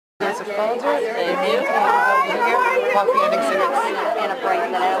a folder. Thank you. Coffee and exhibits. And a break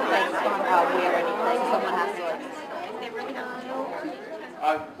that I don't think we have anything. Someone has to.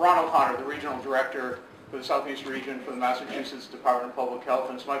 I'm Ron O'Connor, the Regional Director for the Southeast Region for the Massachusetts Department of Public Health,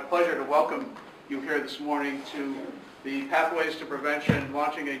 and it's my pleasure to welcome you here this morning to the Pathways to Prevention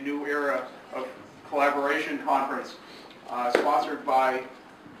Launching a New Era of Collaboration Conference, sponsored by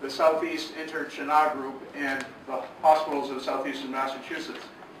the Southeast Inter-CHNA group and the hospitals of Southeastern Massachusetts.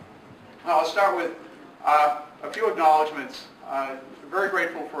 I'll start with a few acknowledgments. Very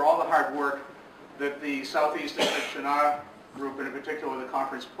grateful for all the hard work that the Southeast Inter-CHNA group, and in particular the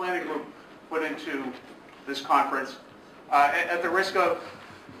conference planning group, put into this conference. At the risk of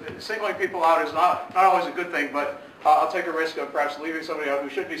singling people out is not always a good thing, but I'll take a risk of perhaps leaving somebody out who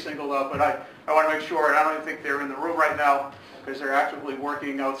should be singled out, but I want to make sure, and I don't even think they're in the room right now because they're actively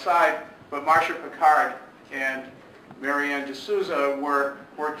working outside, but Marcia Picard and Marianne D'Souza were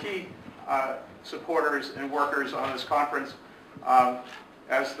key supporters and workers on this conference.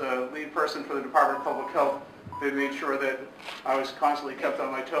 As the lead person for the Department of Public Health, they made sure that I was constantly kept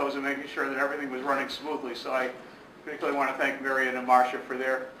on my toes and making sure that everything was running smoothly. So I particularly want to thank Marianne and Marcia for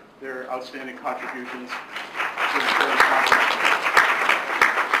their outstanding contributions to the conference.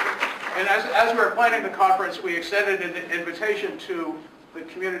 And as we were planning the conference, we extended an invitation to the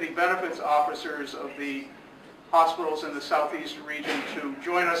community benefits officers of the hospitals in the Southeast region to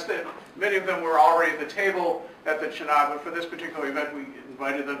join us. Many of them were already at the table at the CHNA, but for this particular event, we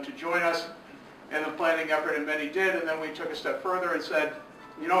invited them to join us in the planning effort, and many did. And then we took a step further and said,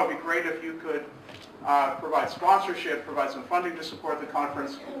 you know, it'd be great if you could provide sponsorship, provide some funding to support the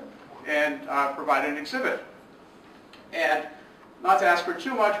conference, and provide an exhibit. And not to ask for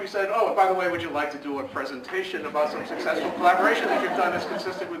too much, we said, oh, by the way, would you like to do a presentation about some successful collaboration that you've done that's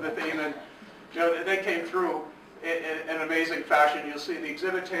consistent with the theme? And you know, they came through in an amazing fashion. You'll see the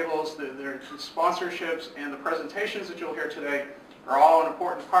exhibit tables, the sponsorships, and the presentations that you'll hear today are all an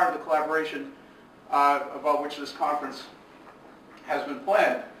important part of the collaboration about which this conference has been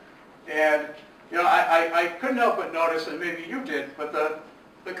planned. And you know, I couldn't help but notice, and maybe you did, but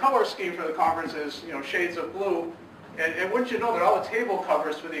the color scheme for the conference is, you know, shades of blue. And wouldn't you know that all the table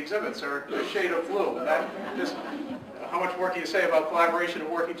covers for the exhibits are a shade of blue? And that just, how much more can you say about collaboration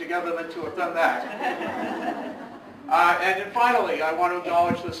and working together than to have done that? And then finally, I want to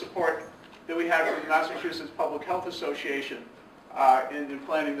acknowledge the support that we have from the Massachusetts Public Health Association in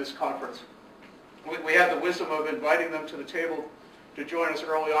planning this conference. We had the wisdom of inviting them to the table to join us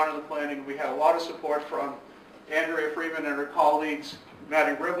early on in the planning. We had a lot of support from Andrea Freeman and her colleagues,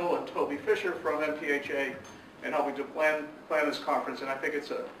 Maddie Ribble and Toby Fisher from MPHA, in helping to plan this conference. And I think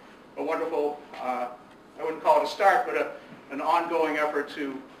it's a wonderful, I wouldn't call it a start, but an ongoing effort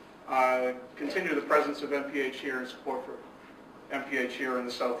to continue the presence of MPH here and support for MPH here in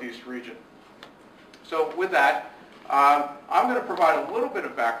the Southeast region. So with that, I'm going to provide a little bit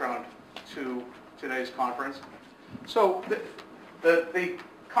of background to today's conference. So the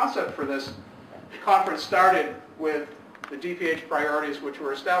concept for this conference started with the DPH priorities, which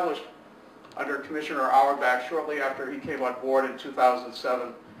were established under Commissioner Auerbach shortly after he came on board in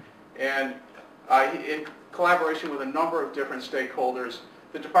 2007. And in collaboration with a number of different stakeholders,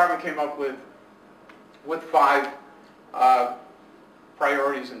 the department came up with 5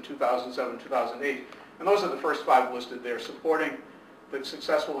 priorities in 2007-2008. And those are the first 5 listed there: supporting the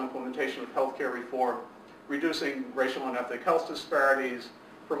successful implementation of healthcare reform, reducing racial and ethnic health disparities,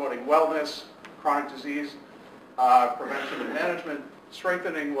 promoting wellness, chronic disease prevention and management,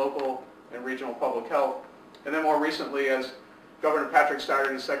 strengthening local and regional public health. And then more recently, as Governor Patrick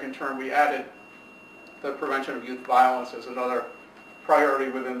started his second term, we added the prevention of youth violence as another priority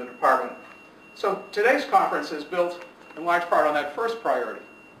within the department. So today's conference is built in large part on that first priority.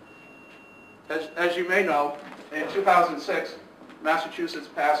 As you may know, in 2006, Massachusetts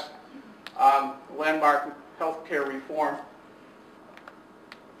passed landmark healthcare reform,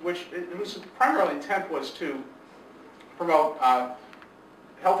 which whose primary intent was to promote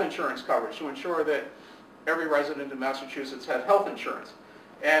health insurance coverage, to ensure that every resident in Massachusetts had health insurance.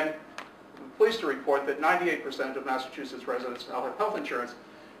 And I'm pleased to report that 98% of Massachusetts residents now have health insurance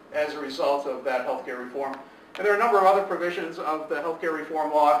as a result of that healthcare reform. And there are a number of other provisions of the healthcare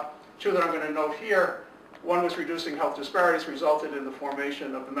reform law, 2 that I'm going to note here. One was reducing health disparities, resulted in the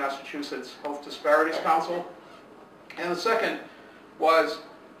formation of the Massachusetts Health Disparities Council. And the second was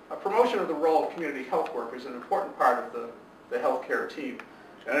a promotion of the role of community health workers, an important part of the healthcare team.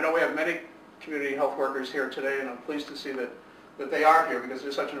 And I know we have many community health workers here today, and I'm pleased to see that they are here because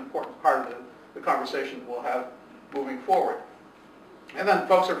they're such an important part of the conversation we'll have moving forward. And then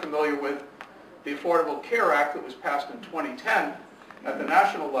folks are familiar with the Affordable Care Act that was passed in 2010, at the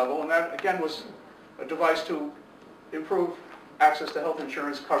national level, and that again was a device to improve access to health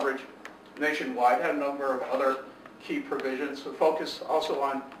insurance coverage nationwide. It had a number of other key provisions, a focus also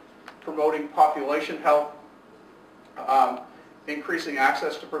on promoting population health, increasing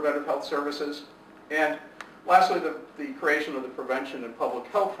access to preventive health services, and lastly, the creation of the Prevention and Public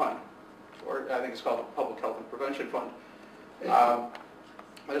Health Fund, or I think it's called the Public Health and Prevention Fund. That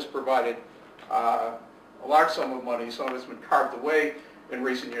has provided a large sum of money. Some of it's been carved away in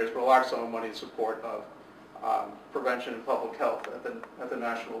recent years, but a large sum of money in support of prevention and public health at the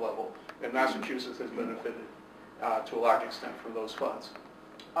national level. And Massachusetts has benefited to a large extent from those funds.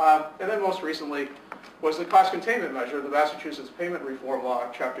 And then most recently was the cost containment measure, the Massachusetts Payment Reform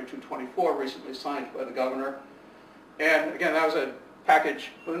Law, Chapter 224, recently signed by the governor. And again, that was a package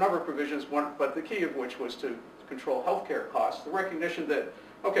with a number of provisions, but the key of which was to control healthcare costs. The recognition that,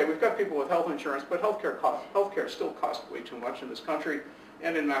 okay, we've got people with health insurance, but healthcare still costs way too much in this country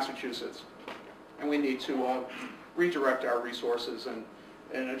and in Massachusetts. And we need to redirect our resources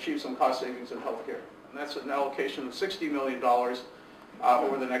and achieve some cost savings in healthcare. And that's an allocation of $60 million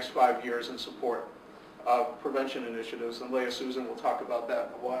over the next 5 years in support of prevention initiatives. And Leah Susan will talk about that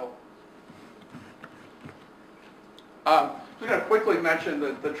in a while. I'm going to quickly mention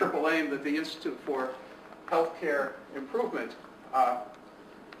the triple aim that the Institute for Healthcare Improvement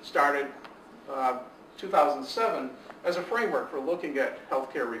started 2007 as a framework for looking at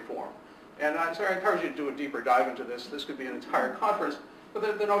healthcare reform. And I encourage you to do a deeper dive into this. This could be an entire conference.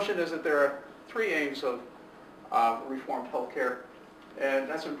 But the notion is that there are 3 aims of reformed healthcare. And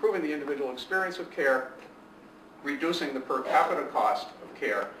that's improving the individual experience of care, reducing the per capita cost of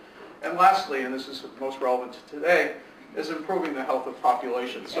care, and lastly, and this is most relevant to today, is improving the health of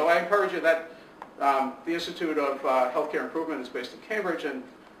populations. So I encourage you that the Institute of Healthcare Improvement is based in Cambridge, and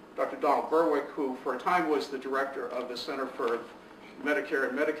Dr. Donald Berwick, who for a time was the director of the Center for Medicare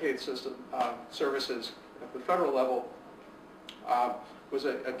and Medicaid System Services at the federal level, was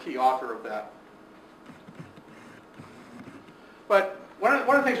a key author of that. But one of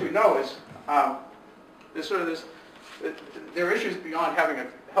the things we know is there are issues beyond having a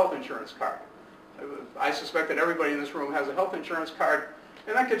health insurance card. I suspect that everybody in this room has a health insurance card,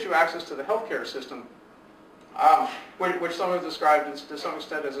 and that gets you access to the healthcare system, which some have described to some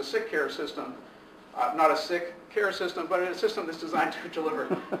extent as a sick care system. Not a sick care system, but a system that's designed to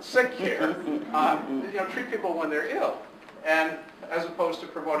deliver sick care. Treat people when they're ill, and as opposed to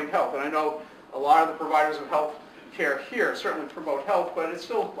promoting health. And I know a lot of the providers of health care here certainly promote health, but it's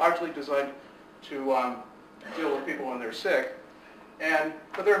still largely designed to deal with people when they're sick.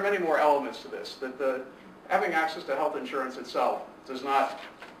 But there are many more elements to this. That having access to health insurance itself does not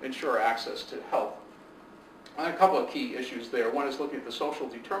ensure access to health. And a couple of key issues there. One is looking at the social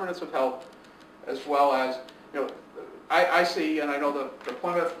determinants of health, as well as, I see, and I know the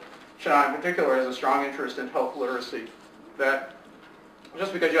Plymouth-CHNA in particular has a strong interest in health literacy, that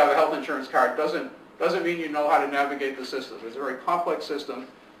just because you have a health insurance card doesn't mean you know how to navigate the system. It's a very complex system,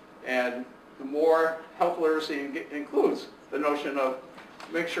 and the more health literacy includes the notion of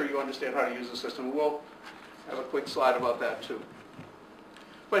make sure you understand how to use the system. We'll have a quick slide about that too.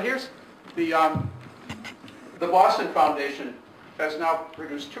 But here's the Boston Foundation has now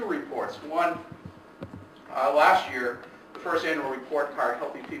produced 2 reports. One last year, the first annual report card,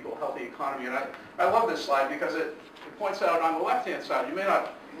 Healthy People, Healthy Economy. And I love this slide because it points out on the left-hand side, you may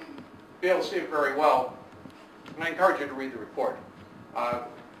not be able to see it very well, and I encourage you to read the report,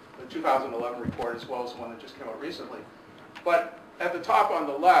 the 2011 report as well as the one that just came out recently. But at the top on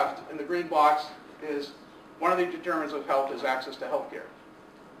the left, in the green box, is one of the determinants of health is access to health care.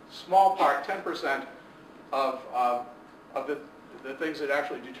 Small part, 10% of the things that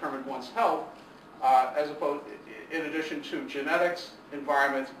actually determine one's health, as opposed, in addition to genetics,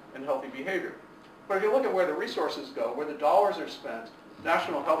 environment, and healthy behavior. But if you look at where the resources go, where the dollars are spent,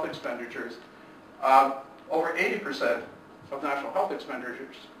 national health expenditures, over 80% of national health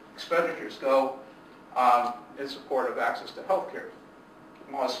expenditures go in support of access to health care.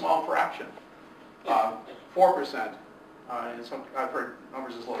 Well, a small fraction, 4%, and I've heard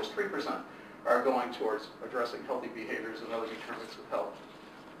numbers as low as 3%, are going towards addressing healthy behaviors and other determinants of health.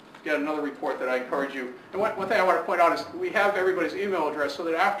 Get another report that I encourage you. And one thing I want to point out is we have everybody's email address, so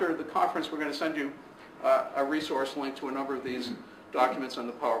that after the conference we're going to send you a resource link to a number of these documents and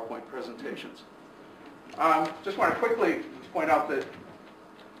the PowerPoint presentations. Just want to quickly point out that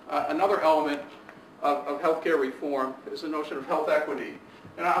another element of healthcare reform is the notion of health equity.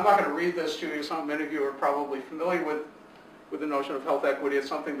 And I'm not going to read this to you. Many of you are probably familiar with the notion of health equity. It's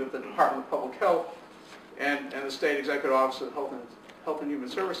something that the Department of Public Health and the State Executive Office of Health and Human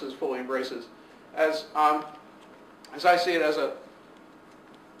Services fully embraces. As I see it, as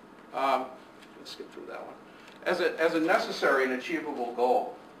let's skip through that one. As a necessary and achievable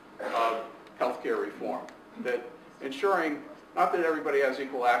goal of healthcare reform, that ensuring not that everybody has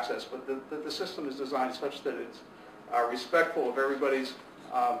equal access, but that the system is designed such that it's respectful of everybody's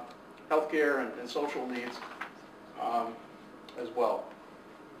healthcare and social needs as well.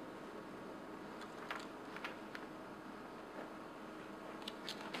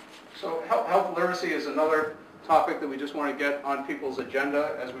 So health literacy is another topic that we just want to get on people's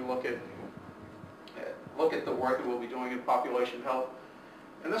agenda as we look at the work that we'll be doing in population health.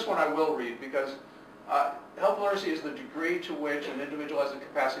 And this one I will read because health literacy is the degree to which an individual has the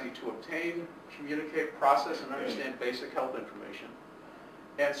capacity to obtain, communicate, process, and understand basic health information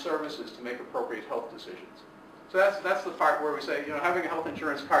and services to make appropriate health decisions. So that's the part where we say, having a health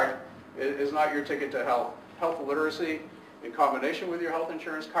insurance card is not your ticket to health. Health literacy in combination with your health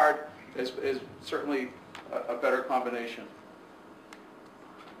insurance card is certainly a better combination.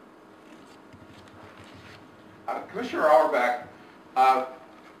 Commissioner Auerbach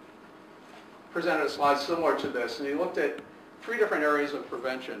presented a slide similar to this, and he looked at 3 different areas of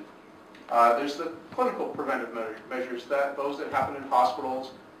prevention. There's the clinical preventive measures, those that happen in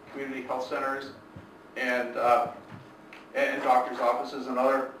hospitals, community health centers, and doctors' offices and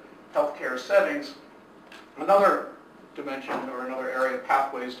other healthcare settings. Another dimension or another area of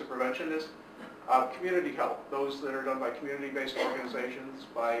pathways to prevention is community health, those that are done by community-based organizations,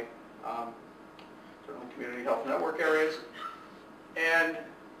 by certainly community health network areas. And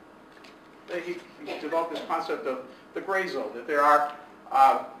he developed this concept of the gray zone,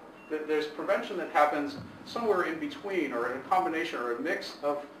 that there's prevention that happens somewhere in between or in a combination or a mix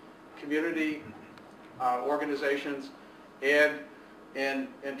of community organizations and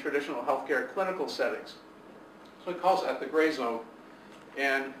traditional healthcare clinical settings. So he calls that the gray zone.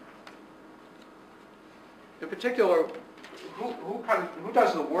 And in particular, who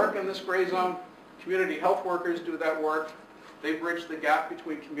does the work in this gray zone? Community health workers do that work. They bridge the gap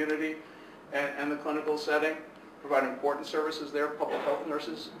between community and the clinical setting, provide important services there. Public health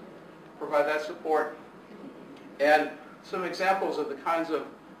nurses provide that support. And some examples of the kinds of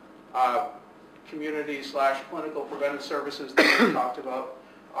community/clinical preventive services that we talked about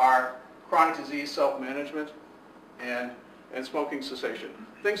are chronic disease self-management and smoking cessation.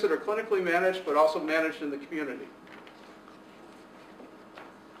 Things that are clinically managed but also managed in the community.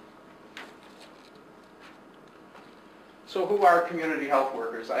 So who are community health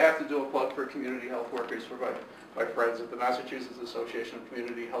workers? I have to do a plug for community health workers for my friends at the Massachusetts Association of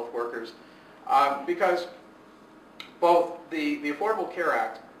Community Health Workers, because both the Affordable Care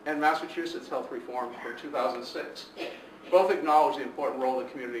Act and Massachusetts Health Reform from 2006 both acknowledge the important role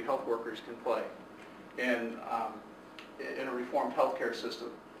that community health workers can play in a reformed healthcare system.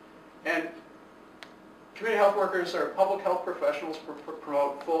 And community health workers are public health professionals who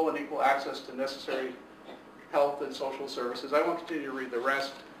promote full and equal access to necessary health and social services. I won't continue to read the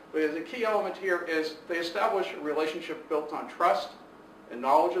rest, but the key element here is they establish a relationship built on trust and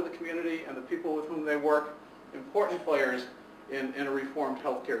knowledge of the community and the people with whom they work, important players in a reformed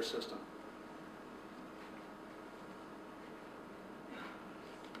healthcare system.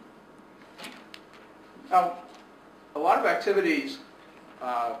 Now, a lot of activities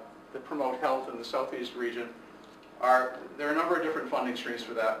that promote health in the Southeast region there are a number of different funding streams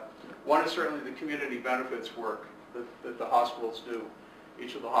for that. One is certainly the community benefits work that the hospitals do.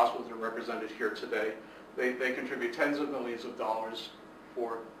 Each of the hospitals are represented here today. They contribute tens of millions of dollars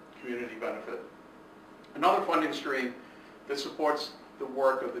for community benefit. Another funding stream that supports the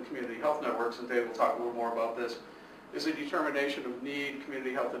work of the community health networks, and Dave will talk a little more about this, is the Determination of Need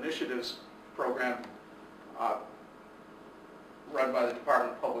Community Health Initiatives program run by the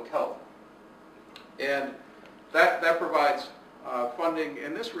Department of Public Health. And that provides funding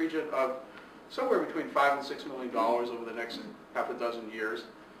in this region of somewhere between $5 and $6 million over the next half a dozen years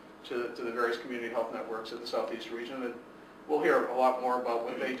to the various community health networks in the Southeast region. And we'll hear a lot more about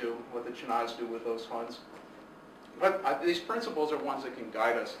what they do, what the CHNAs do with those funds. But these principles are ones that can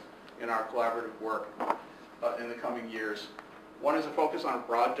guide us in our collaborative work in the coming years. One is a focus on a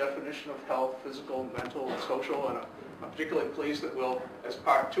broad definition of health, physical, mental, and social, and I'm particularly pleased that we'll, as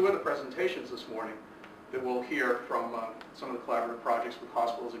part 2 of the presentations this morning, that we'll hear from some of the collaborative projects with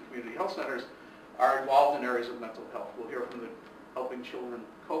hospitals and community health centers are involved in areas of mental health. We'll hear from the Helping Children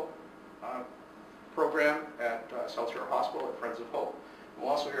Cope program at South Shore Hospital at Friends of Hope. And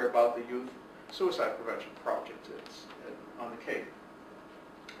we'll also hear about the Youth Suicide Prevention Project on the Cape.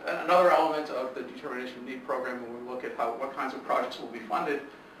 And another element of the Determination of Need program when we look at what kinds of projects will be funded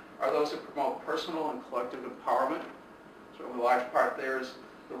are those that promote personal and collective empowerment. So a large part there is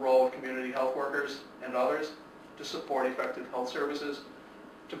the role of community health workers and others to support effective health services,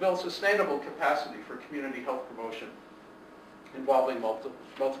 to build sustainable capacity for community health promotion involving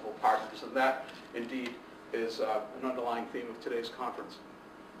multiple partners. And that, indeed, is an underlying theme of today's conference.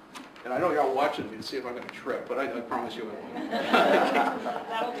 And I know you're all watching me to see if I'm going to trip, but I promise you I won't.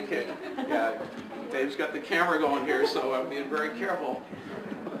 That'll be Okay. Yeah, Dave's got the camera going here, so I'm being very careful.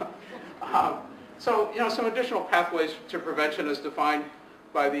 So, some additional pathways to prevention as defined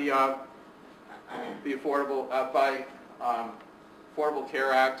by the Affordable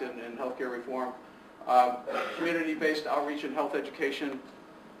Care Act and healthcare reform, community-based outreach and health education,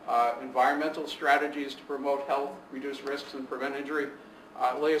 environmental strategies to promote health, reduce risks, and prevent injury.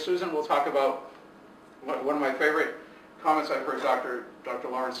 Leah Susan will talk about one of my favorite comments I've heard Dr.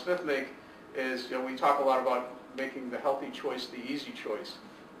 Lawrence Smith make is, we talk a lot about making the healthy choice the easy choice.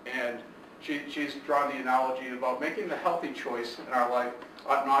 And she's drawn the analogy about making the healthy choice in our life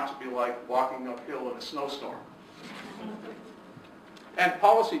ought not to be like walking uphill in a snowstorm. And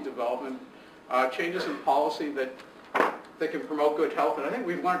policy development, changes in policy that can promote good health. And I think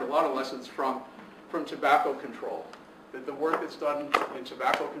we've learned a lot of lessons from tobacco control. That the work that's done in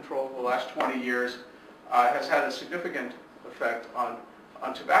tobacco control over the last 20 years has had a significant effect on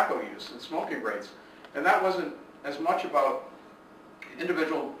tobacco use and smoking rates. And that wasn't as much about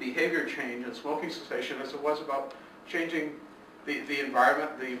individual behavior change and smoking cessation as it was about changing the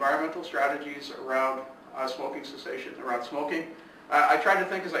environmental strategies around smoking cessation, around smoking. I tried to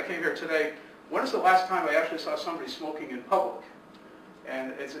think as I came here today, when is the last time I actually saw somebody smoking in public?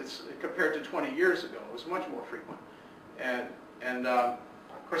 And it's compared to 20 years ago, it was much more frequent. And of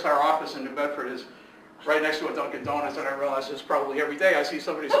course our office in New Bedford is right next to a Dunkin' Donuts, and I realize it's probably every day I see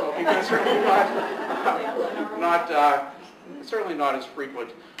somebody smoking, but it's certainly certainly not as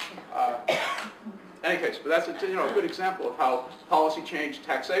frequent. Any case, but that's a good example of how policy change,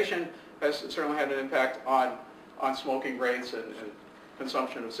 taxation has certainly had an impact on smoking rates and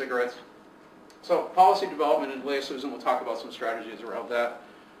consumption of cigarettes. So policy development, and Leah Susan will talk about some strategies around that.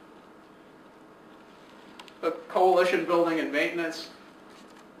 The coalition building and maintenance,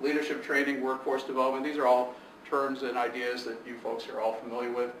 leadership training, workforce development, these are all terms and ideas that you folks are all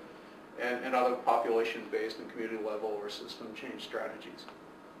familiar with, and other population-based and community level or system change strategies.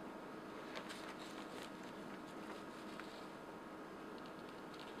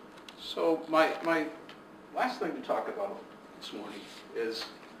 So my last thing to talk about this morning is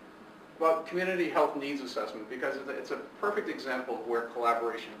about community health needs assessment, because it's a perfect example of where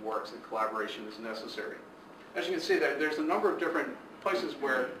collaboration works and collaboration is necessary. As you can see, there's a number of different places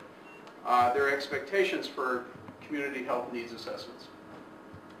where there are expectations for community health needs assessments.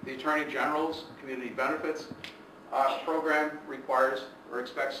 The Attorney General's Community Benefits program requires or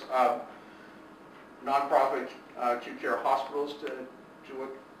expects nonprofit acute care hospitals to do a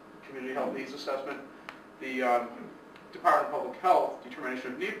community health needs assessment. The Department of Public Health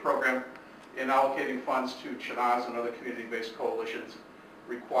Determination of Need program, in allocating funds to CHNAs and other community-based coalitions,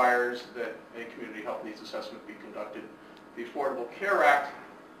 requires that a community health needs assessment be conducted. The Affordable Care Act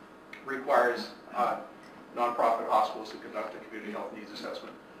requires nonprofit hospitals to conduct a community health needs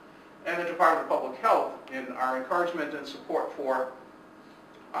assessment. And the Department of Public Health, in our encouragement and support for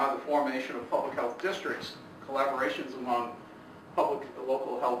the formation of public health districts, collaborations among public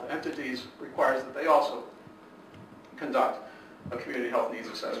local health entities, requires that they also conduct a community health needs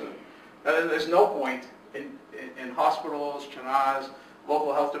assessment. Now, there's no point in hospitals, CHNAs,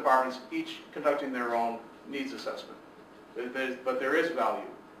 local health departments, each conducting their own needs assessment. But there is value.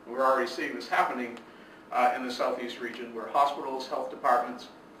 We're already seeing this happening in the Southeast region, where hospitals, health departments,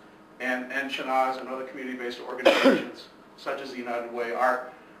 and CHNAs and other community-based organizations, such as the United Way, are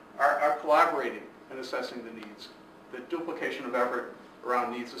collaborating in assessing the needs. The duplication of effort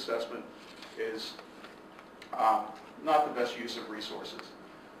around needs assessment is not the best use of resources.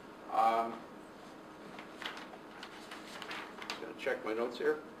 I'm going to check my notes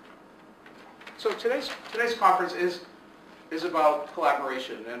here. So today's conference is about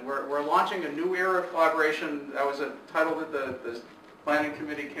collaboration, and we're launching a new era of collaboration. That was a title that the planning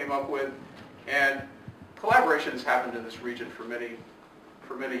committee came up with, and collaboration has happened in this region for many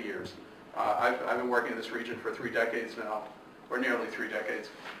years. I've been working in this region for 3 decades now, or nearly 3 decades,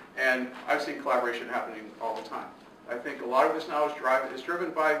 and I've seen collaboration happening all the time. I think a lot of this now is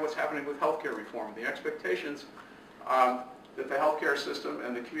driven by what's happening with healthcare reform, the expectations that the healthcare system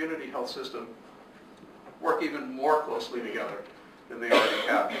and the community health system work even more closely together than they already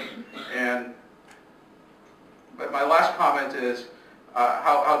have. But my last comment is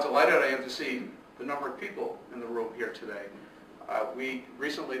how delighted I am to see the number of people in the room here today. The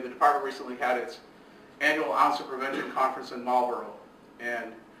department recently had its annual Ounce of Prevention conference in Marlborough,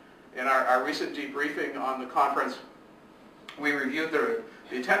 and in our recent debriefing on the conference, we reviewed the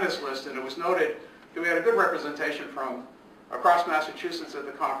the attendance list, and it was noted that we had a good representation from across Massachusetts at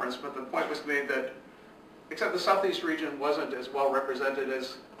the conference, but the point was made that except the Southeast region wasn't as well represented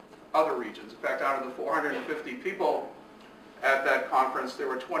as other regions. In fact, out of the 450 people at that conference, there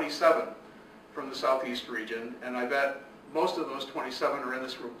were 27 from the Southeast region, and I bet most of those 27 are in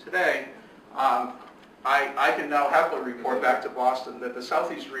this room today. I can now happily report back to Boston that the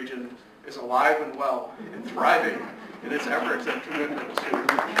Southeast region is alive and well and thriving in its efforts and commitment to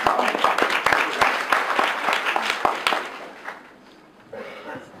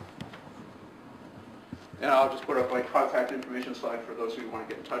and I'll just put up my contact information slide for those who want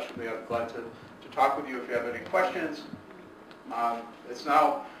to get in touch with me. I'm glad to talk with you if you have any questions. It's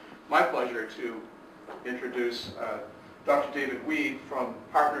now my pleasure to introduce Dr. David Weed from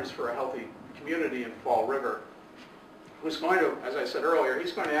Partners for a Healthy Community in Fall River, who's going to, as I said earlier,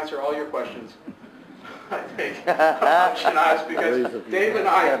 he's going to answer all your questions, I think, about CHNAs, because Dave and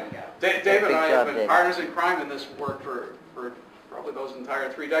I have been partners in crime in this work for probably those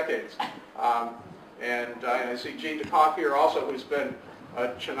entire 3 decades. And I see Gene DeCock here also, who's been a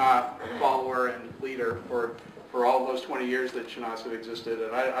CHNA follower and leader for all those 20 years that CHNAs have existed.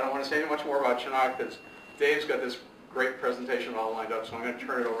 And I don't want to say much more about CHNA because Dave's got this great presentation all lined up, so I'm going to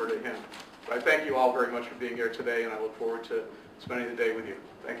turn it over to him. But I thank you all very much for being here today, and I look forward to spending the day with you.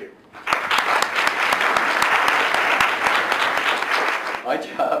 Thank you. My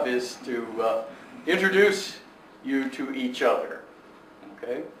job is to introduce you to each other.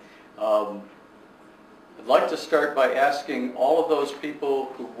 Okay? I'd like to start by asking all of those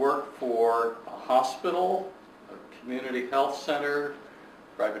people who work for a hospital, a community health center,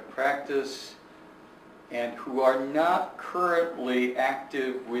 private practice, and who are not currently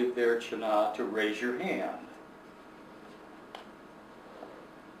active with their CHNA to raise your hand.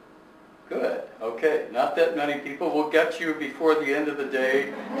 Good. Okay. Not that many people. We'll get you before the end of the day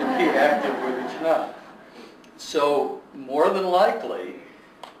to be active with your CHNA. So, more than likely,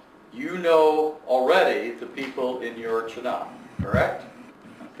 you know already the people in your CHNA, correct?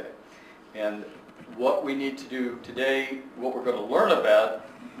 Okay. And what we need to do today, what we're going to learn about,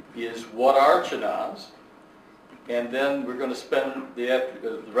 is what are CHNAs, and then we're going to spend the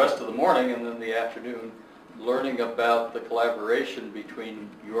rest of the morning and then the afternoon learning about the collaboration between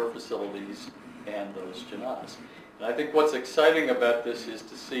your facilities and those CHNAs. And I think what's exciting about this is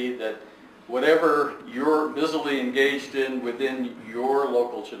to see that whatever you're busily engaged in within your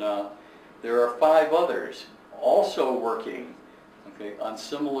local CHNA, there are 5 others also working, okay, on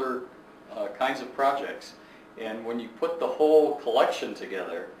similar kinds of projects. And when you put the whole collection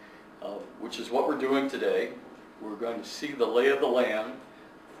together, which is what we're doing today, we're going to see the lay of the land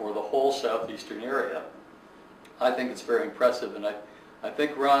for the whole southeastern area. I think it's very impressive, and I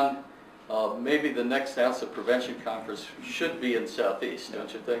think, Ron, maybe the next ounce of prevention conference should be in Southeast,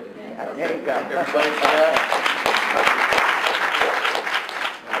 don't you think? Yeah, there you go. Everybody for that?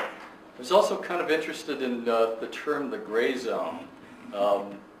 I was also kind of interested in the term the gray zone,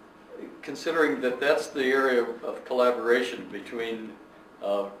 considering that that's the area of collaboration between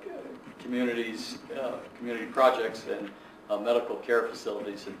communities, community projects and medical care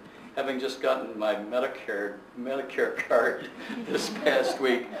facilities. And having just gotten my Medicare card this past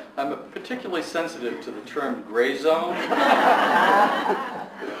week, I'm particularly sensitive to the term gray zone.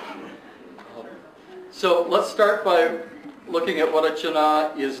 So let's start by looking at what a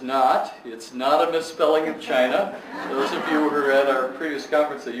CHNA is not. It's not a misspelling of China. Those of you who were at our previous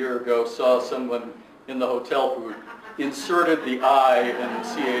conference a year ago saw someone in the hotel who inserted the I in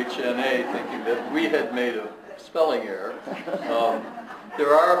CHNA thinking that we had made a spelling error.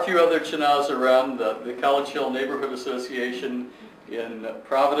 There are a few other CHNAs around. The College Hill Neighborhood Association in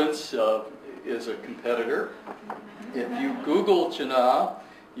Providence is a competitor. If you Google CHNA,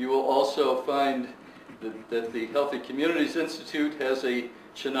 you will also find that the Healthy Communities Institute has a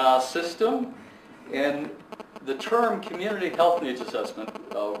CHNA system, and the term Community Health Needs Assessment,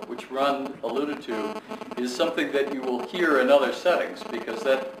 which Ron alluded to, is something that you will hear in other settings, because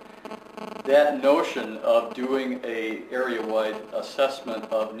that notion of doing a area-wide assessment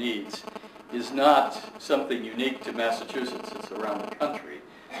of needs is not something unique to Massachusetts, it's around the country.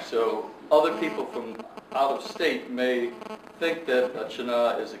 So other people from out of state may think that a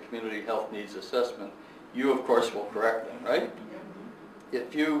CHNA is a community health needs assessment. You, of course, will correct them, right?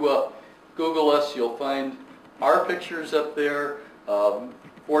 If you Google us, you'll find our pictures up there.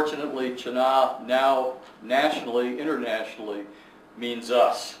 Fortunately, CHNA now nationally, internationally, means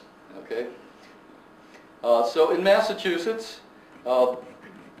us, okay? So in Massachusetts,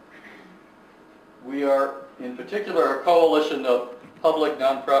 we are, in particular, a coalition of public,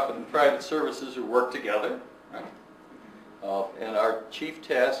 nonprofit, and private services who work together, right? and our chief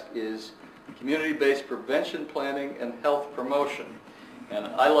task is community-based prevention planning and health promotion. And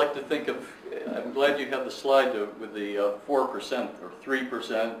I like to think of, I'm glad you have the slide with the 4% or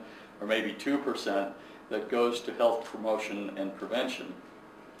 3% or maybe 2% that goes to health promotion and prevention.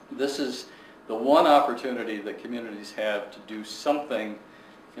 This is the one opportunity that communities have to do something.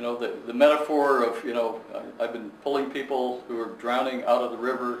 You know, the metaphor of, you know, I've been pulling people who are drowning out of the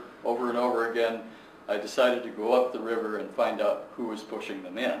river over and over again. I decided to go up the river and find out who was pushing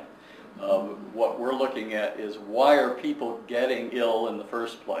them in. What we're looking at is why are people getting ill in the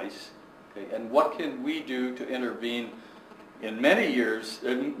first place, okay, and what can we do to intervene in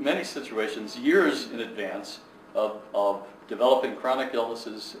many situations, years in advance of developing chronic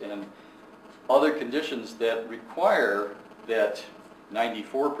illnesses and other conditions that require that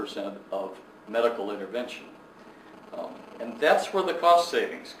 94% of medical intervention. And that's where the cost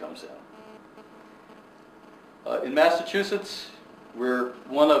savings comes in. In Massachusetts, we're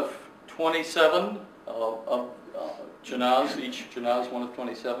one of 27 of CHNAs. Each CHNA is one of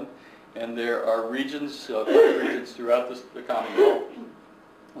 27. And there are regions, regions throughout the Commonwealth.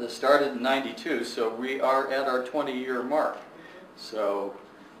 This started in '92, so we are at our 20-year mark. So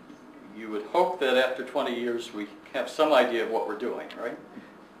you would hope that after 20 years we have some idea of what we're doing, right?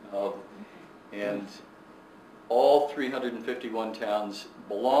 And all 351 towns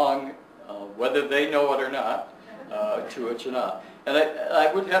belong, whether they know it or not, to a CHNA. And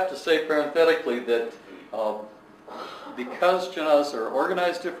I would have to say parenthetically that because CHNAs are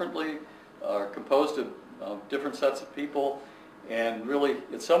organized differently, are composed of different sets of people, and really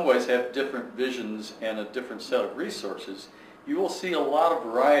in some ways have different visions and a different set of resources, you will see a lot of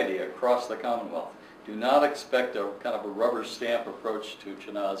variety across the Commonwealth. Do not expect a kind of a rubber stamp approach to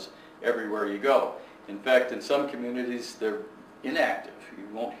CHNAs everywhere you go. In fact, in some communities they're inactive. You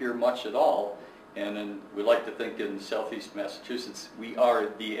won't hear much at all. And we like to think in southeast Massachusetts we are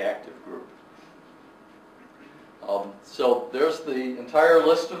the active group. So there's the entire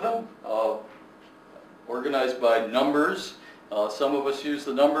list of them, organized by numbers. Some of us use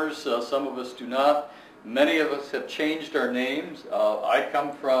the numbers, some of us do not. Many of us have changed our names. I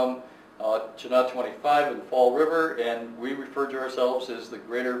come from CHNA 25 in Fall River, and we refer to ourselves as the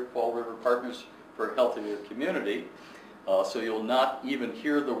Greater Fall River Partners for a Healthier Community. So you'll not even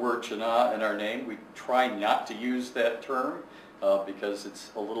hear the word CHNA in our name. We try not to use that term because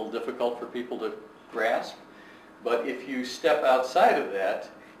it's a little difficult for people to grasp. But if you step outside of that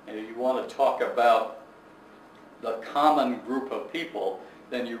and you want to talk about the common group of people,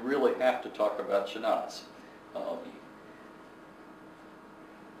 then you really have to talk about CHNAs.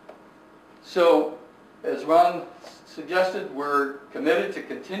 So, as Ron suggested, we're committed to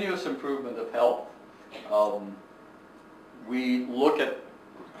continuous improvement of health. We look at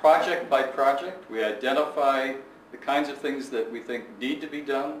project by project. We identify the kinds of things that we think need to be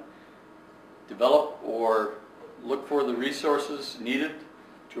done, develop or look for the resources needed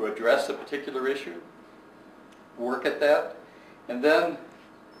to address a particular issue, work at that, and then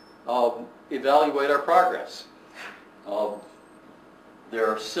evaluate our progress. There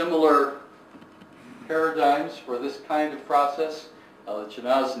are similar paradigms for this kind of process. The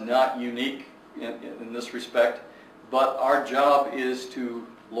CHNA is not unique in this respect, but our job is to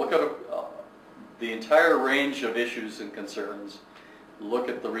look at the entire range of issues and concerns, look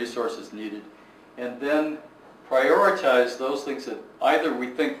at the resources needed, and then prioritize those things that either we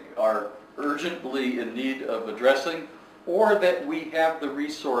think are urgently in need of addressing or that we have the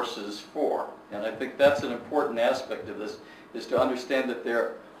resources for. And I think that's an important aspect of this, is to understand that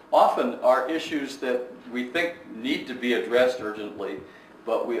there often are issues that we think need to be addressed urgently,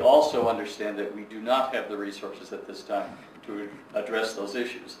 but we also understand that we do not have the resources at this time to address those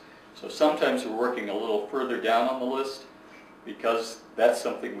issues. So sometimes we're working a little further down on the list because that's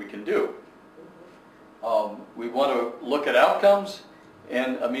something we can do. We want to look at outcomes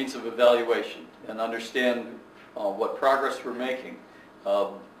and a means of evaluation and understand what progress we're making.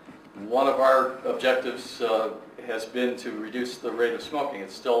 One of our objectives has been to reduce the rate of smoking.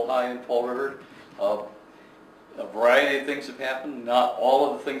 It's still high in Fall River. A variety of things have happened, not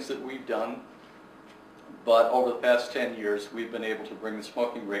all of the things that we've done, but over the past 10 years we've been able to bring the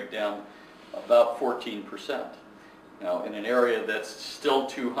smoking rate down about 14%. Now, in an area that's still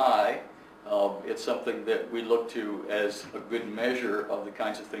too high, it's something that we look to as a good measure of the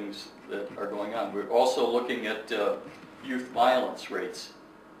kinds of things that are going on. We're also looking at youth violence rates,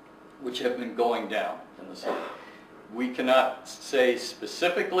 which have been going down in the city. We cannot say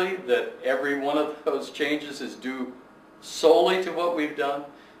specifically that every one of those changes is due solely to what we've done,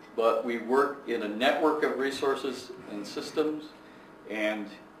 but we work in a network of resources and systems, and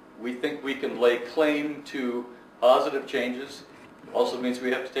we think we can lay claim to positive changes. It also means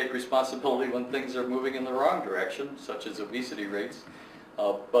we have to take responsibility when things are moving in the wrong direction, such as obesity rates.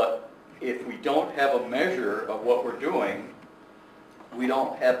 But if we don't have a measure of what we're doing, we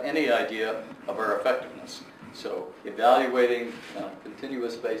don't have any idea of our effectiveness. So evaluating on a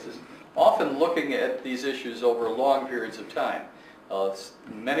continuous basis, often looking at these issues over long periods of time.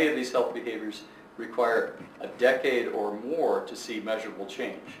 Many of these health behaviors require a decade or more to see measurable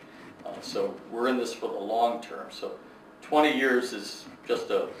change. So we're in this for the long term. So 20 years is just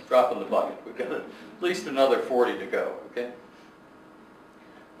a drop in the bucket. We've got at least another 40 to go, okay?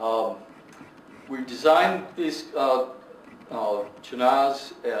 We designed these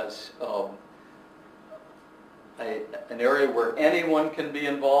CHNAs as an area where anyone can be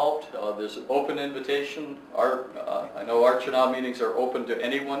involved. There's an open invitation. I know our CHNA meetings are open to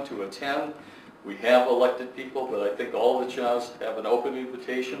anyone to attend. We have elected people, but I think all the CHNAs have an open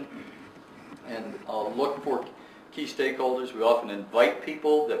invitation. And look for key stakeholders. We often invite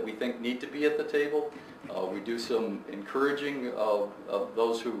people that we think need to be at the table. We do some encouraging of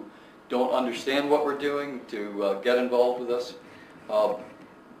those who don't understand what we're doing to get involved with us.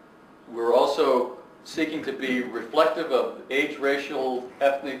 We're also seeking to be reflective of age, racial,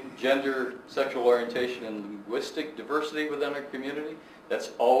 ethnic, gender, sexual orientation, and linguistic diversity within our community. That's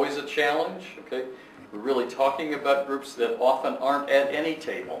always a challenge, okay? We're really talking about groups that often aren't at any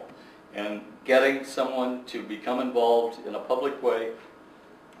table, and getting someone to become involved in a public way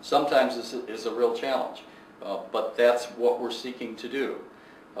sometimes is a real challenge, but that's what we're seeking to do.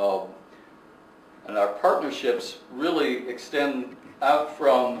 And our partnerships really extend out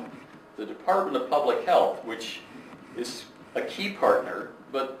from the Department of Public Health, which is a key partner,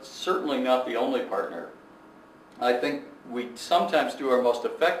 but certainly not the only partner. I think we sometimes do our most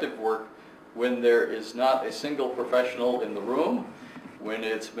effective work when there is not a single professional in the room, when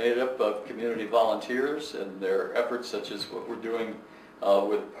it's made up of community volunteers and their efforts, such as what we're doing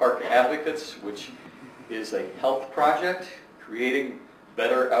with Park Advocates, which is a health project, creating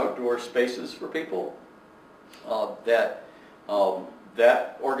better outdoor spaces for people.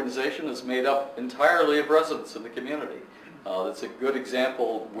 That organization is made up entirely of residents in the community. That's a good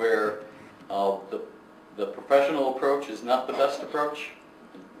example where the professional approach is not the best approach.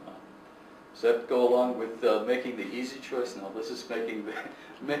 Does that go along with making the easy choice? No, this is making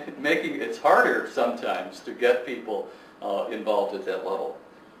it's harder sometimes to get people involved at that level.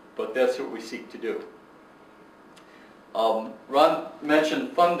 But that's what we seek to do. Ron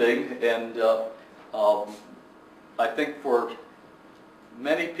mentioned funding, and I think for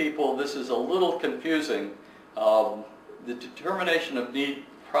many people this is a little confusing. The determination of need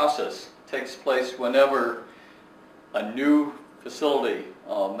process takes place whenever a new facility,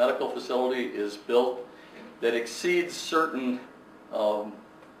 medical facility, is built that exceeds certain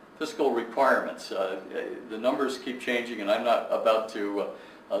fiscal requirements. The numbers keep changing, and I'm not about to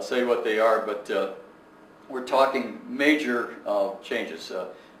say what they are, but we're talking major changes.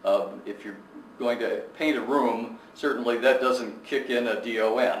 If you're going to paint a room, certainly that doesn't kick in a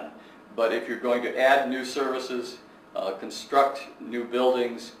DON. But if you're going to add new services, construct new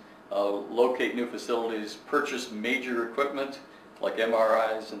buildings, locate new facilities, purchase major equipment like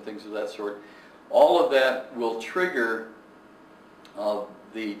MRIs and things of that sort, all of that will trigger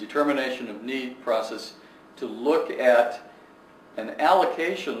the determination of need process to look at an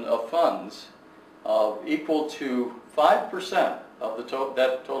allocation of funds equal to 5% of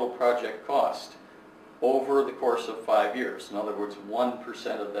that total project cost over the course of 5 years. In other words,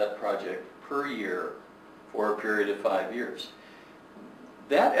 1% of that project per year for a period of 5 years.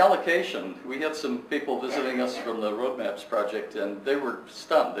 That allocation, we had some people visiting us from the Roadmaps project, and they were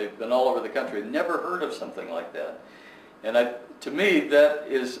stunned. They've been all over the country, never heard of something like that. And to me, that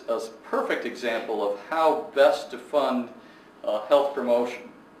is a perfect example of how best to fund health promotion.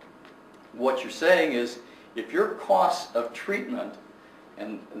 What you're saying is, if your costs of treatment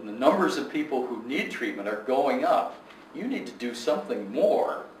and the numbers of people who need treatment are going up, you need to do something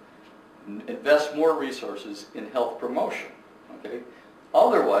more, invest more resources in health promotion. Okay?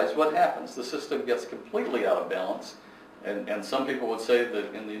 Otherwise, what happens? The system gets completely out of balance, and some people would say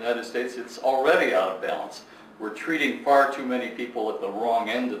that in the United States it's already out of balance. We're treating far too many people at the wrong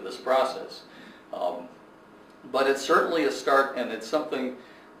end of this process. But it's certainly a start, and it's something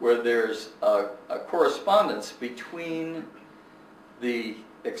where there's a correspondence between the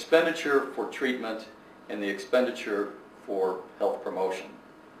expenditure for treatment and the expenditure for health promotion.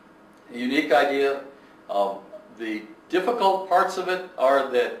 A unique idea. The difficult parts of it are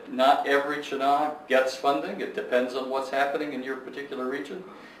that not every CHNA gets funding. It depends on what's happening in your particular region.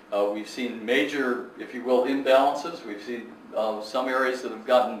 We've seen major, if you will, imbalances. We've seen some areas that have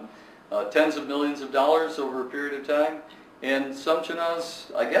gotten tens of millions of dollars over a period of time. And some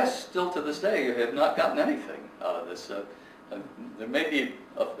CHNAs, I guess, still to this day, have not gotten anything out of this. There may be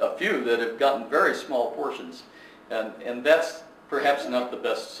a few that have gotten very small portions, and that's perhaps not the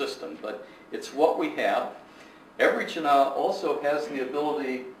best system, but it's what we have. Every CHNA also has the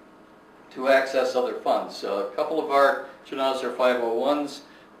ability to access other funds. A couple of our CHNAs are 501s.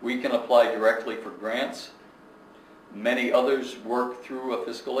 We can apply directly for grants. Many others work through a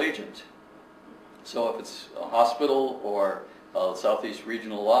fiscal agent. So if it's a hospital or a Southeast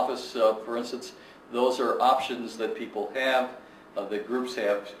Regional Office, for instance, those are options that people have, that groups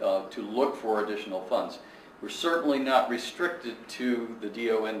have, to look for additional funds. We're certainly not restricted to the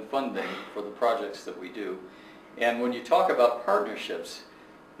DON funding for the projects that we do. And when you talk about partnerships,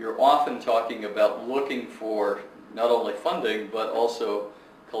 you're often talking about looking for not only funding, but also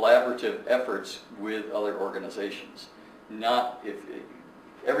collaborative efforts with other organizations.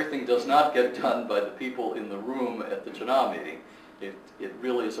 Everything does not get done by the people in the room at the CHNA meeting. It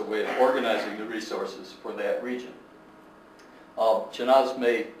really is a way of organizing the resources for that region. CHNAs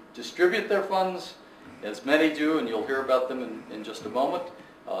may distribute their funds, as many do, and you'll hear about them in just a moment.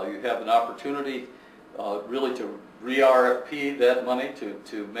 You have an opportunity really to re-RFP that money,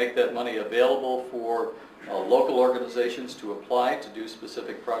 to make that money available for local organizations to apply to do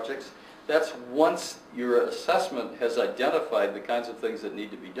specific projects. That's once your assessment has identified the kinds of things that need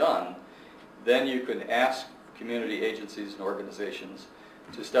to be done, then you can ask community agencies and organizations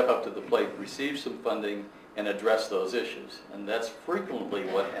to step up to the plate, receive some funding, and address those issues. And that's frequently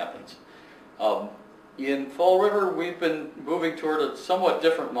what happens. In Fall River, we've been moving toward a somewhat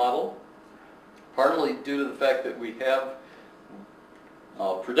different model, partly due to the fact that we have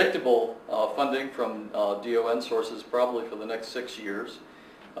predictable funding from DON sources probably for the next 6 years.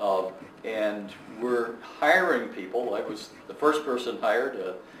 And we're hiring people. I was the first person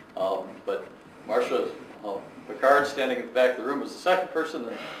hired, but Marcia Picard, standing at the back of the room, was the second person.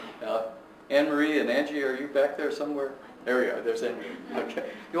 And Anne-Marie and Angie, are you back there somewhere? There you are. There's Anne-Marie. Okay.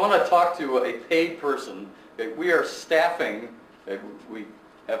 You want to talk to a paid person. Okay. We are staffing. Okay. We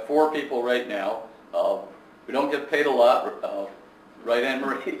have 4 people right now. We don't get paid a lot, right,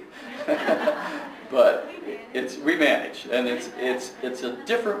 Anne-Marie? But we manage, and it's a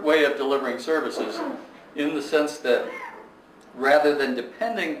different way of delivering services, in the sense that rather than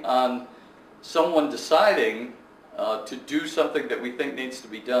depending on someone deciding to do something that we think needs to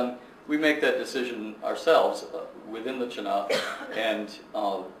be done, we make that decision ourselves within the CHNA, and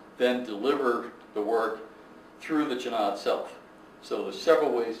then deliver the work through the CHNA itself. So there's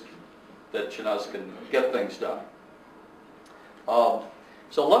several ways that CHNAs can get things done.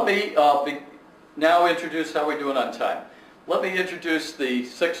 So let me now introduce how we're doing on time. Let me introduce the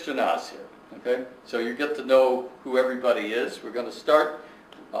 6 CHNAs here. Okay, so you get to know who everybody is. We're going to start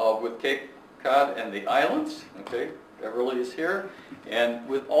with Cape Cod and the Islands. Okay, Beverly is here, and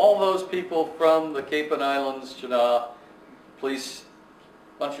with all those people from the Cape and Islands CHNA, please,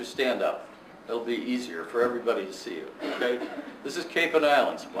 why don't you stand up? It'll be easier for everybody to see you. Okay, this is Cape and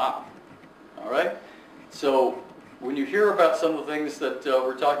Islands. Wow. All right. So when you hear about some of the things that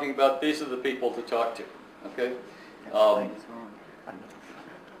we're talking about, these are the people to talk to. Okay.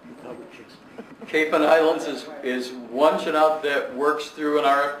 Cape and Islands is one CHNA that works through an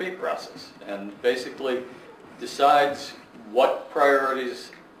RFP process and basically decides what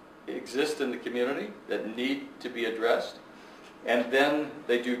priorities exist in the community that need to be addressed. And then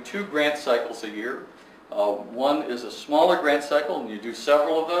they do 2 grant cycles a year. One is a smaller grant cycle, and you do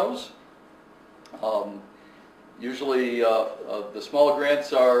several of those. Usually the small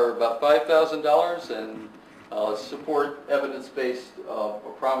grants are about $5,000 and support evidence-based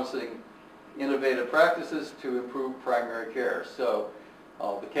or promising innovative practices to improve primary care. So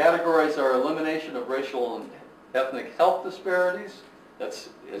the categories are elimination of racial and ethnic health disparities. That's,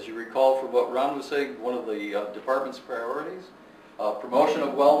 as you recall from what Ron was saying, one of the department's priorities. Promotion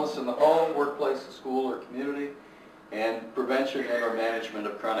of wellness in the home, workplace, school, or community, and prevention and or management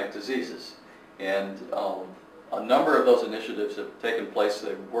of chronic diseases. And a number of those initiatives have taken place.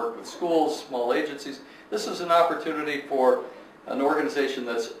 They've worked with schools, small agencies. This is an opportunity for an organization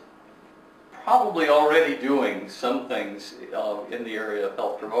that's probably already doing some things in the area of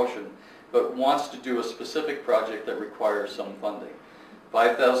health promotion, but wants to do a specific project that requires some funding.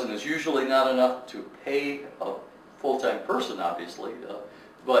 $5,000 is usually not enough to pay a full-time person, obviously,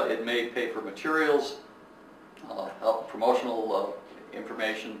 but it may pay for materials, help promotional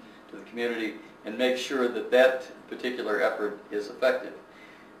information to the community, and make sure that that particular effort is effective.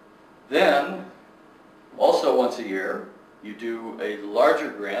 Then, also once a year, you do a larger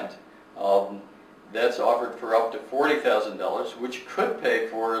grant. That's offered for up to $40,000, which could pay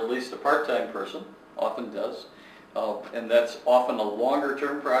for at least a part-time person, often does. And that's often a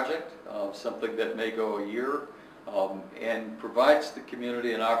longer-term project, something that may go a year, and provides the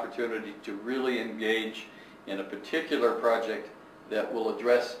community an opportunity to really engage in a particular project that will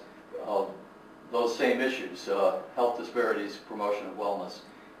address those same issues, health disparities, promotion of wellness.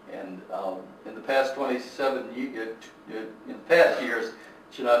 And in the past years,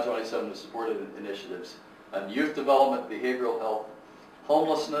 CHNA 27 has supported initiatives on youth development, behavioral health,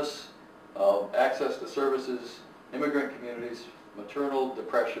 homelessness, access to services, immigrant communities, maternal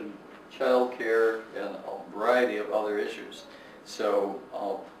depression, child care, and a variety of other issues. So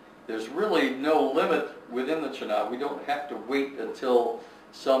there's really no limit within the CHNA. We don't have to wait until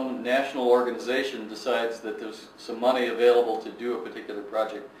some national organization decides that there's some money available to do a particular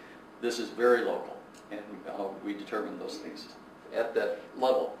project. This is very local, and we determine those things at that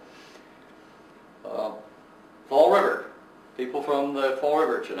level. Fall River. People from the Fall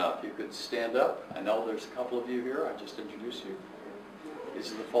River CHNA, if you could stand up. I know there's a couple of you here. I just introduced you.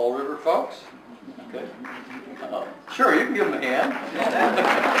 These are the Fall River folks. Okay. Sure, you can give them a hand.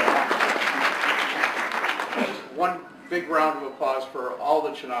 Just one big round of applause for all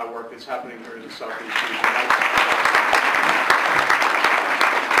the CHNA work that's happening here in the Southeast region.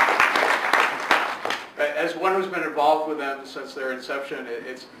 As one who's been involved with them since their inception,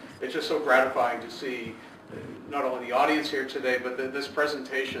 it's just so gratifying to see not only the audience here today, but this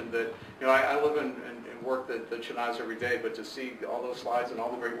presentation that, you know, I live and work the CHNAs every day, but to see all those slides and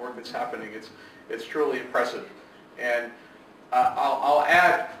all the great work that's happening, it's truly impressive. And I'll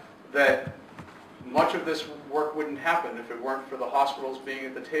add that much of this work wouldn't happen if it weren't for the hospitals being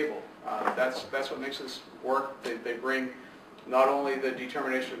at the table. That's what makes this work. They bring not only the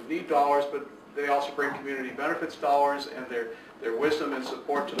determination of need dollars, but they also bring community benefits dollars and their wisdom and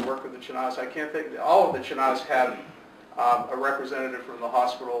support to the work of the CHNAs. I can't think, all of the CHNAs have a representative from the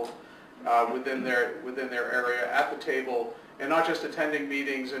hospital within their area at the table, and not just attending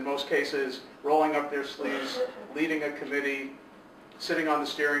meetings, in most cases rolling up their sleeves, leading a committee, sitting on the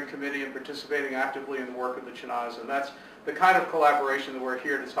steering committee and participating actively in the work of the CHNAs. And that's the kind of collaboration that we're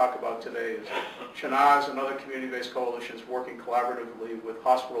here to talk about today, is CHNAs and other community-based coalitions working collaboratively with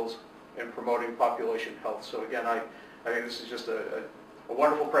hospitals and promoting population health. So again, I think this is just a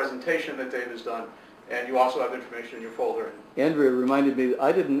wonderful presentation that Dave has done, and you also have information in your folder. Andrea reminded me that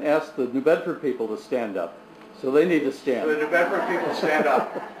I didn't ask the New Bedford people to stand up, so they need to stand. So the New Bedford people, stand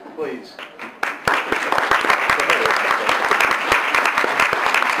up, please.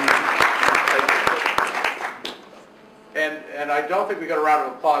 And I don't think we got a round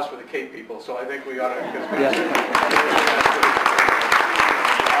of applause for the Cape people, so I think we ought to.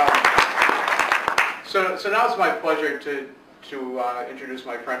 So now it's my pleasure to introduce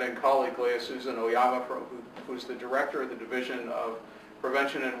my friend and colleague, Leah Susan Oyama, who's the director of the Division of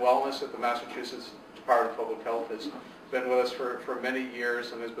Prevention and Wellness at the Massachusetts Department of Public Health. Has been with us for many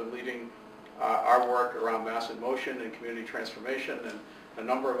years and has been leading our work around mass in motion and community transformation and a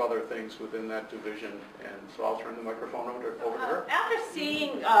number of other things within that division. And so I'll turn the microphone over to her. After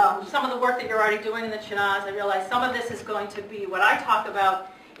seeing some of the work that you're already doing in the CHNAs, I realize some of this is going to be what I talk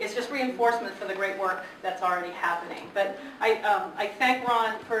about. It's just reinforcement for the great work that's already happening. But I thank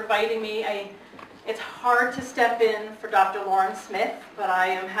Ron for inviting me. It's hard to step in for Dr. Lauren Smith, but I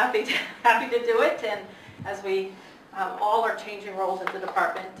am happy to do it. And as we all are changing roles at the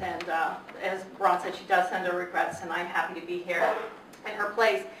department, and as Ron said, she does send her regrets, and I'm happy to be here in her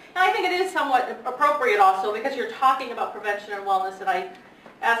place. And I think it is somewhat appropriate also, because you're talking about prevention and wellness, and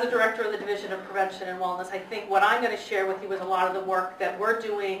as the director of the Division of Prevention and Wellness, I think what I'm going to share with you is a lot of the work that we're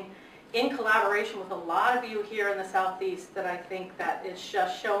doing in collaboration with a lot of you here in the Southeast, that I think that is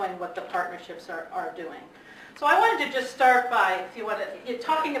just showing what the partnerships are doing. So I wanted to just start by, if you want to,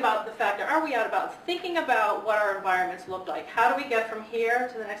 talking about the fact that are we out about thinking about what our environments look like? How do we get from here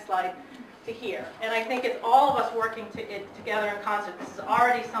to the next slide to here? And I think it's all of us working together in concert. This is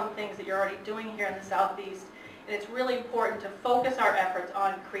already some things that you're already doing here in the Southeast. And it's really important to focus our efforts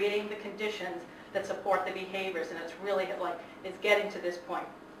on creating the conditions that support the behaviors, and it's really like it's getting to this point.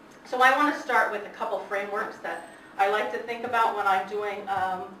 So I want to start with a couple frameworks that I like to think about when I'm doing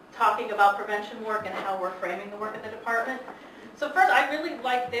talking about prevention work and how we're framing the work at the department. So first, I really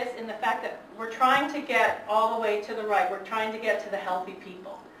like this in the fact that we're trying to get all the way to the right. We're trying to get to the healthy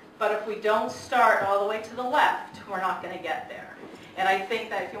people. But if we don't start all the way to the left, we're not going to get there. And I think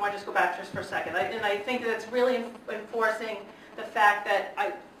that, if you want to just go back just for a second, and I think that it's really enforcing the fact that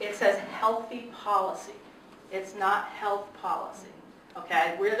it says healthy policy. It's not health policy. Okay,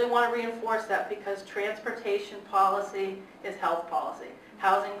 I really want to reinforce that, because transportation policy is health policy.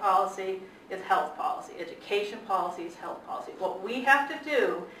 Housing policy is health policy. Education policy is health policy. What we have to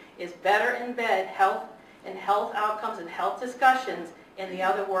do is better embed health and health outcomes and health discussions in the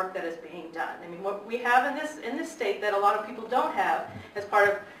other work that is being done. I mean, what we have in this state that a lot of people don't have as part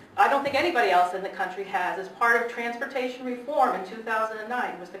of, I don't think anybody else in the country has, as part of transportation reform in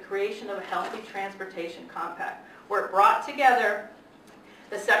 2009 was the creation of a Healthy Transportation Compact, where it brought together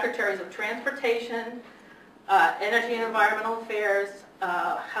the Secretaries of Transportation, Energy and Environmental Affairs,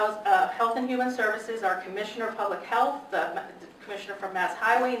 Health and Human Services, our Commissioner of Public Health, the Commissioner for Mass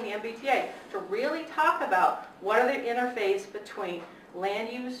Highway, and the MBTA to really talk about what are the interface between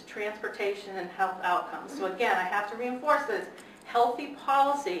land use, transportation, and health outcomes. So again, I have to reinforce this healthy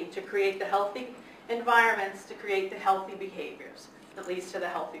policy to create the healthy environments, to create the healthy behaviors that leads to the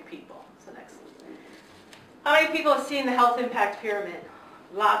healthy people. So next. How many people have seen the health impact pyramid?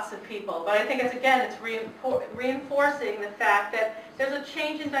 Lots of people, but I think it's reinforcing the fact that there's a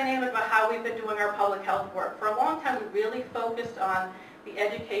change in dynamic about how we've been doing our public health work. For a long time, we really focused on the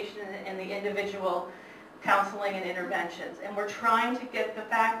education and the individual counseling and interventions, and we're trying to get the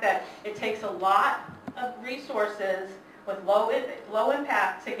fact that it takes a lot of resources with low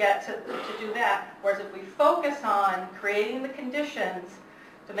impact to get to do that, whereas if we focus on creating the conditions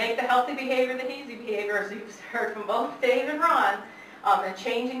to make the healthy behavior the easy behavior, as you've heard from both Dave and Ron, and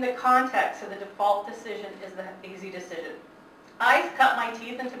changing the context so the default decision is the easy decision. I cut my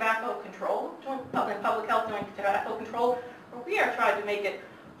teeth in tobacco control, in public health doing tobacco control, where we are trying to make it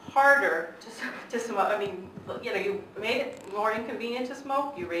harder to smoke. I mean, you know, you made it more inconvenient to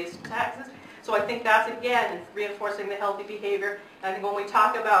smoke, you raised taxes. So I think that's, again, reinforcing the healthy behavior. And I think when we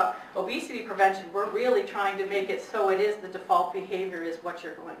talk about obesity prevention, we're really trying to make it so it is the default behavior is what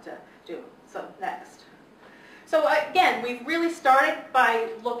you're going to do. So next. So again, we've really started by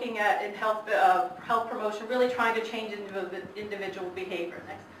looking at in health promotion, really trying to change individual behavior.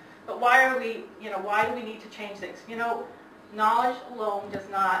 Next. But why are we, why do we need to change things? Knowledge alone does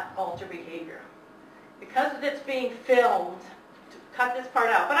not alter behavior. Because it's being filmed, to cut this part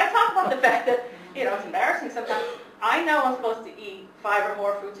out. But I talk about the fact that, it's embarrassing sometimes. I know I'm supposed to eat 5 or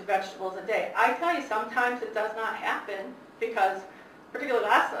more fruits and vegetables a day. I tell you, sometimes it does not happen because, particularly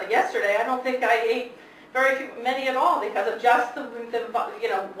yesterday, I don't think I ate many at all because of just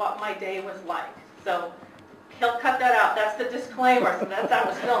what my day was like. So he'll cut that out. That's the disclaimer. So that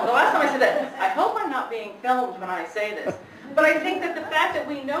was filmed. The last time I said that, I hope I'm not being filmed when I say this. But I think that the fact that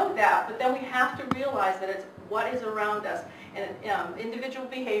we know that, but then we have to realize that it's what is around us. And individual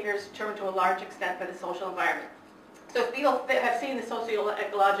behaviors determined to a large extent by the social environment. So if people have seen the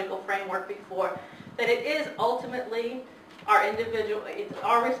socio-ecological framework before, that it is ultimately it's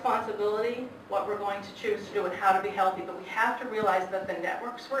our responsibility what we're going to choose to do and how to be healthy, but we have to realize that the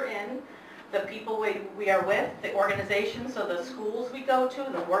networks we're in, the people we are with, the organizations, so the schools we go to,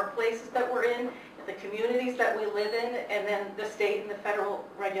 the workplaces that we're in, the communities that we live in, and then the state and the federal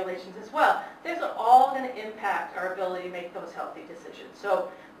regulations as well. These are all going to impact our ability to make those healthy decisions.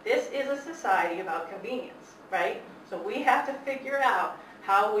 So this is a society about convenience, right? So we have to figure out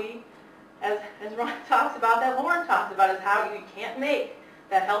how we, as Ron talks about, that Lauren talks about, is how you can't make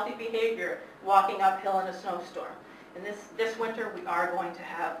that healthy behavior walking uphill in a snowstorm. And this winter, we are going to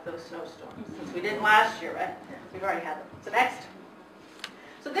have those snowstorms. Since we didn't last year, right? We've already had them. So next.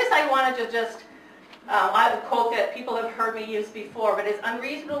 So this I wanted to just, I have a quote that people have heard me use before, but it's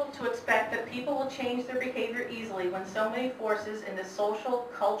unreasonable to expect that people will change their behavior easily when so many forces in the social,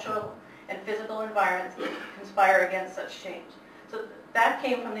 cultural, and physical environments conspire against such change. So that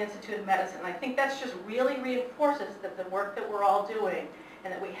came from the Institute of Medicine. I think that just really reinforces that the work that we're all doing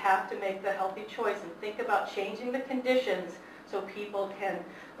and that we have to make the healthy choice and think about changing the conditions so people can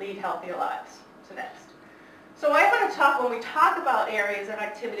lead healthier lives. So next. So I want to talk, when we talk about areas of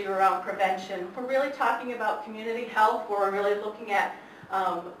activity around prevention, we're really talking about community health, where we're really looking at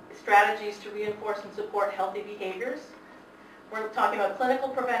strategies to reinforce and support healthy behaviors. We're talking about clinical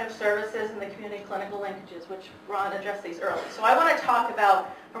preventive services and the community clinical linkages, which Ron addressed these earlier. So I want to talk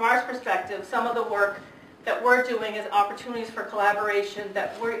about, from our perspective, some of the work that we're doing as opportunities for collaboration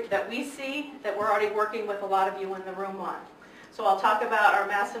that we see, that we're already working with a lot of you in the room on. So I'll talk about our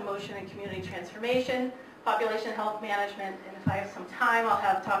mass in motion and community transformation, population health management, and if I have some time,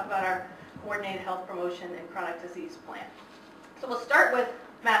 I'll talk about our coordinated health promotion and chronic disease plan. So we'll start with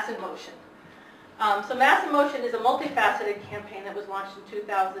mass in motion. So Mass in Motion is a multifaceted campaign that was launched in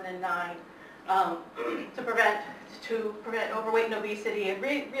 2009 to prevent overweight and obesity and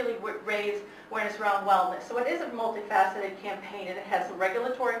really raise awareness around wellness. So it is a multifaceted campaign, and it has some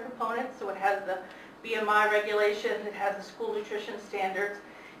regulatory components. So it has the BMI regulation, it has the school nutrition standards,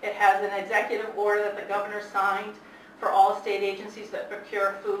 it has an executive order that the governor signed for all state agencies that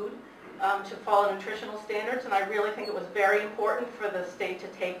procure food. to follow nutritional standards, and I really think it was very important for the state to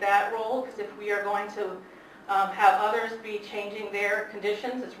take that role, because if we are going to have others be changing their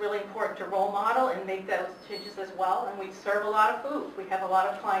conditions, it's really important to role model and make those changes as well. And we serve a lot of food. We have a lot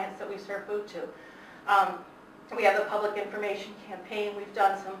of clients that we serve food to. We have the public information campaign. We've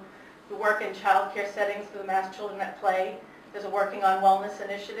done some work in child care settings for the Mass Children at Play. There's a Working on Wellness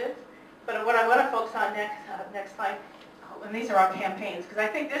initiative. But what I want to focus on next slide, and these are our campaigns, because I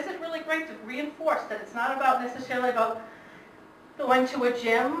think this is really great to reinforce that it's not about necessarily about going to a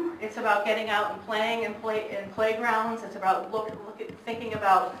gym. It's about getting out and playing in playgrounds. It's about thinking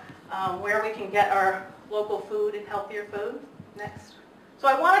about where we can get our local food and healthier food. Next. So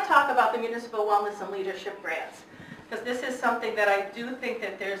I want to talk about the Municipal Wellness and Leadership Grants, because this is something that I do think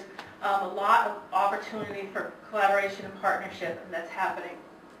that there's a lot of opportunity for collaboration and partnership that's happening.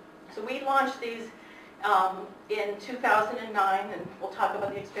 So we launched these in 2009, and we'll talk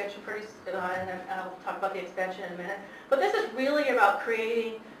about the expansion and I'll talk about the expansion in a minute. But this is really about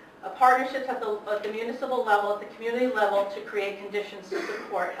creating partnerships at the municipal level, at the community level, to create conditions to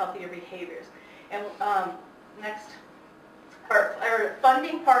support healthier behaviors. And next, our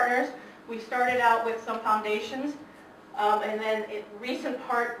funding partners, we started out with some foundations, and then recent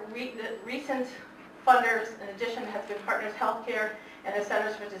funders, in addition, have been Partners Healthcare and the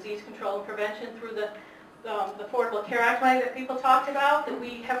Centers for Disease Control and Prevention through the Affordable Care Act money that people talked about. That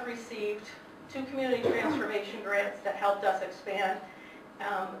we have received 2 community transformation grants that helped us expand,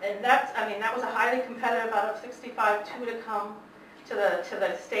 and that was a highly competitive, out of 65, 2 to come to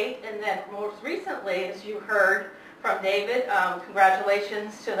the state. And then most recently, as you heard from David,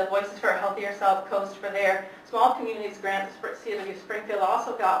 congratulations to the Voices for a Healthier South Coast for their Small Communities grant. CW Springfield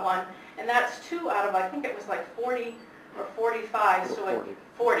also got one, and that's 2 out of, I think it was like 40 or 45, so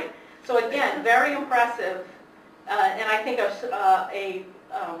 40. So again, very impressive, and I think a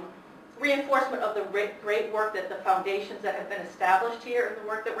reinforcement of the great work that the foundations that have been established here and the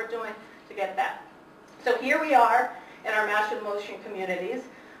work that we're doing to get that. So here we are in our Mass in Motion communities.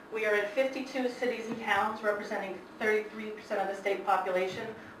 We are in 52 cities and towns, representing 33% of the state population.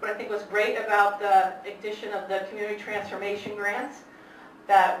 What I think was great about the addition of the community transformation grants,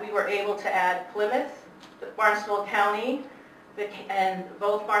 that we were able to add Plymouth, Barnstable County, and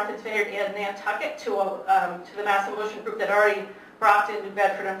both Martha's Vineyard and Nantucket to the Mass in Motion group that already, Brockton, New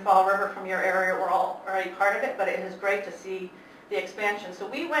Bedford, and Fall River from your area were all already part of it, but it is great to see the expansion. So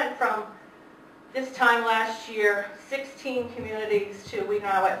we went from, this time last year, 16 communities to we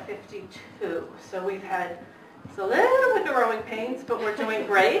now at 52. So we've had, it's a little bit growing pains, but we're doing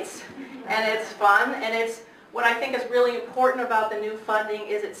great, and it's fun, and it's, what I think is really important about the new funding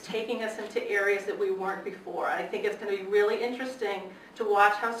is it's taking us into areas that we weren't before. I think it's going to be really interesting to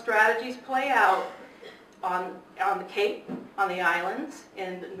watch how strategies play out on the Cape, on the islands,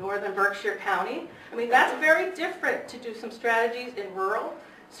 in northern Berkshire County. I mean, that's very different to do some strategies in rural,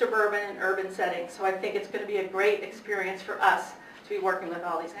 suburban, and urban settings. So I think it's going to be a great experience for us to be working with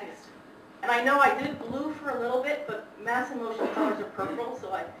all these things. And I know I did blue for a little bit, but Mass in Motion colors are purple,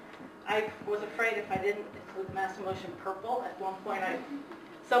 so I was afraid if I didn't include Mass in Motion purple. At one point,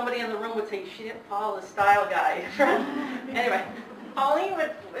 somebody in the room would say, she didn't follow the style guide. Anyway, Pauline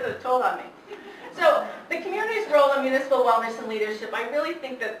would have told on me. So the community's role in municipal wellness and leadership, I really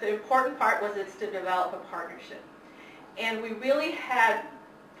think that the important part was it's to develop a partnership. And we really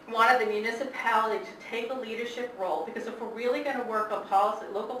wanted the municipality to take a leadership role, because if we're really going to work on policy,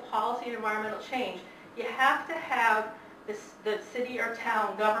 local policy and environmental change, you have to have the city or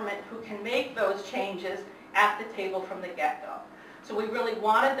town government who can make those changes at the table from the get-go. So we really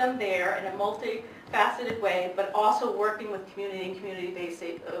wanted them there in a multifaceted way, but also working with community and community-based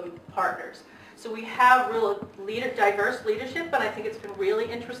partners. So we have real diverse leadership, but I think it's been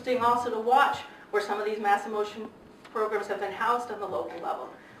really interesting also to watch where some of these Mass in Motion programs have been housed on the local level.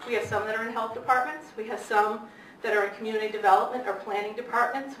 We have some that are in health departments. We have some that are in community development or planning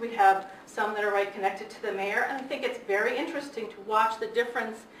departments. We have some that are right connected to the mayor. And I think it's very interesting to watch the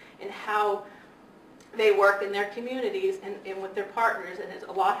difference in how they work in their communities and with their partners. And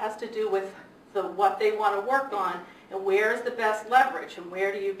a lot has to do with what they want to work on and where is the best leverage and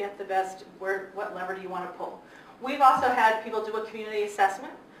where do you get the best, what lever do you want to pull. We've also had people do a community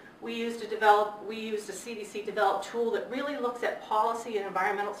assessment. We used a CDC developed tool that really looks at policy and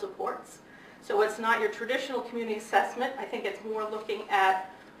environmental supports. So it's not your traditional community assessment. I think it's more looking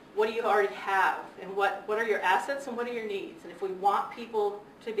at what do you already have and what are your assets and what are your needs. And if we want people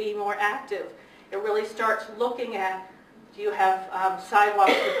to be more active, it really starts looking at, do you have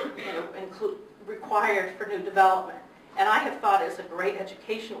sidewalks required for new development? And I have thought it's a great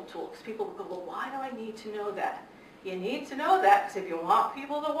educational tool because people will go, well, why do I need to know that? You need to know that, because if you want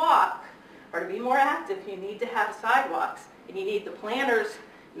people to walk or to be more active, you need to have sidewalks, and you need the planners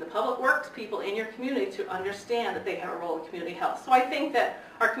and the public works people in your community to understand that they have a role in community health. So I think that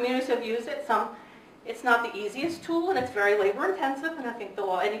our communities have used it. It's not the easiest tool, and it's very labor intensive, and I think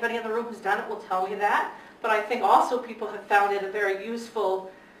anybody in the room who's done it will tell me that. But I think also people have found it a very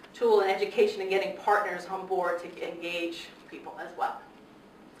useful tool in education and getting partners on board to engage people as well.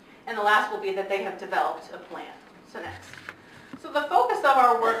 And the last will be that they have developed a plan. So next. So the focus of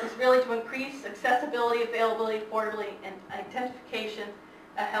our work is really to increase accessibility, availability, affordability, and identification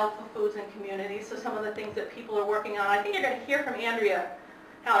of healthful foods in communities. So some of the things that people are working on. I think you're going to hear from Andrea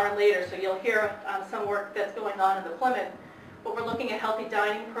Halloran later, so you'll hear some work that's going on in the Plymouth. But we're looking at healthy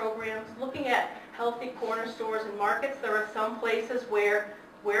dining programs, looking at healthy corner stores and markets. There are some places where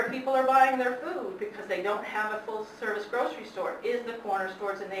people are buying their food because they don't have a full-service grocery store is the corner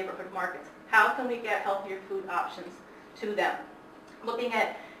stores and neighborhood markets. How can we get healthier food options to them? Looking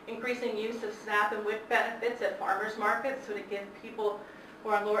at increasing use of SNAP and WIC benefits at farmers markets, so to give people who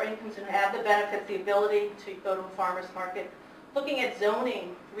are on lower incomes and have the benefits the ability to go to a farmer's market. Looking at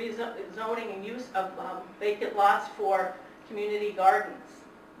zoning, rezoning and use of vacant lots for community gardens.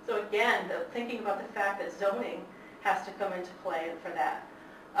 So again, thinking about the fact that zoning has to come into play for that.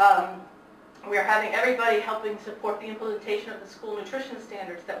 We are having everybody helping support the implementation of the school nutrition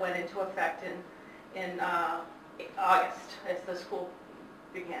standards that went into effect in August as the school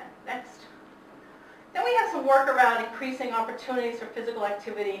began. Next. Then we have some work around increasing opportunities for physical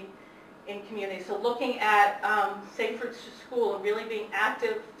activity in communities. So looking at safe routes to school and really being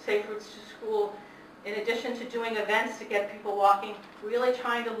active safe routes to school, in addition to doing events to get people walking, really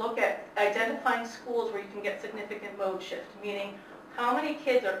trying to look at identifying schools where you can get significant mode shift, meaning how many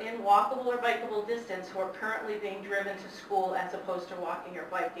kids are in walkable or bikeable distance who are currently being driven to school as opposed to walking or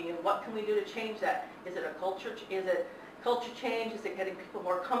biking, and what can we do to change that? Is it a culture? Is it culture change? Is it getting people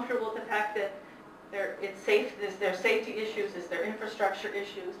more comfortable with the fact that it's safe? Is there safety issues? Is there infrastructure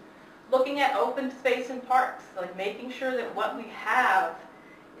issues? Looking at open space in parks, like making sure that what we have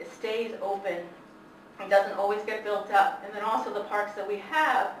stays open and doesn't always get built up. And then also the parks that we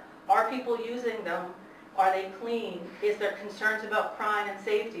have, are people using them? Are they clean? Is there concerns about crime and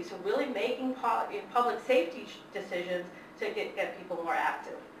safety? So really making public safety decisions to get people more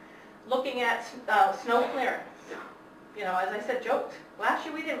active. Looking at snow clearance. You know, as I said, joked. Last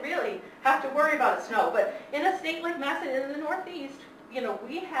year we didn't really have to worry about snow, but in a state like Massachusetts, in the Northeast, you know,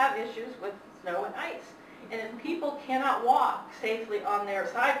 we have issues with snow and ice. And if people cannot walk safely on their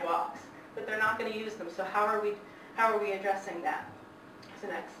sidewalks, but they're not going to use them, so how are we addressing that? So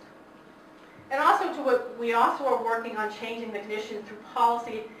next. And also we also are working on changing the condition through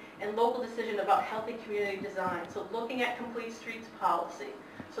policy and local decision about healthy community design. So looking at complete streets policy.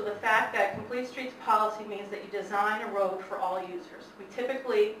 So the fact that complete streets policy means that you design a road for all users. We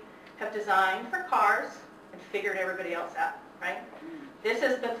typically have designed for cars and figured everybody else out, right? This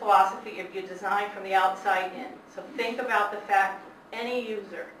is the philosophy if you design from the outside in. So think about the fact any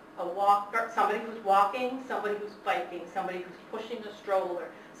user, a walker, somebody who's walking, somebody who's biking, somebody who's pushing a stroller,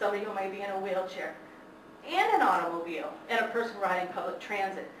 somebody who might be in a wheelchair, and an automobile, and a person riding public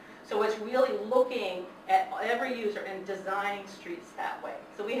transit. So it's really looking at every user and designing streets that way.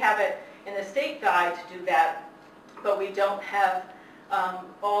 So we have it in the state guide to do that, but we don't have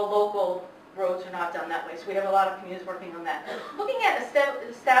all local roads are not done that way. So we have a lot of communities working on that. Looking at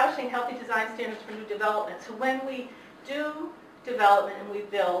establishing healthy design standards for new development. So when we do development and we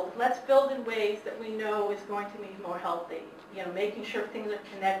build, let's build in ways that we know is going to be more healthy. You know, making sure things are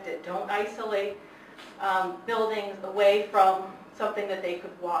connected. Don't isolate buildings away from something that they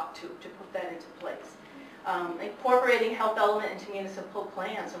could walk to put that into place. Incorporating health element into municipal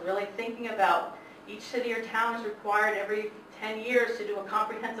plans. So really thinking about each city or town is required every 10 years to do a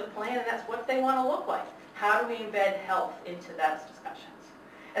comprehensive plan, and that's what they want to look like. How do we embed health into those discussions?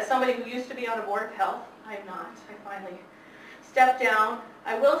 As somebody who used to be on a board of health, I'm not. I finally stepped down.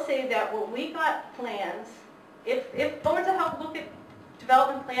 I will say that when we got plans, if boards of health look at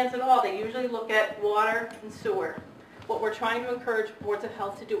development plans at all, they usually look at water and sewer. What we're trying to encourage boards of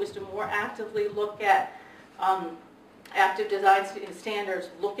health to do is to more actively look at active design standards,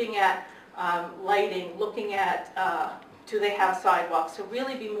 looking at lighting, looking at do they have sidewalks, to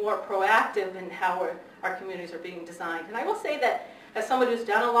really be more proactive in how our communities are being designed. And I will say that as someone who's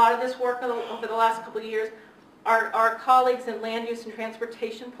done a lot of this work over the last couple of years, our colleagues in land use and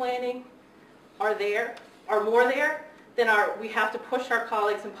transportation planning are more there than we have to push our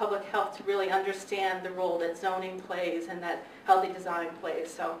colleagues in public health to really understand the role that zoning plays and that healthy design plays.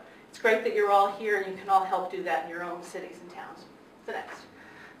 So it's great that you're all here and you can all help do that in your own cities and towns.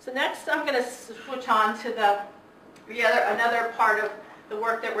 So next I'm going to switch on to the Another part of the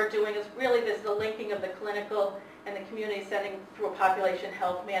work that we're doing is really the linking of the clinical and the community setting through a population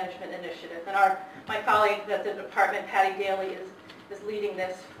health management initiative. And my colleague at the department, Patty Daly, is leading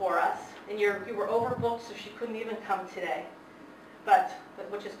this for us. And you were overbooked, so she couldn't even come today, but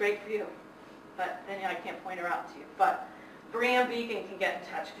which is great for you. But then I can't point her out to you. But Brianne Began can get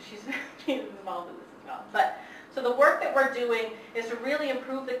in touch because she's involved in this as well. So the work that we're doing is to really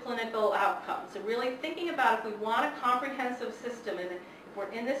improve the clinical outcomes. So really thinking about if we want a comprehensive system, and if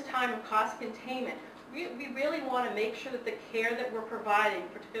we're in this time of cost containment, we really want to make sure that the care that we're providing,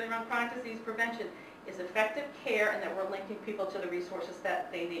 particularly around chronic disease prevention, is effective care and that we're linking people to the resources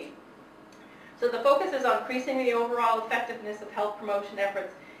that they need. So the focus is on increasing the overall effectiveness of health promotion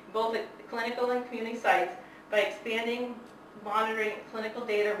efforts, both at clinical and community sites, by expanding monitoring clinical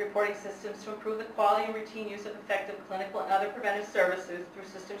data reporting systems to improve the quality and routine use of effective clinical and other preventive services through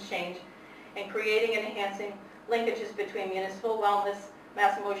systems change, and creating and enhancing linkages between municipal wellness,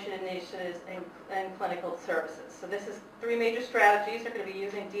 mass emotion initiatives, and clinical services. So this is 3 major strategies. They're going to be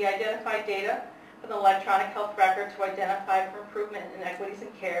using de-identified data from the electronic health record to identify for improvement in equities in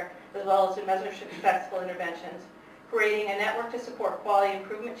care, as well as to measure successful interventions, creating a network to support quality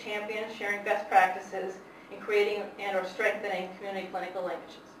improvement champions, sharing best practices, and creating and/or strengthening community clinical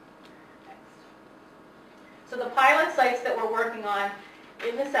linkages. Next. So the pilot sites that we're working on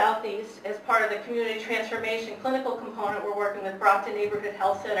in the Southeast, as part of the community transformation clinical component, we're working with Brockton Neighborhood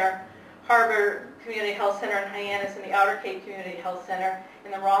Health Center, Harbor Community Health Center in Hyannis, and the Outer Cape Community Health Center.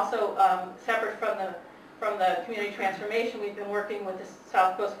 And then we're also, separate from the community transformation, we've been working with the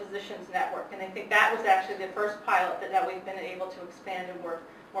South Coast Physicians Network. And I think that was actually the first pilot that we've been able to expand and work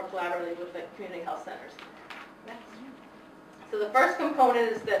more collaboratively with the community health centers. Next. So the first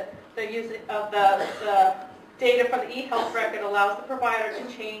component is the use of the data from the eHealth record allows the provider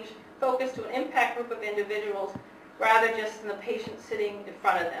to change focus to an impact group of individuals rather just than the patient sitting in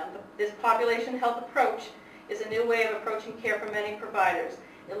front of them. This population health approach is a new way of approaching care for many providers.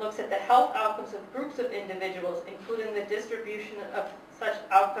 It looks at the health outcomes of groups of individuals, including the distribution of such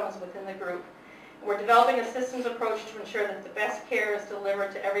outcomes within the group. We're developing a systems approach to ensure that the best care is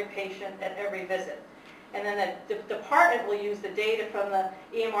delivered to every patient at every visit. And then the department will use the data from the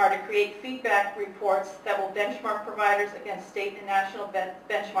EMR to create feedback reports that will benchmark providers against state and national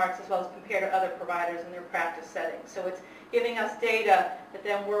benchmarks, as well as compare to other providers in their practice settings. So it's giving us data that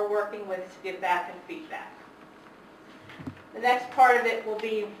then we're working with to give back and feedback. The next part of it will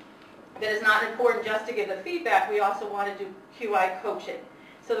be that it's not important just to give the feedback, we also want to do QI coaching.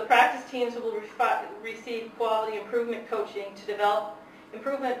 So the practice teams will receive quality improvement coaching to develop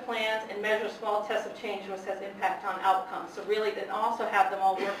improvement plans and measure small tests of change which has impact on outcomes. So really, then also have them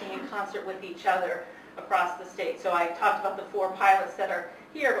all working in concert with each other across the state. So I talked about the 4 pilots that are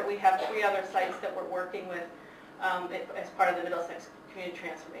here, but we have 3 other sites that we're working with as part of the Middlesex Community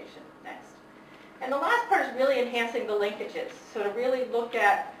Transformation. Next. And the last part is really enhancing the linkages. So to really look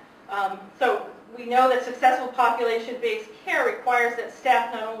at, so we know that successful population-based care requires that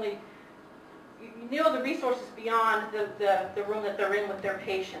staff not only know the resources beyond the room that they're in with their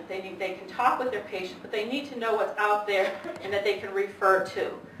patient. They can talk with their patient, but they need to know what's out there and that they can refer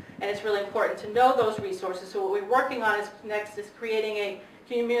to. And it's really important to know those resources. So what we're working on next is creating a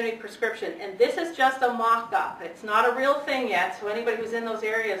community prescription. And this is just a mock-up. It's not a real thing yet. So anybody who's in those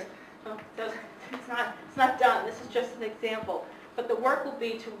areas, it's not done. This is just an example. But the work will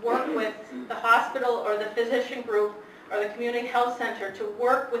be to work with the hospital or the physician group or the community health center to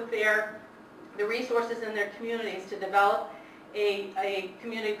work with the resources in their communities to develop a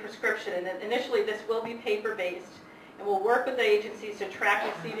community prescription. And initially this will be paper-based, and we'll work with the agencies to track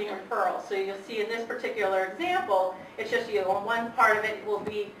receiving referrals. So you'll see in this particular example, it's just, on one part of it will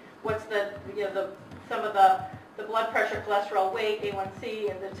be what's some of the blood pressure, cholesterol, weight, A1C,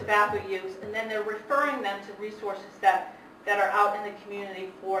 and the tobacco use, and then they're referring them to resources that are out in the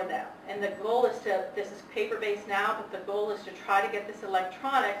community for them. And the goal is this is paper-based now, but the goal is to try to get this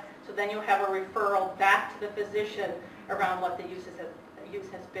electronic, so then you'll have a referral back to the physician around what the use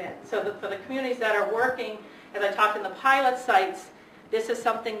has been. So for the communities that are working, as I talked in the pilot sites, this is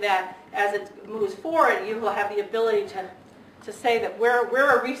something that as it moves forward, you will have the ability to say that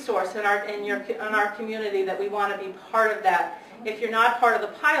we're a resource in our community, that we want to be part of that. If you're not part of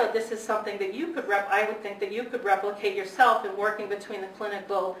the pilot, this is something that you could I would think that you could replicate yourself in working between the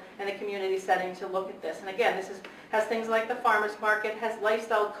clinical and the community setting to look at this. And again, this has things like the farmers market, has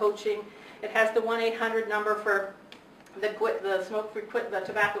lifestyle coaching, it has the 1-800 number for the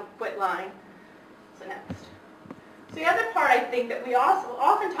tobacco quit line. So next. So the other part I think that we also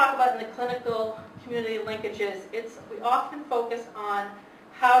often talk about in the clinical community linkages, we often focus on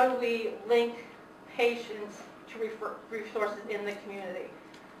how do we link patients' to resources in the community.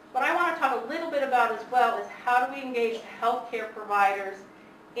 What I want to talk a little bit about as well is how do we engage healthcare providers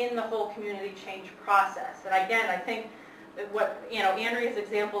in the whole community change process. And again, I think that what, Andrea's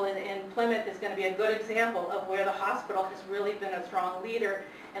example in Plymouth is going to be a good example of where the hospital has really been a strong leader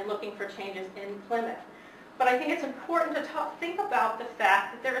in looking for changes in Plymouth. But I think it's important to think about the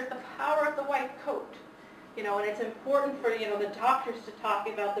fact that there is the power of the white coat. And it's important for, the doctors to talk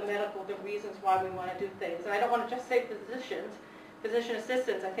about the reasons why we want to do things. And I don't want to just say physician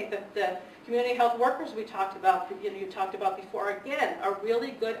assistants. I think that the community health workers we talked about, you talked about before, again, are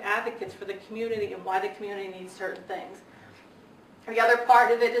really good advocates for the community and why the community needs certain things. The other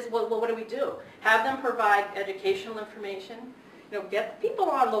part of it is, well, what do we do? Have them provide educational information, get people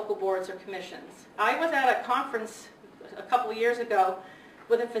on local boards or commissions. I was at a conference a couple of years ago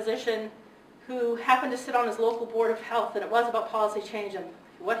with a physician who happened to sit on his local board of health, and it was about policy change, and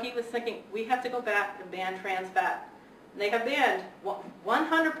what he was thinking, we have to go back and ban trans fat. And they have banned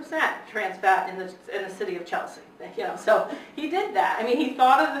 100% trans fat in the city of Chelsea. So he did that. I mean, he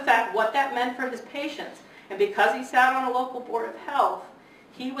thought of the fact what that meant for his patients, and because he sat on a local board of health,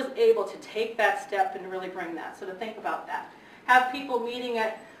 he was able to take that step and really bring that. So to think about that. Have people meeting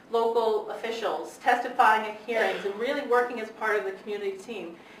at local officials, testifying at hearings, and really working as part of the community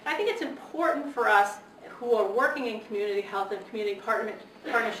team. And I think it's important for us who are working in community health and community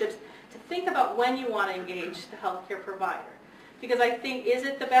partnerships to think about when you want to engage the healthcare provider. Because I think, is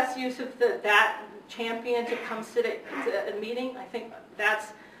it the best use of that champion to come sit at a meeting? I think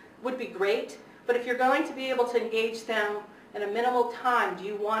would be great. But if you're going to be able to engage them in a minimal time, do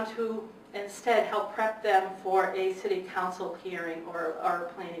you want to instead help prep them for a city council hearing or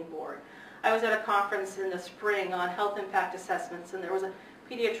a planning board? I was at a conference in the spring on health impact assessments, and there was a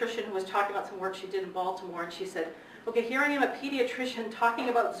pediatrician who was talking about some work she did in Baltimore, and she said, okay, here I am, a pediatrician talking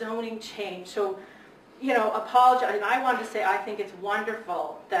about zoning change. So, apologize. And I wanted to say I think it's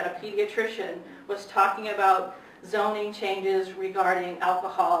wonderful that a pediatrician was talking about zoning changes regarding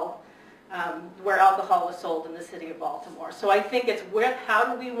alcohol, where alcohol was sold in the city of Baltimore. So I think it's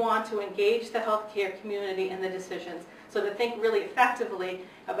how do we want to engage the healthcare community in the decisions? So to think really effectively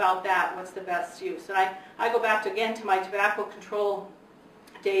about that, what's the best use? And I go back again to my tobacco control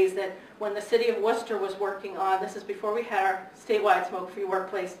days, that when the city of Worcester was working on, this is before we had our statewide smoke-free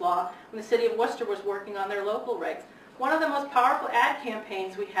workplace law, when the city of Worcester was working on their local regs, one of the most powerful ad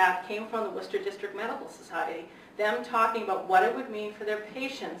campaigns we have came from the Worcester District Medical Society, them talking about what it would mean for their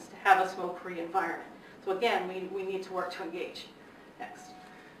patients to have a smoke-free environment. So again, we need to work to engage. Next.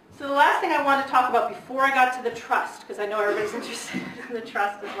 So the last thing I wanted to talk about before I got to the trust, because I know everybody's interested in the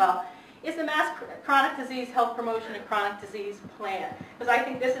trust as well, is the Mass Chronic Disease Health Promotion and Chronic Disease Plan, because I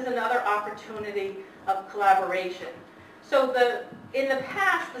think this is another opportunity of collaboration. So in the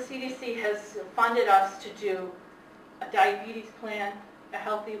past, the CDC has funded us to do a diabetes plan, a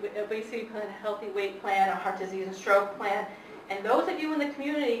healthy obesity plan, a healthy weight plan, a heart disease and stroke plan. And those of you in the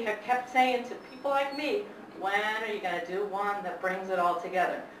community have kept saying to people like me, when are you going to do one that brings it all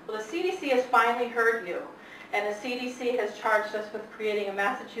together? Well, the CDC has finally heard you. And the CDC has charged us with creating a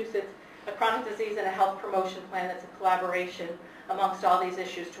Massachusetts a chronic disease and a health promotion plan that's a collaboration amongst all these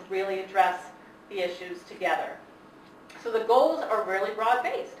issues to really address the issues together. So the goals are really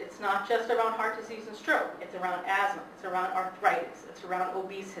broad-based. It's not just around heart disease and stroke. It's around asthma. It's around arthritis. It's around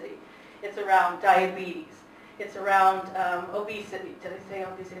obesity. It's around diabetes. It's around obesity. Did I say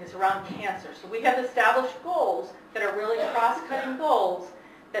obesity? It's around cancer. So we have established goals that are really cross-cutting goals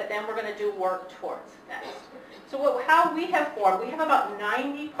that then we're going to do work towards next. So how we have formed, we have about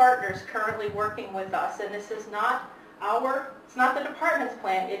 90 partners currently working with us, and this is not it's not the department's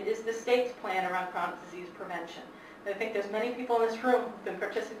plan, it is the state's plan around chronic disease prevention. And I think there's many people in this room who've been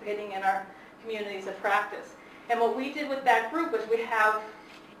participating in our communities of practice. And what we did with that group was we have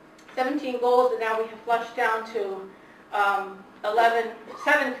 17 goals that now we have flushed down to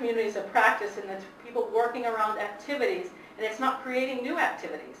 7 communities of practice, and it's people working around activities, and it's not creating new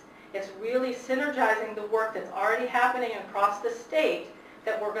activities. It's really synergizing the work that's already happening across the state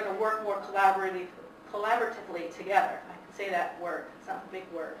that we're going to work more collaboratively together. I can say that word. It's not a big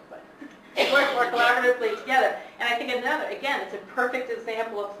word, but work more collaboratively together. And I think again, it's a perfect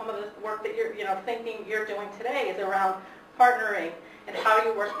example of some of the work that you're thinking you're doing today is around partnering and how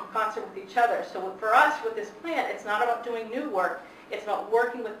you work in concert with each other. So for us with this plan, it's not about doing new work. It's about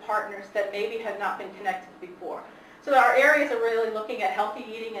working with partners that maybe have not been connected before. So our areas are really looking at healthy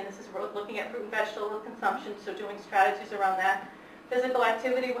eating, and this is looking at fruit and vegetable consumption, so doing strategies around that. Physical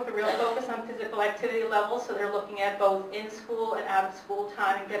activity with a real focus on physical activity levels, so they're looking at both in-school and out-of-school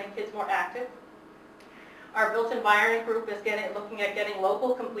time and getting kids more active. Our built environment group is looking at getting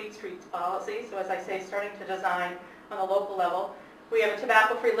local complete streets policy. So as I say, starting to design on a local level. We have a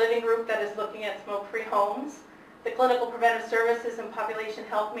tobacco-free living group that is looking at smoke-free homes. The clinical preventive services and population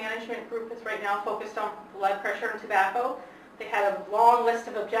health management group is right now focused on blood pressure and tobacco. They had a long list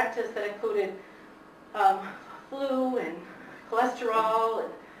of objectives that included flu and cholesterol,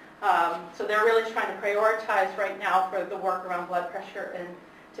 and so they're really trying to prioritize right now for the work around blood pressure and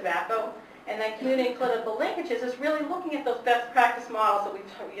tobacco. And then community and clinical linkages is really looking at those best practice models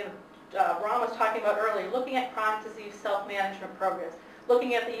that Ron was talking about earlier, looking at chronic disease self-management programs,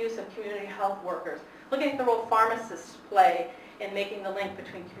 looking at the use of community health workers, looking at the role pharmacists play in making the link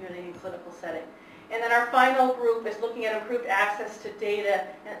between community and clinical setting. And then our final group is looking at improved access to data,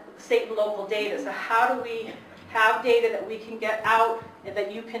 state and local data. So how do we have data that we can get out and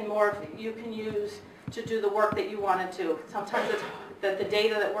that you can use to do the work that you want to do? Sometimes it's that the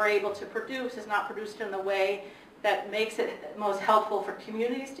data that we're able to produce is not produced in the way that makes it most helpful for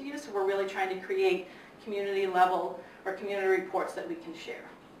communities to use. So we're really trying to create community level or community reports that we can share.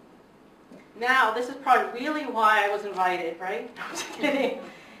 Now, this is probably really why I was invited, right? No, I'm just kidding.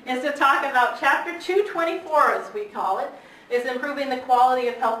 Is to talk about Chapter 224, as we call it, is improving the quality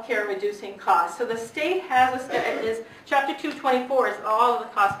of healthcare and reducing costs. So the state has Chapter 224 is all of the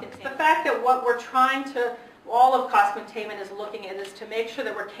cost containment. The fact that what we're trying to, all of cost containment is looking at is to make sure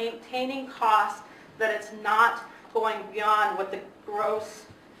that we're containing costs, that it's not going beyond what the gross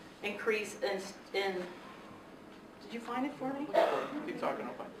increase in did you find it for me? Keep talking,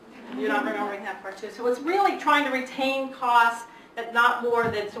 I'll find it. You're not remembering that part too. So it's really trying to retain costs at not more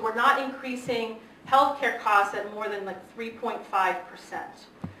than, so we're not increasing healthcare costs at more than like 3.5%.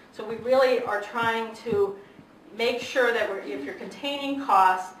 So we really are trying to make sure that if you're containing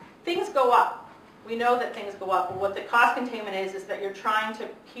costs, things go up. We know that things go up, but what the cost containment is that you're trying to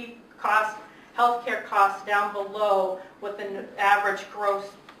keep costs, healthcare costs down below what the average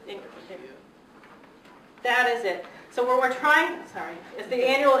gross increase is. That is it. So what we're trying, is the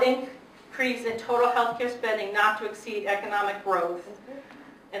annual increase in total healthcare spending not to exceed economic growth.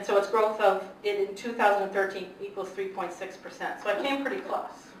 And so its growth of it in 2013 equals 3.6%. So I came pretty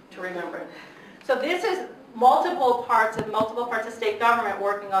close to remembering. So this is multiple parts of state government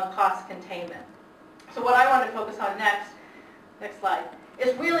working on cost containment. So what I want to focus on next slide,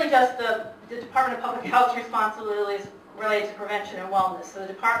 is really just the Department of Public Health's responsibilities related to prevention and wellness. So the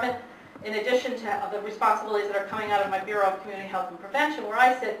department, in addition to the responsibilities that are coming out of my Bureau of Community Health and Prevention, where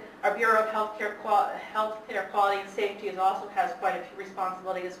I sit, our Bureau of Healthcare Quality and Safety also has quite a few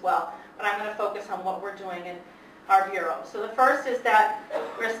responsibilities as well. But I'm going to focus on what we're doing in our Bureau. So the first is that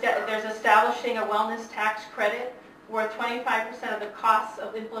there's establishing a wellness tax credit worth 25% of the costs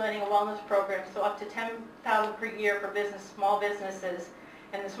of implementing a wellness program, so up to $10,000 per year for small businesses.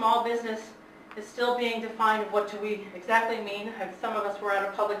 And the small business is still being defined. What do we exactly mean? Some of us were at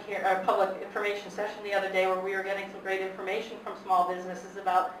a public information session the other day where we were getting some great information from small businesses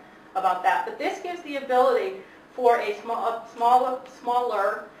about that. But this gives the ability for a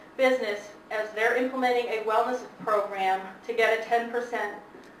smaller business, as they're implementing a wellness program, to get a 25%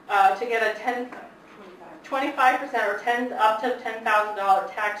 or up to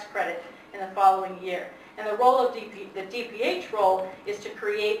 $10,000 tax credit in the following year. And the role of the DPH role is to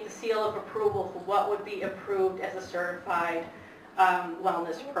create the seal of approval for what would be approved as a certified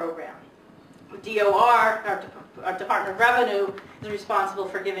wellness program. DOR, our Department of Revenue, is responsible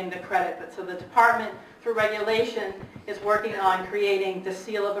for giving the credit. But so the department, through regulation, is working on creating the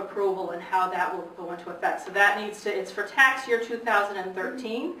seal of approval and how that will go into effect. So that needs to, it's for tax year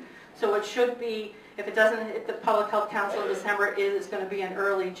 2013. So it should be, if it doesn't hit the Public Health Council in December, it is going to be in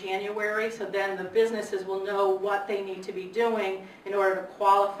early January. So then the businesses will know what they need to be doing in order to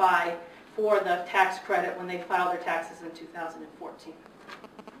qualify for the tax credit when they file their taxes in 2014.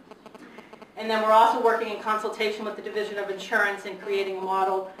 And then we're also working in consultation with the Division of Insurance in creating a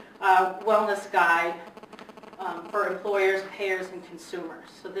model wellness guide for employers, payers, and consumers.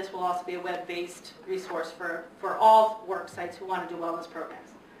 So this will also be a web-based resource for all work sites who want to do wellness programs.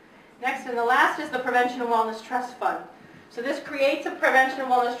 Next, and the last, is the Prevention and Wellness Trust Fund. So this creates a Prevention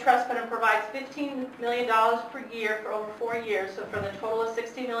and Wellness Trust Fund and provides $15 million per year for over 4 years, so for the total of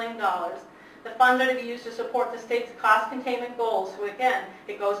 $60 million. The funds are to be used to support the state's cost containment goals. So again,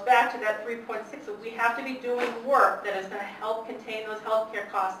 it goes back to that 3.6. So we have to be doing work that is going to help contain those healthcare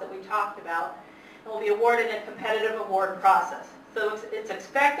costs that we talked about, and will be awarded in a competitive award process. So it's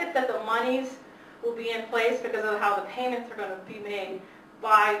expected that the monies will be in place because of how the payments are going to be made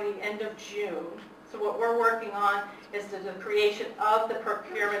by the end of June. So what we're working on is the creation of the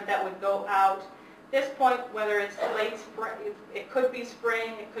procurement that would go out this point, whether it's late spring, it could be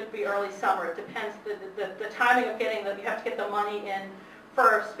spring, it could be early summer. It depends. The timing of getting you have to get the money in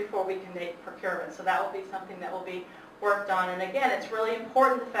first before we can make procurement. So that will be something that will be worked on. And again, it's really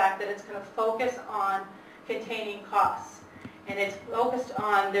important the fact that it's going to focus on containing costs. And it's focused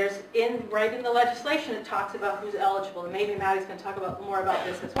on, right in the legislation, it talks about who's eligible. And maybe Maddie's going to talk more about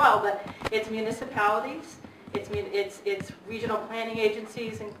this as well, but it's municipalities, it's regional planning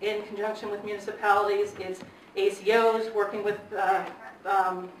agencies in conjunction with municipalities, it's ACOs working with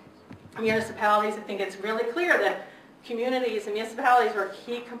municipalities. I think it's really clear that communities and municipalities are a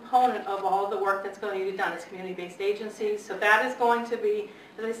key component of all the work that's going to be done. It's community-based agencies, so that is going to be,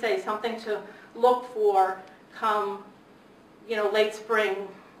 as I say, something to look for come late spring,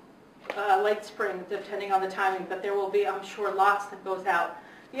 depending on the timing, but there will be, I'm sure, lots that goes out.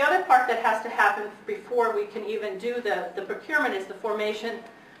 The other part that has to happen before we can even do the procurement is the formation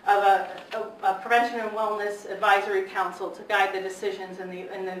of a Prevention and Wellness Advisory Council to guide the decisions and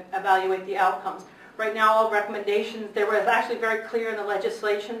evaluate the outcomes. Right now, all recommendations, there was actually very clear in the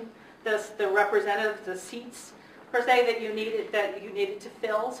legislation, the representatives, the seats, per se, that you needed to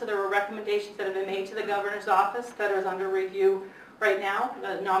fill. So there were recommendations that have been made to the governor's office that is under review right now.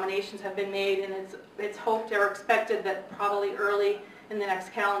 The nominations have been made, and it's hoped or expected that probably early in the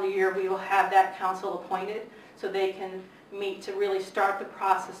next calendar year we will have that council appointed so they can meet to really start the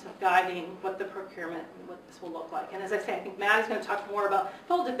process of guiding what the procurement, what this will look like. And as I say, I think Maddie's going to talk more about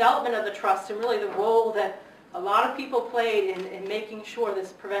the whole development of the trust and really the role that a lot of people played in making sure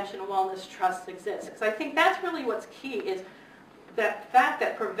this Prevention and Wellness Trust exists. Because I think that's really what's key, is that fact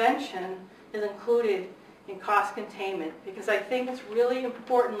that prevention is included in cost containment. Because I think it's really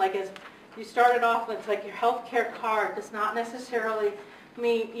important, like as you started off with, like your health care card does not necessarily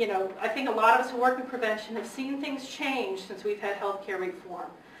mean, I think a lot of us who work in prevention have seen things change since we've had health care reform.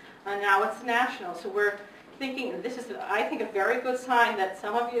 And now it's national. So we're thinking, this is, I think, a very good sign that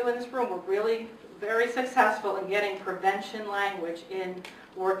some of you in this room were really very successful in getting prevention language in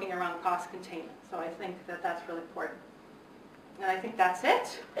working around cost containment. So I think that that's really important. And I think that's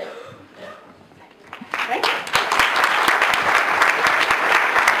it. Thank you.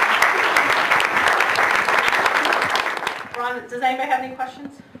 Ron, does anybody have any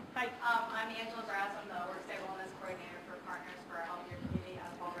questions? Hi. I'm Angela Graz. I'm the Worksite Wellness Coordinator for Partners for a Healthier Community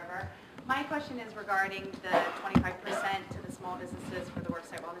out of Fall River. My question is regarding the 25% to the small businesses for the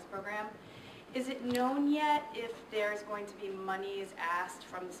Worksite Wellness Program. Is it known yet if there's going to be monies asked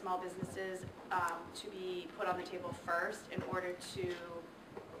from the small businesses to be put on the table first in order to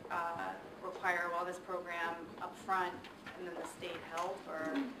require a wellness program up front and then the state help,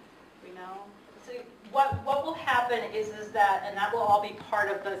 or we know? So what will happen is that, and that will all be part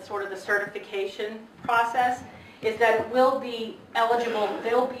of the sort of the certification process, is that it will be eligible,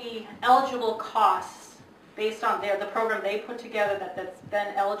 there'll be eligible costs based on the program they put together that's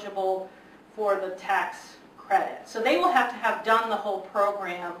then eligible for the tax credit. So they will have to have done the whole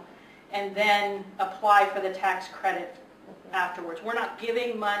program and then apply for the tax credit afterwards. We're not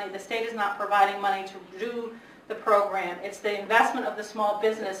giving money, the state is not providing money to do the program. It's the investment of the small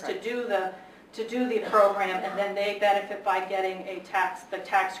business to do the program, and then they benefit by getting the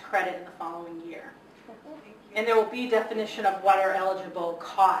tax credit in the following year. And there will be definition of what are eligible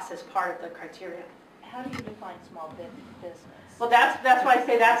costs as part of the criteria. How do you define small business? Well, that's why I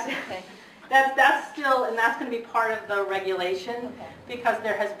say that's still, and that's going to be part of the regulation, because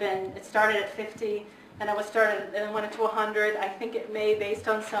there has been, it started at 50, and it went to 100. I think it may, based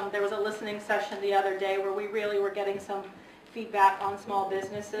on there was a listening session the other day where we really were getting some feedback on small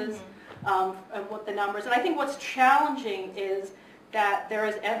businesses, and what the numbers. And I think what's challenging is that there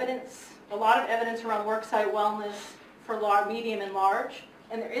is evidence, a lot of evidence around worksite wellness for medium and large,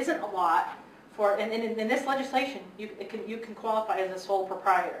 and there isn't a lot for, and in this legislation, you can qualify as a sole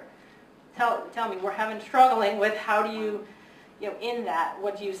proprietor. Tell me, we're struggling with how do you, in that,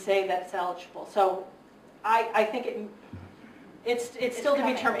 what do you say that's eligible? So I think it's still to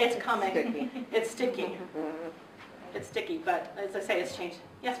be determined. It's coming. It's sticky. It's sticky, but as I say, it's changed.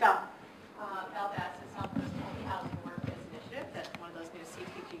 Yes, Val? Val Bass is Southwest Healthy Housing Workplace Initiative. That's one of those new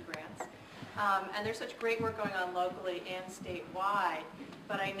CPG grants. And there's such great work going on locally and statewide,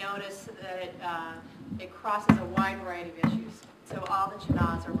 but I noticed that it crosses a wide variety of issues. So all the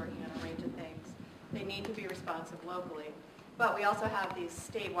CHNAs are working on a range of things. They need to be responsive locally. But we also have these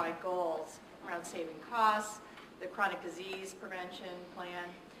statewide goals around saving costs, the chronic disease prevention plan.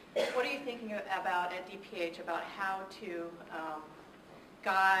 What are you thinking about at DPH about how to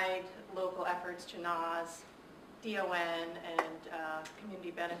guide local efforts, CHNAs, DON, and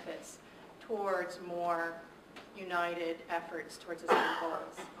community benefits towards more united efforts towards the same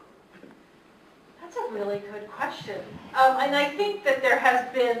goals? That's a really good question. And I think that there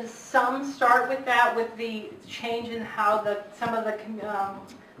has been some start with that, with the change in how some of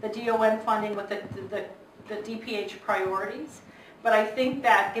the DON funding with the DPH priorities. But I think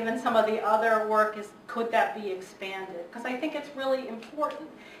that given some of the other work, could that be expanded? Because I think it's really important.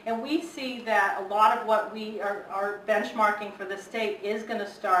 And we see that a lot of what we are benchmarking for the state is going to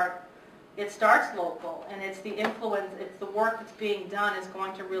start, it starts local, and it's the influence, it's the work that's being done is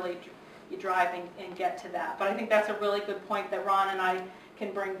going to really drive and get to that. But I think that's a really good point that Ron and I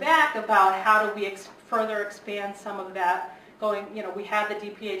can bring back about how do we further expand some of that. Going, we have the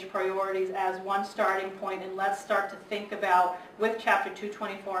DPH priorities as one starting point, and let's start to think about, with Chapter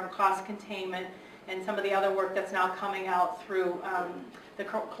 224 and cost containment and some of the other work that's now coming out through the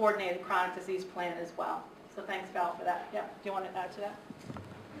Coordinated Chronic Disease Plan as well. So thanks, Val, for that. Yeah, do you want to add to that?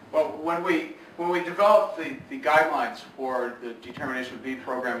 Well, when we developed the guidelines for the Determination of Need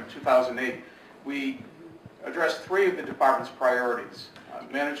program in 2008, we addressed 3 of the department's priorities: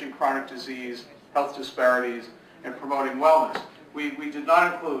 managing chronic disease, health disparities, and promoting wellness. We did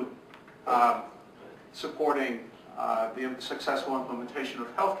not include supporting the successful implementation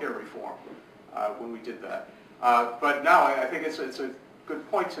of healthcare reform when we did that. But now I think it's a good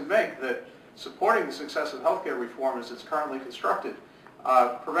point to make that supporting the success of healthcare reform as it's currently constructed,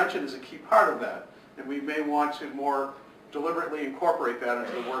 prevention is a key part of that, and we may want to more deliberately incorporate that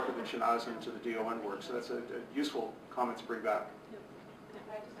into the work of the CHNAs and into the DON work. So that's a useful comment to bring back. If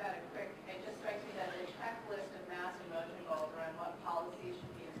I just add a quick, it just strikes me that the checklist of mass and motion goals around what policies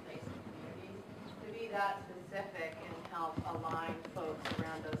should be in place in communities, to be that specific and help align folks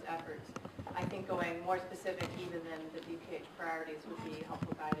around those efforts, I think going more specific even than the DPH priorities would be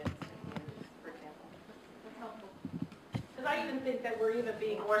helpful guidance to communities, for example. That's helpful. Because I even think that we're even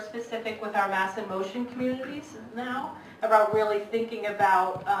being more specific with our mass and motion communities now, about really thinking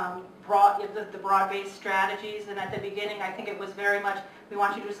about the broad-based strategies. And at the beginning, I think it was very much, we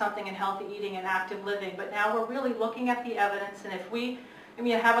want you to do something in healthy eating and active living. But now we're really looking at the evidence, and if we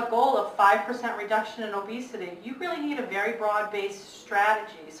have a goal of 5% reduction in obesity, you really need a very broad-based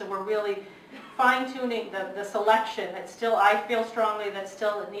strategy. So we're really fine-tuning the selection. It's still, I feel strongly that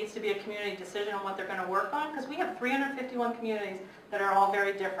still it needs to be a community decision on what they're going to work on, because we have 351 communities that are all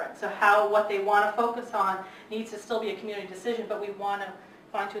very different. So what they want to focus on needs to still be a community decision, but we want to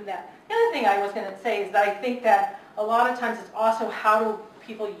fine-tune that. The other thing I was going to say is that I think that a lot of times it's also how do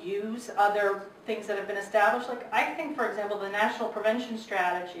people use other things that have been established. Like I think, for example, the National Prevention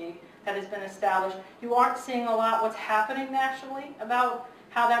Strategy that has been established, you aren't seeing a lot what's happening nationally about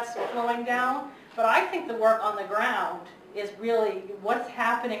how that's flowing down. But I think the work on the ground is really what's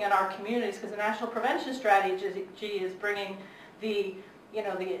happening in our communities, because the National Prevention Strategy is bringing the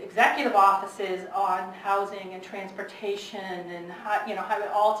executive offices on housing and transportation and have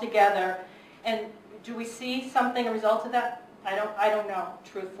it all together. And do we see something, a result of that? I don't know,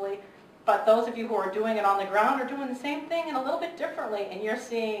 truthfully. But those of you who are doing it on the ground are doing the same thing and a little bit differently, and you're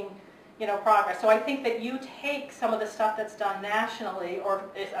seeing progress. So I think that you take some of the stuff that's done nationally or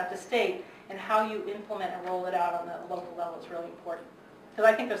at the state, and how you implement and roll it out on the local level is really important. Because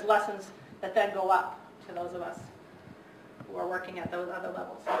I think there's lessons that then go up to those of us who are working at those other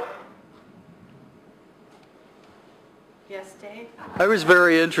levels. Yes, Dave? I was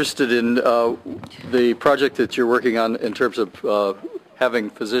very interested in the project that you're working on in terms of having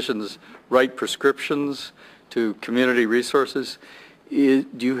physicians write prescriptions to community resources. Do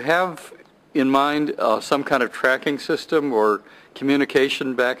you have in mind some kind of tracking system or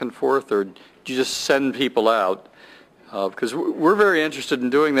communication back and forth, or do you just send people out? Because we're very interested in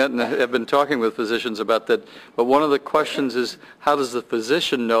doing that and have been talking with physicians about that. But one of the questions is, how does the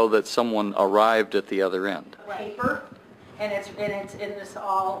physician know that someone arrived at the other end? Paper, and it's in this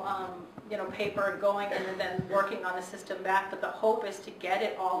all paper going and then working on the system back. But the hope is to get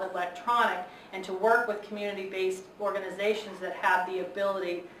it all electronic and to work with community-based organizations that have the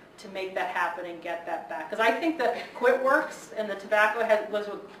ability to make that happen and get that back. Because I think that QuitWorks and the tobacco was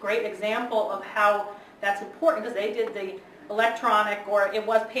a great example of how that's important, because they did the electronic, or it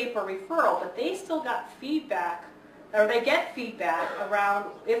was paper referral, but they still got feedback, or they get feedback around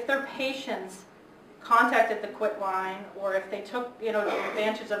if their patients contacted the Quit line or if they took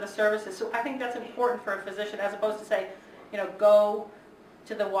advantage of the services. So I think that's important for a physician, as opposed to say, go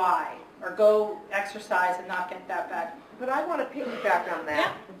to the Y or go exercise and not get that back. But I want to piggyback on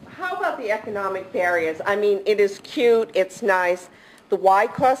that. Yeah. How about the economic barriers? I mean, it is cute, it's nice. The Y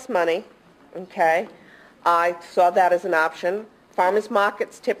costs money, okay? I saw that as an option. Farmers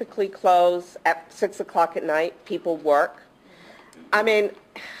markets typically close at 6 o'clock at night. People work. I mean,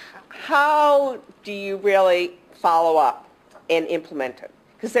 how do you really follow up and implement it?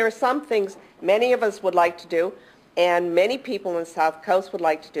 Because there are some things many of us would like to do, and many people in the South Coast would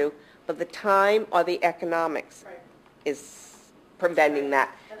like to do, but the time or the economics Right. is preventing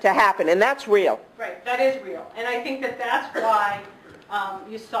that to happen, and that's real. Right, that is real. And I think that that's why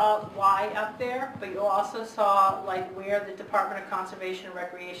you saw Y up there, but you also saw like where the Department of Conservation and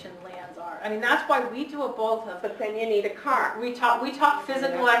Recreation lands are. I mean, that's why we do a both of. But then you need a car. We talk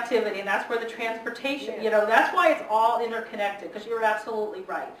physical activity, and that's where the transportation, that's why it's all interconnected, because you're absolutely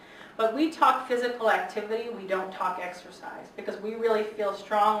right. But we talk physical activity, we don't talk exercise, because we really feel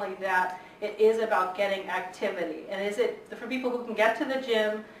strongly that it is about getting activity. And is it for people who can get to the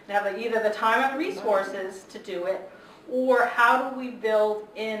gym and have either the time or the resources to do it, or how do we build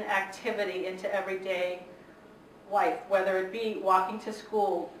in activity into everyday life, whether it be walking to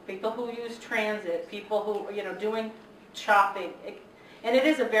school, people who use transit, people who, doing shopping. And it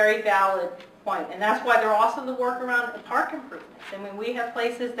is a very valid point. And that's why they're also the work around park improvements. I mean, we have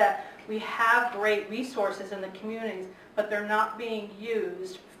places that we have great resources in the communities, but they're not being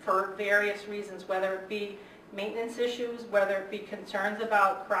used for various reasons, whether it be maintenance issues, whether it be concerns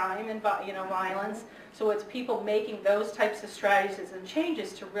about crime and violence. So it's people making those types of strategies and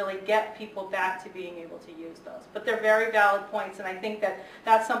changes to really get people back to being able to use those. But they're very valid points, and I think that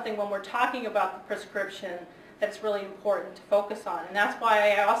that's something when we're talking about the prescription that's really important to focus on. And that's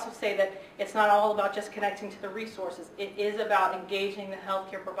why I also say that it's not all about just connecting to the resources. It is about engaging the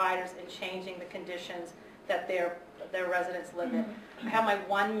healthcare providers and changing the conditions that their residents live in. I have my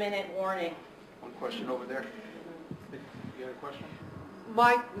 1-minute warning. One question over there. You had a question?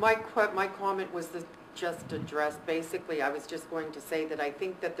 My comment was just addressed. Basically, I was just going to say that I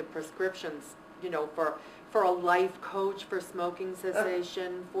think that the prescriptions, for a life coach for smoking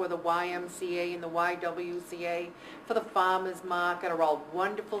cessation, for the YMCA and the YWCA, for the farmers market are all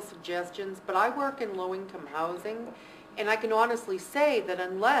wonderful suggestions. But I work in low-income housing, and I can honestly say that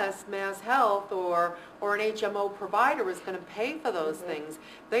unless Mass Health or an HMO provider is going to pay for those things,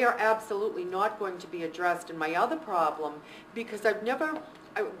 they are absolutely not going to be addressed. And my other problem, because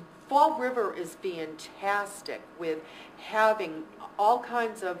Fall River is fantastic with having all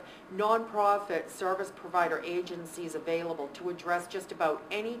kinds of nonprofit service provider agencies available to address just about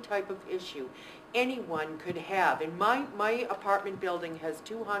any type of issue anyone could have. And my apartment building has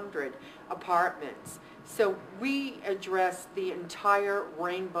 200 apartments. So we address the entire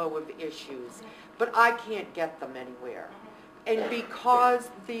rainbow of issues, but I can't get them anywhere. And because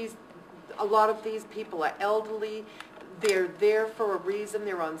a lot of these people are elderly, they're there for a reason,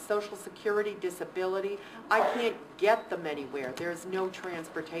 they're on Social Security, disability, I can't get them anywhere. There's no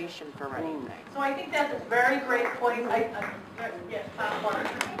transportation for anything. So I think that's a very great point.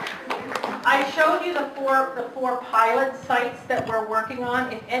 I showed you the four pilot sites that we're working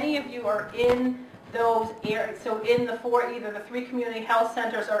on. If any of you are in those areas, so in either the 3 community health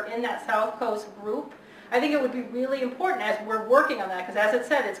centers or in that South Coast group, I think it would be really important as we're working on that, because as it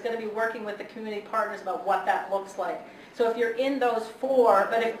said, it's going to be working with the community partners about what that looks like. So if you're in those 4,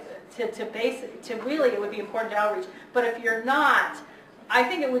 but really it would be important to outreach. But if you're not, I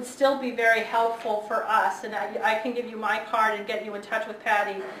think it would still be very helpful for us, and I can give you my card and get you in touch with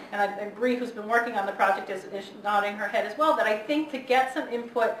Patty, and Bree, who's been working on the project, is nodding her head as well, that I think to get some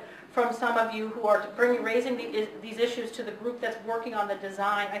input from some of you who are raising these issues to the group that's working on the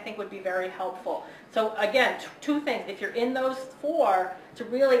design, I think would be very helpful. So again, 2 things. If you're in those 4, to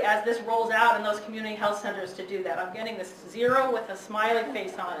really, as this rolls out in those community health centers, to do that. I'm getting this 0 with a smiley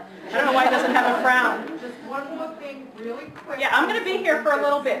face on it. I don't know why it doesn't have a frown. Just one more thing really quick. Yeah, I'm going to be here for a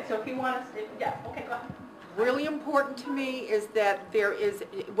little bit, so if you want to, yeah, okay, go ahead. Really important to me is that there is,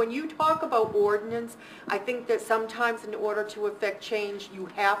 when you talk about ordinance, I think that sometimes in order to effect change, you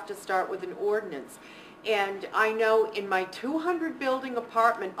have to start with an ordinance. And I know in my 200 building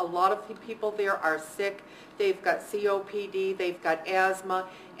apartment, a lot of the people there are sick, they've got COPD, they've got asthma,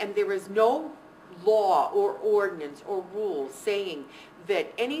 and there is no law or ordinance or rules saying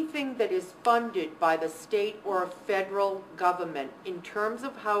that anything that is funded by the state or federal government in terms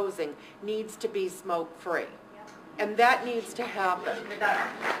of housing needs to be smoke-free. And that needs to happen. And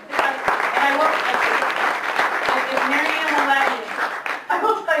I will, if Marianne will let me, I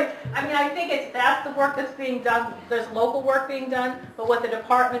will tell you, I mean, I think that's the work that's being done. There's local work being done, but what the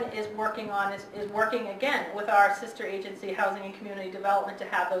department is working on is working again with our sister agency, Housing and Community Development, to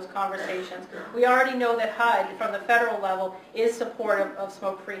have those conversations. We already know that HUD, from the federal level, is supportive of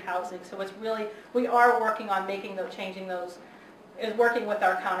smoke-free housing. So it's really, we are working on making those, changing those, is working with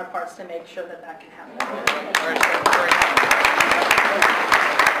our counterparts to make sure that that can happen.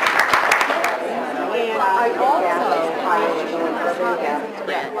 And I also,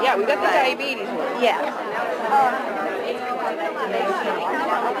 Yeah, we got the diabetes one. yeah.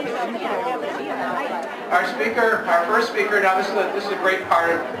 Our first speaker, now this is a great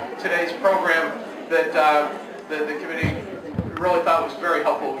part of today's program that the committee really thought was very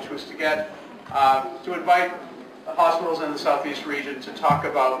helpful, which was to get, to invite the hospitals in the Southeast region to talk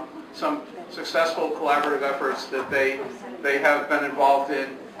about some successful collaborative efforts that they have been involved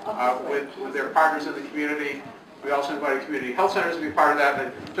in with their partners in the community. We also invited community health centers to be part of that.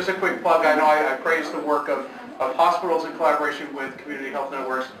 And just a quick plug, I know I praise the work of hospitals in collaboration with community health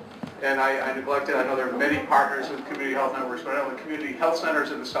networks. And I neglected, I know there are many partners in community health networks, but I know the community health centers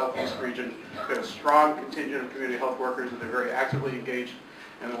in the Southeast region have a strong contingent of community health workers, and they're very actively engaged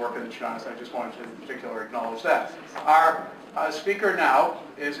in the work in the CHNA. So I just wanted to in particular acknowledge that. Our speaker now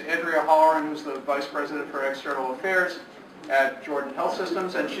is Andrea Holleran, who's the Vice President for External Affairs at Jordan Health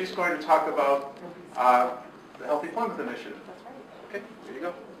Systems, and she's going to talk about the Healthy Plymouth Initiative. Okay, here you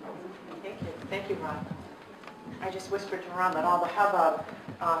go. Thank you, Ron. I just whispered to Ron that all the hubbub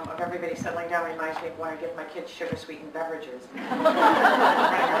of everybody settling down reminds me of when I give my kids sugar-sweetened beverages. Running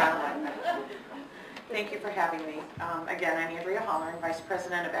around like that. Thank you for having me. Again, I'm Andrea Holleran, Vice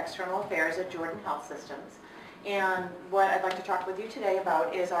President of External Affairs at Jordan Health Systems. And what I'd like to talk with you today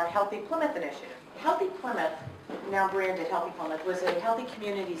about is our Healthy Plymouth initiative. Healthy Plymouth, now branded Healthy Plymouth, was a Healthy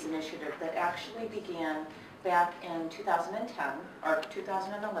Communities initiative that actually began back in 2010 or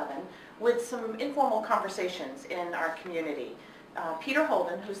 2011 with some informal conversations in our community. Peter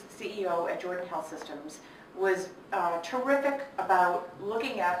Holden, who's the CEO at Jordan Health Systems, was terrific about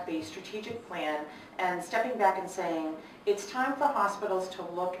looking at the strategic plan and stepping back and saying, it's time for hospitals to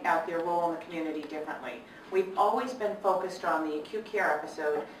look at their role in the community differently. We've always been focused on the acute care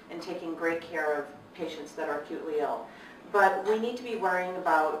episode and taking great care of patients that are acutely ill. But we need to be worrying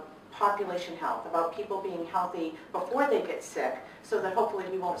about population health, about people being healthy before they get sick, so that hopefully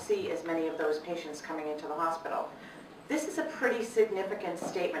we won't see as many of those patients coming into the hospital. This is a pretty significant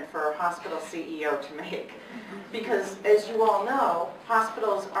statement for a hospital CEO to make, because as you all know,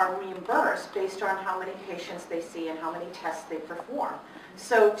 hospitals are reimbursed based on how many patients they see and how many tests they perform.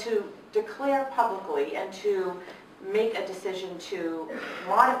 So to declare publicly and to make a decision to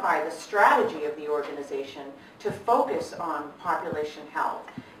modify the strategy of the organization to focus on population health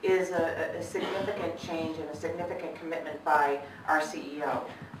is a significant change and a significant commitment by our CEO.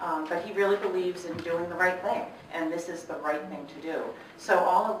 But he really believes in doing the right thing, and this is the right thing to do. So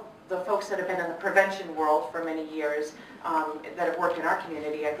all of the folks that have been in the prevention world for many years that have worked in our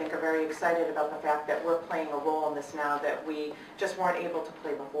community, I think, are very excited about the fact that we're playing a role in this now that we just weren't able to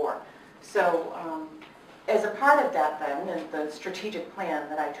play before. So as a part of that then, and the strategic plan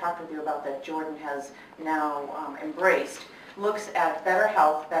that I talked with you about that Jordan has now embraced, looks at better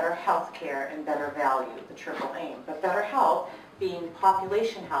health care, and better value, the triple aim. But better health, being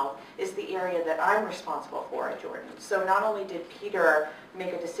population health, is the area that I'm responsible for at Jordan. So not only did Peter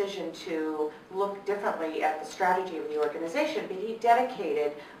make a decision to look differently at the strategy of the organization, but he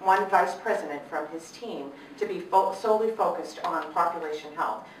dedicated one vice president from his team to be solely focused on population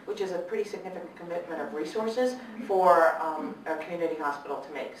health, which is a pretty significant commitment of resources for a community hospital to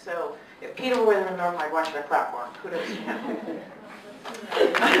make. So if Peter were in the room, I'd want you to clap for him. Kudos to him.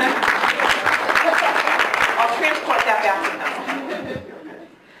 I'll transport that back to them.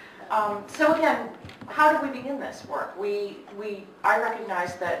 So again, how did we begin this work? I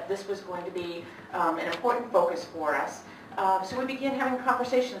recognized that this was going to be an important focus for us. So we began having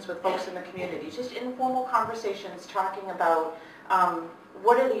conversations with folks in the community, just informal conversations talking about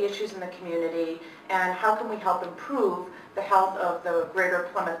what are the issues in the community and how can we help improve the health of the greater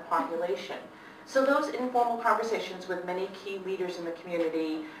Plymouth population. So those informal conversations with many key leaders in the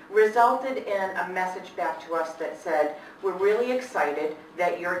community resulted in a message back to us that said, we're really excited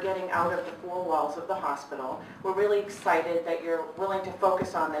that you're getting out of the four walls of the hospital. We're really excited that you're willing to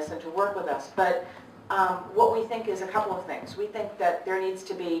focus on this and to work with us. But what we think is a couple of things. We think that there needs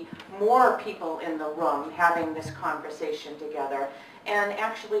to be more people in the room having this conversation together. And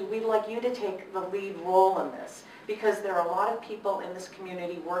actually, we'd like you to take the lead role in this, because there are a lot of people in this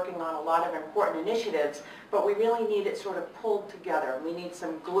community working on a lot of important initiatives, but we really need it sort of pulled together. We need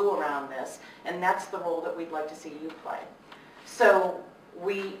some glue around this, and that's the role that we'd like to see you play. So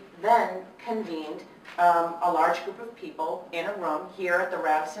we then convened a large group of people in a room here at the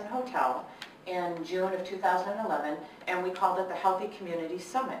Radisson Hotel in June of 2011, and we called it the Healthy Communities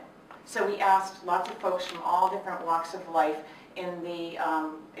Summit. So we asked lots of folks from all different walks of life in the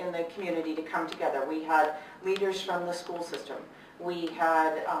community to come together. We had leaders from the school system. We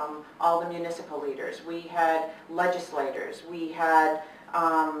had all the municipal leaders. We had legislators. We had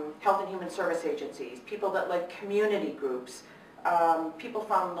health and human service agencies, people that led community groups, people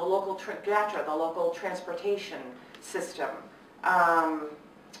from the local GATRA, the local transportation system,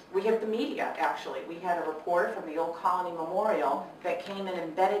 We have the media, actually. We had a reporter from the Old Colony Memorial that came and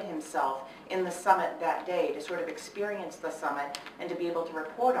embedded himself in the summit that day to sort of experience the summit and to be able to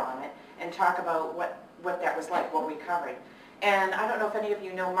report on it and talk about what that was like, what we covered. And I don't know if any of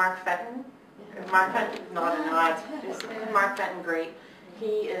you know Mark Fenton. Mark Fenton, nod and nod. Is Mark Fenton great?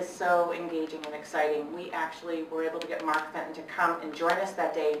 He is so engaging and exciting. We actually were able to get Mark Fenton to come and join us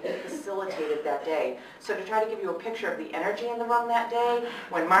that day. He facilitated that day. So to try to give you a picture of the energy in the room that day,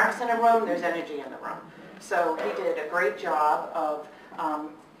 when Mark's in a room, there's energy in the room. So he did a great job of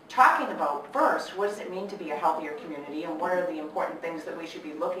talking about, first, what does it mean to be a healthier community and what are the important things that we should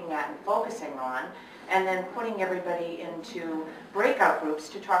be looking at and focusing on, and then putting everybody into breakout groups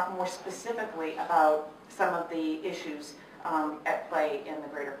to talk more specifically about some of the issues at play in the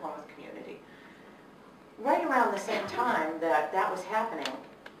greater Plymouth community. Right around the same time that that was happening,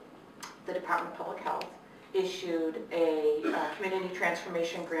 the Department of Public Health issued a community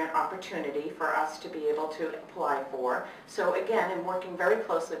transformation grant opportunity for us to be able to apply for. So again, in working very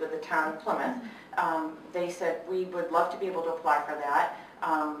closely with the town of Plymouth, they said, we would love to be able to apply for that.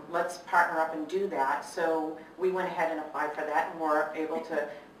 Let's partner up and do that. So we went ahead and applied for that and were able to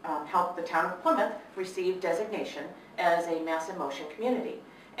help the town of Plymouth receive designation as a mass in motion community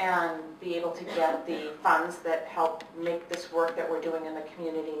and be able to get the funds that help make this work that we're doing in the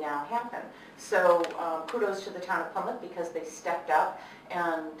community now happen. So kudos to the town of Plymouth because they stepped up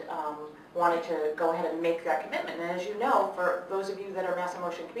and wanted to go ahead and make that commitment. And as you know, for those of you that are mass in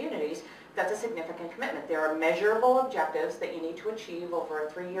motion communities, that's a significant commitment. There are measurable objectives that you need to achieve over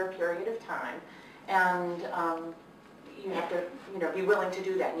a 3-year period of time. And you have to, be willing to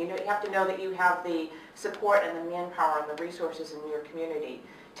do that. And you have to know that you have the support and the manpower and the resources in your community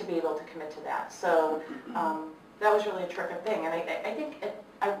to be able to commit to that. So that was really a terrific thing. And I think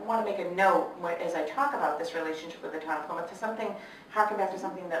I want to make a note as I talk about this relationship with the town of Plymouth to something, harken back to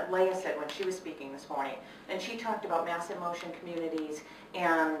something that Leah said when she was speaking this morning. And she talked about mass in motion communities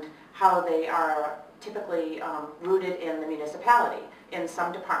and how they are typically rooted in the municipality, in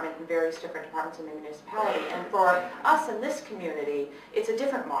some department, in various different departments in the municipality. And for us in this community, it's a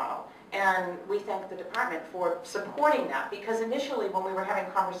different model. And we thank the department for supporting that, because initially when we were having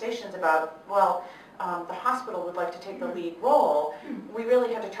conversations about, well, the hospital would like to take the lead role, we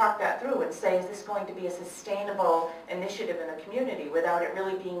really had to talk that through and say, is this going to be a sustainable initiative in the community without it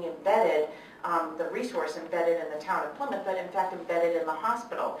really being embedded, the resource embedded in the town of Plymouth, but in fact embedded in the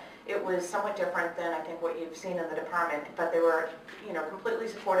hospital. It was somewhat different than I think what you've seen in the department, but they were, completely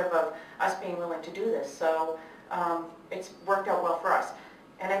supportive of us being willing to do this. So it's worked out well for us.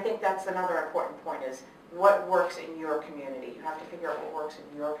 And I think that's another important point is what works in your community. You have to figure out what works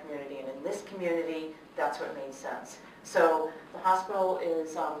in your community, and in this community, that's what made sense. So the hospital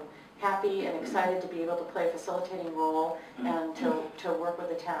is happy and excited to be able to play a facilitating role and to work with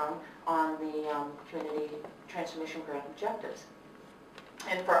the town on the community transformation grant objectives.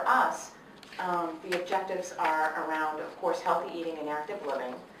 And for us, the objectives are around, of course, healthy eating and active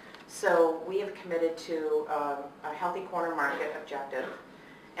living. So we have committed to a healthy corner market objective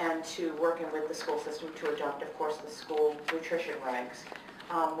and to working with the school system to adopt, of course, the school nutrition regs.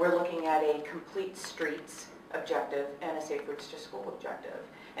 We're looking at a complete streets objective and a safe routes to school objective.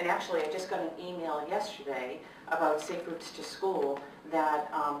 And actually, I just got an email yesterday about safe routes to school that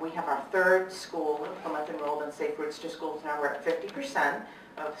we have our 3rd school in Plymouth enrolled in safe routes to schools. Now we're at 50%.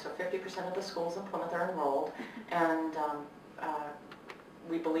 So 50% of the schools in Plymouth are enrolled. And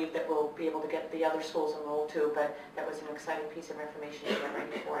we believe that we'll be able to get the other schools enrolled too, but that was an exciting piece of information to get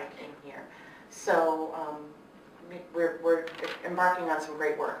right before I came here. So we're embarking on some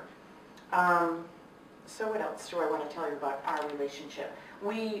great work. So what else do I want to tell you about our relationship?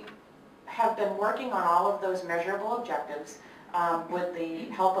 We have been working on all of those measurable objectives with the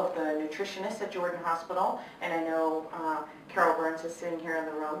help of the nutritionists at Jordan Hospital, and I know Carol Burns is sitting here in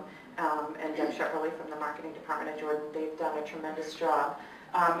the room, and Deb Shepperly from the marketing department at Jordan. They've done a tremendous job.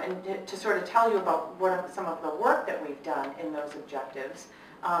 And to sort of tell you about some of the work that we've done in those objectives,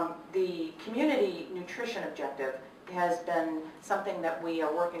 the community nutrition objective has been something that we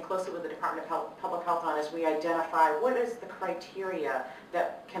are working closely with the Department of Public Health on as we identify what is the criteria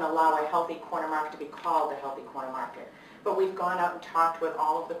that can allow a healthy corner market to be called a healthy corner market. But we've gone out and talked with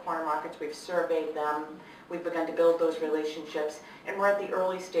all of the corner markets, we've surveyed them, we've begun to build those relationships, and we're at the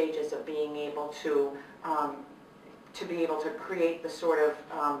early stages of being able to create the sort of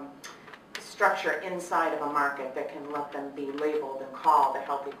structure inside of a market that can let them be labeled and called a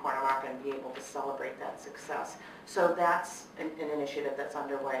healthy corner market and be able to celebrate that success. So that's an initiative that's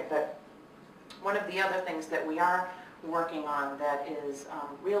underway. But one of the other things that we are working on that is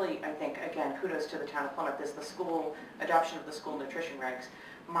really, I think, again, kudos to the town of Plymouth, is the school, adoption of the school nutrition regs.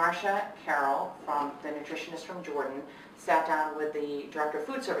 Marcia Carroll, from the nutritionist from Jordan, sat down with the director of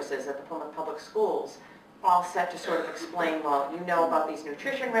food services at the Plymouth Public Schools, all set to sort of explain, well, you know about these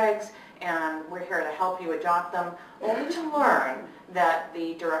nutrition regs, and we're here to help you adopt them, only to learn that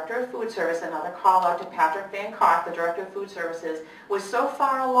the director of food service, another call out to Patrick Van Cott, the director of food services, was so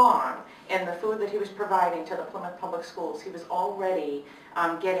far along in the food that he was providing to the Plymouth Public Schools. He was already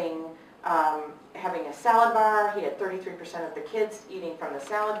having a salad bar. He had 33% of the kids eating from the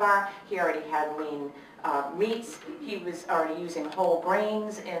salad bar. He already had lean meats. He was already using whole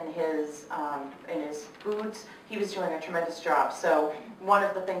grains in his foods. He was doing a tremendous job. So one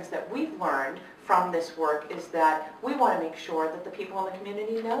of the things that we've learned from this work is that we want to make sure that the people in the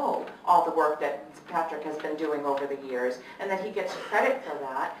community know all the work that Patrick has been doing over the years, and that he gets credit for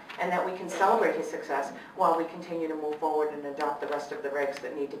that, and that we can celebrate his success while we continue to move forward and adopt the rest of the regs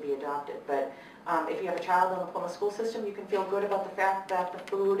that need to be adopted. But if you have a child in the Plymouth school system, you can feel good about the fact that the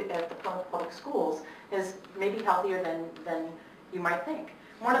food at the Plymouth Public Schools is maybe healthier than you might think.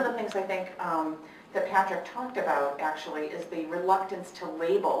 One of the things I think that Patrick talked about, actually, is the reluctance to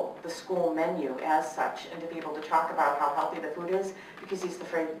label the school menu as such, and to be able to talk about how healthy the food is, because he's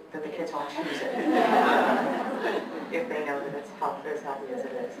afraid that the kids won't choose it if they know that it's as healthy as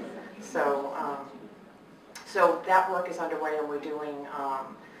it is. So, so that work is underway, and we're doing,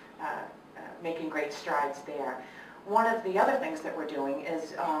 making great strides there. One of the other things that we're doing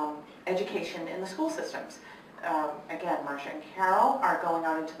is education in the school systems. Again, Marcia and Carol are going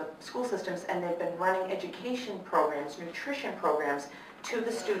out into the school systems, and they've been running education programs, nutrition programs, to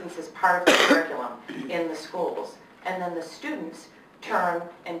the students as part of the curriculum in the schools. And then the students turn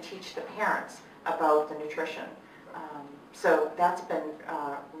and teach the parents about the nutrition. So that's been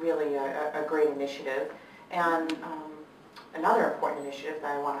really a great initiative. And another important initiative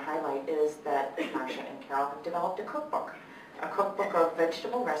that I want to highlight is that Marcia and Carol have developed a cookbook of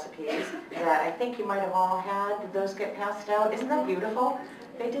vegetable recipes that I think you might have all had. Did those get passed out? Isn't that beautiful?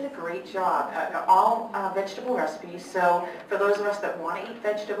 They did a great job. All vegetable recipes. So for those of us that want to eat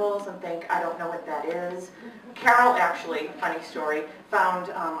vegetables and think, I don't know what that is, Carol actually, funny story,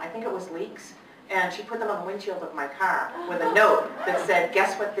 found, I think it was leeks, and she put them on the windshield of my car with a note that said,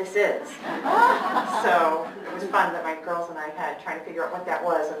 guess what this is? So it was fun that my girls and I had trying to figure out what that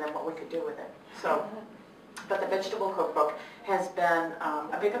was and then what we could do with it. So. But the vegetable cookbook has been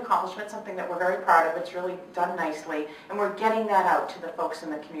a big accomplishment, something that we're very proud of. It's really done nicely, and we're getting that out to the folks in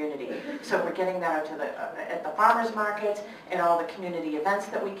the community. So we're getting that out to at the farmers markets, and all the community events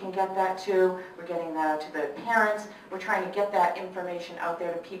that we can get that to. We're getting that out to the parents. We're trying to get that information out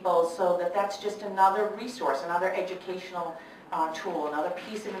there to people so that that's just another resource, another educational tool, another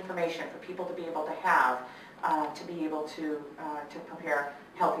piece of information for people to be able to have to be able to prepare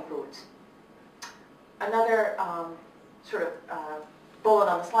healthy foods. Another sort of bullet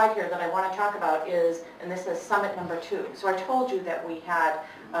on the slide here that I want to talk about is, and this is summit number 2. So I told you that we had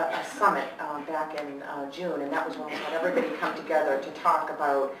a summit back in June, and that was when we had everybody come together to talk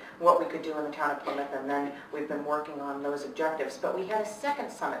about what we could do in the town of Plymouth, and then we've been working on those objectives. But we had a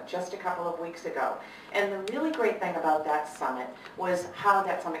second summit just a couple of weeks ago, and the really great thing about that summit was how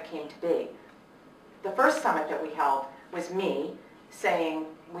that summit came to be. The first summit that we held was me saying,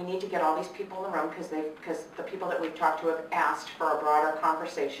 we need to get all these people in the room because the people that we've talked to have asked for a broader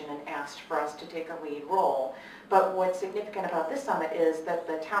conversation and asked for us to take a lead role. But what's significant about this summit is that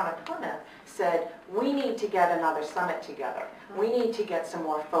the town of Plymouth said, we need to get another summit together. We need to get some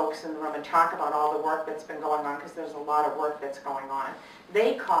more folks in the room and talk about all the work that's been going on, because there's a lot of work that's going on.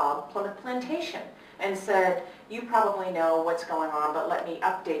 They called Plymouth Plantation and said, you probably know what's going on, but let me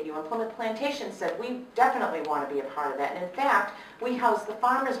update you. And Plymouth Plantation said, we definitely want to be a part of that. And in fact, we house the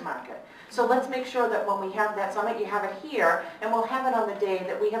farmers market. So let's make sure that when we have that summit, you have it here, and we'll have it on the day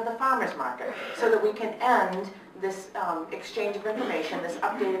that we have the farmers market, so that we can end this exchange of information, this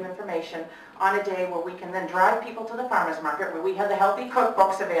update of information, on a day where we can then drive people to the farmers market, where we have the healthy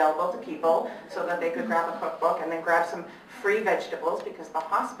cookbooks available to people, so that they could grab a cookbook and then grab some free vegetables, because the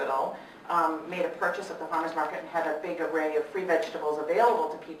hospital made a purchase at the farmers market and had a big array of free vegetables available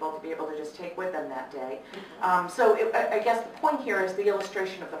to people to be able to just take with them that day. I guess the point here is the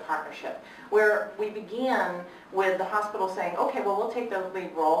illustration of the partnership, where we began with the hospital saying, okay, well, we'll take the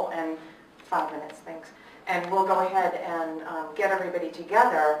lead role, and 5 minutes, thanks, and we'll go ahead and get everybody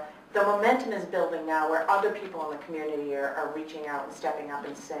together. The momentum is building now, where other people in the community are reaching out and stepping up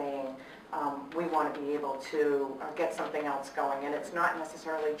and saying, we want to be able to get something else going. And it's not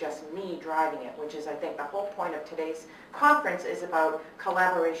necessarily just me driving it, which is, I think, the whole point of today's conference is about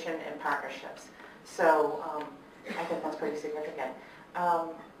collaboration and partnerships. So I think that's pretty significant.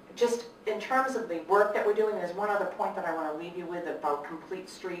 Just in terms of the work that we're doing, there's one other point that I want to leave you with about complete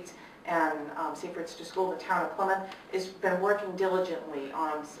streets and Safe Routes to School. The town of Plymouth has been working diligently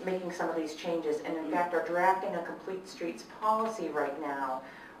on making some of these changes, and in fact are drafting a complete streets policy right now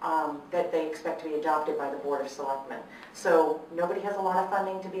that they expect to be adopted by the Board of Selectmen. So nobody has a lot of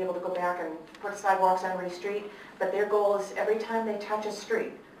funding to be able to go back and put sidewalks on every street, but their goal is every time they touch a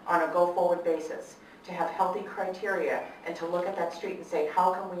street on a go-forward basis, to have healthy criteria and to look at that street and say,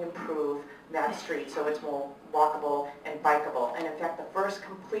 how can we improve that street so it's more walkable and bikeable? And in fact, the first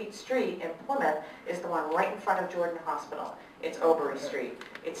complete street in Plymouth is the one right in front of Jordan Hospital. It's Obery Street.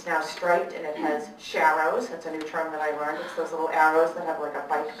 It's now striped and it has sharrows. That's a new term that I learned. It's those little arrows that have like a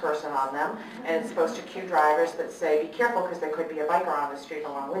bike person on them. And it's supposed to cue drivers that say, be careful because there could be a biker on the street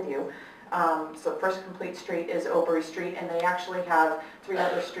along with you. So first complete street is Obery Street, and they actually have 3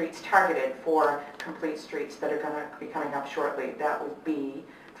 other streets targeted for complete streets that are going to be coming up shortly. That would be,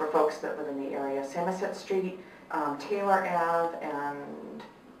 for folks that live in the area, Somerset Street, Taylor Ave, and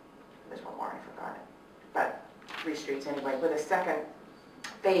there's one more, I forgot it. But 3 streets anyway, with a second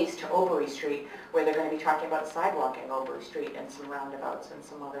phase to Obery Street, where they're going to be talking about sidewalking Obery Street and some roundabouts and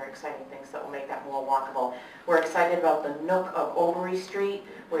some other exciting things that will make that more walkable. We're excited about the nook of Obery Street,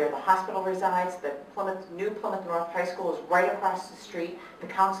 where the hospital resides. The new Plymouth North High School is right across the street. The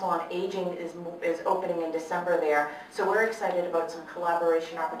Council on Aging is opening in December there. So we're excited about some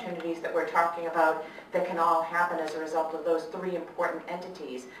collaboration opportunities that we're talking about that can all happen as a result of those 3 important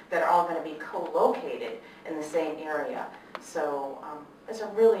entities that are all going to be co-located in the same area. So there's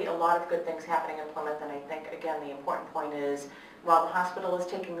really a lot of good things happening in Plymouth, and I think, again, the important point is, while the hospital is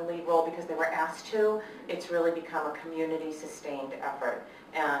taking the lead role because they were asked to, it's really become a community-sustained effort.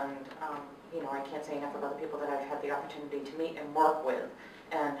 And, you know, I can't say enough about the people that I've had the opportunity to meet and work with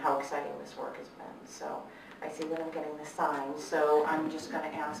and how exciting this work has been. So I see that I'm getting the sign, so I'm just going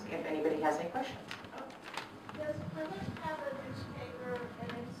to ask if anybody has any questions. Does Plymouth have a newspaper, and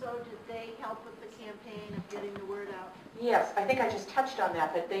if so, did they help with the campaign of getting the word out? Yes, I think I just touched on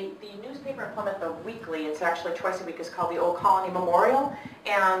that, but the newspaper in Plymouth, the weekly, it's actually twice a week, is called the Old Colony Memorial,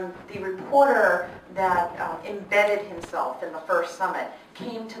 and the reporter that embedded himself in the first summit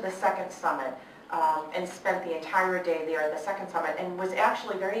came to the second summit and spent the entire day there at the second summit, and was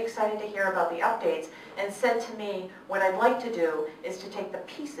actually very excited to hear about the updates, and said to me, what I'd like to do is to take the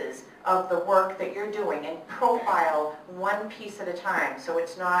pieces of the work that you're doing and profile one piece at a time, so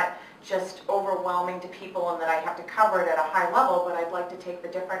it's not just overwhelming to people and that I have to cover it at a high level, but I'd like to take the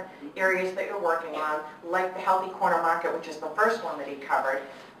different areas that you're working on, like the Healthy Corner Market, which is the first one that he covered,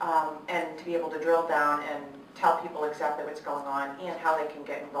 and to be able to drill down and tell people exactly what's going on and how they can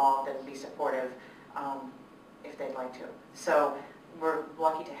get involved and be supportive if they'd like to. So we're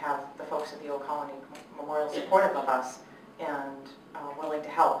lucky to have the folks at the Old Colony Memorial supportive of us and willing to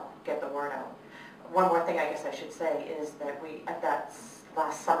help get the word out. One more thing I guess I should say is that we, at that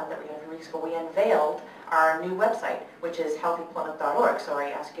last summit that we had a few weeks ago, we unveiled our new website, which is healthyplymouth.org. So I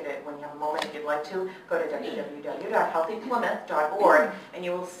ask you to, when you have a moment, if you'd like to, go to www.healthyplymouth.org, and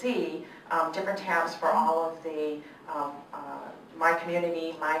you will see different tabs for all of the my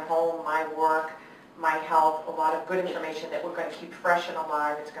community, my home, my work, my health, a lot of good information that we're going to keep fresh and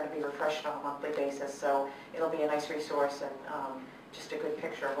alive. It's going to be refreshed on a monthly basis, so it'll be a nice resource and just a good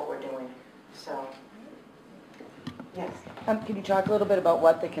picture of what we're doing. So, yes. Can you talk a little bit about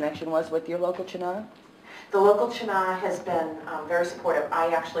what the connection was with your local CHNA? The local CHNA has been very supportive. I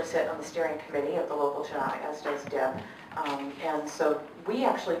actually sit on the steering committee of the local CHNA, as does Deb. And so we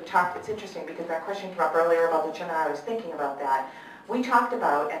actually talked, it's interesting because that question came up earlier about the CHNA, I was thinking about that. We talked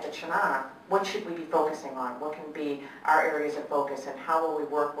about at the CHNA, what should we be focusing on? What can be our areas of focus and how will we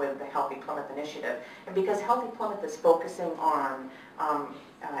work with the Healthy Plymouth initiative? And because Healthy Plymouth is focusing on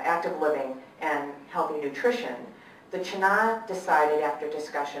active living and healthy nutrition, the CHNA decided after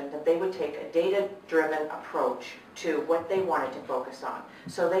discussion that they would take a data-driven approach to what they wanted to focus on.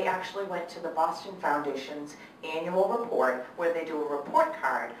 So they actually went to the Boston Foundation's annual report where they do a report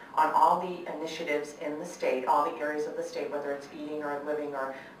card on all the initiatives in the state, all the areas of the state, whether it's eating or living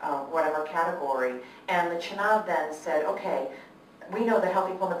or whatever category. And the CHNA then said, okay, we know that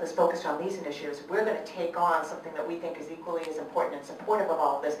Healthy Plymouth is focused on these initiatives. We're going to take on something that we think is equally as important and supportive of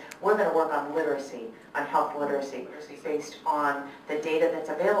all of this. We're going to work on literacy, on health literacy based on the data that's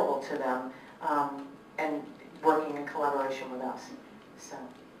available to them and working in collaboration with us. So,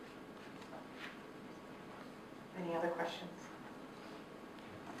 any other questions?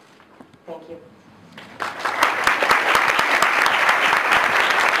 Thank you.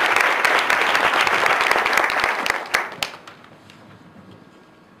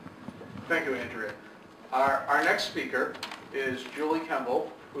 Thank you, Andrea. Our next speaker is Julie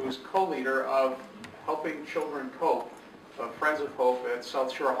Kemble, who is co-leader of Helping Children Cope of Friends of Hope at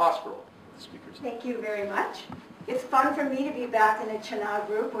South Shore Hospital. Speakers. Thank you very much. It's fun for me to be back in a CHNA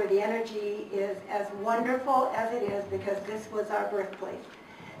group where the energy is as wonderful as it is, because this was our birthplace.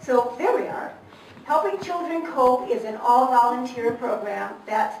 So there we are. Helping Children Cope is an all-volunteer program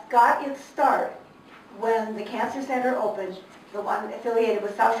that's got its start when the Cancer Center opened, the one affiliated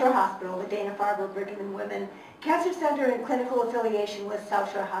with South Shore Hospital, the Dana-Farber Brigham and Women Cancer Center in clinical affiliation with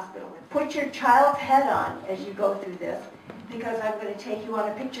South Shore Hospital. Put your child's head on as you go through this, because I'm going to take you on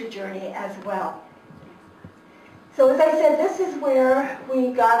a picture journey as well. So as I said, this is where we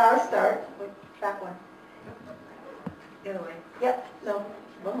got our start. Wait, back one. The other way. Yep, no,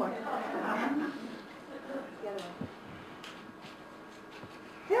 one more. The other way.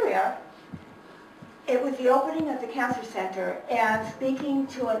 There we are. It was the opening of the Cancer Center, and speaking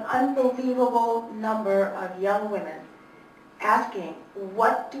to an unbelievable number of young women, asking,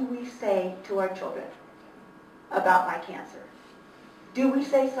 what do we say to our children about my cancer? Do we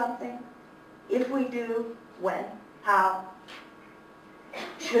say something? If we do, when? How?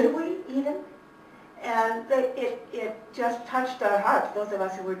 Should we even? And it just touched our hearts, those of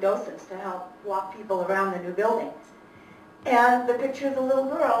us who were docents, to help walk people around the new building. And the picture of the little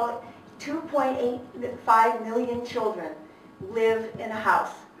girl, 2.85 million children live in a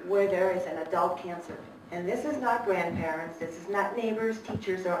house where there is an adult cancer. And this is not grandparents, this is not neighbors,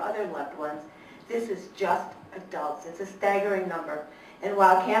 teachers, or other loved ones. This is just adults. It's a staggering number. And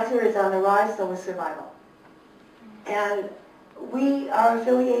while cancer is on the rise, so is survival. And we are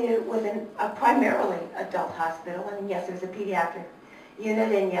affiliated with a primarily adult hospital, and yes, there's a pediatric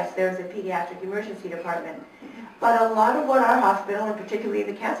unit, and yes, there's a pediatric emergency department. But a lot of what our hospital, and particularly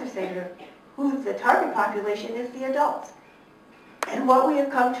the Cancer Center, who's the target population, is the adults. And what we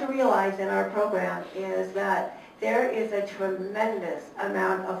have come to realize in our program is that there is a tremendous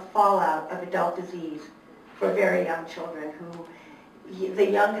amount of fallout of adult disease for very young children, who,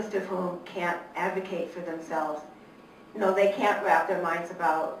 the youngest of whom can't advocate for themselves. No, they can't wrap their minds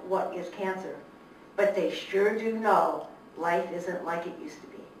about what is cancer, but they sure do know life isn't like it used to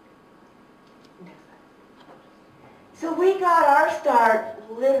be. So we got our start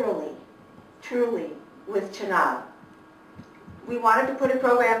literally, truly, with CHNA. We wanted to put a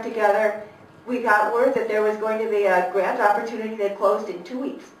program together. We got word that there was going to be a grant opportunity that closed in 2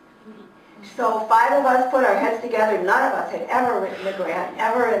 weeks. So 5 of us put our heads together. None of us had ever written a grant,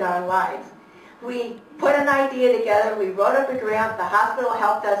 ever in our lives. We put an idea together. We wrote up a grant. The hospital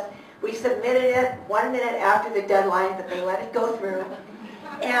helped us. We submitted it 1 minute after the deadline, but they let it go through.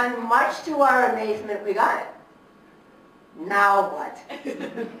 And much to our amazement, we got it. Now what?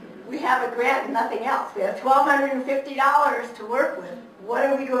 We have a grant and nothing else. We have $1,250 to work with. What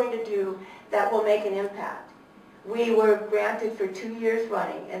are we going to do that will make an impact? We were granted for 2 years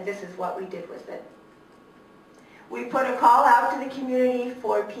running, and this is what we did with it. We put a call out to the community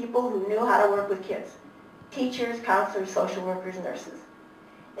for people who knew how to work with kids. Teachers, counselors, social workers, nurses.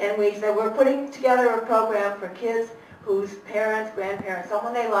 And we said, we're putting together a program for kids whose parents, grandparents,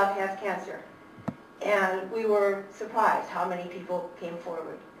 someone they love has cancer. And we were surprised how many people came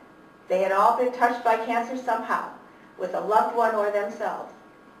forward. They had all been touched by cancer somehow, with a loved one or themselves.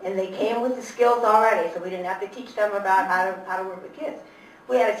 And they came with the skills already, so we didn't have to teach them about how to work with kids.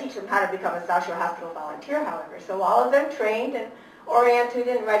 We had to teach them how to become a South Shore Hospital volunteer, however. So all of them trained and oriented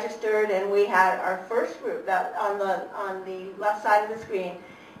and registered, and we had our first group. That on the left side of the screen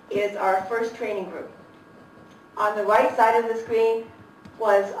is our first training group. On the right side of the screen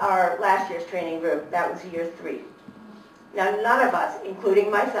was our last year's training group. That was year 3. Now, none of us,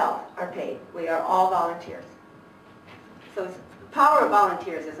 including myself, are paid. We are all volunteers. So the power of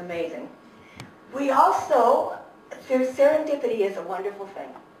volunteers is amazing. We also, serendipity is a wonderful thing.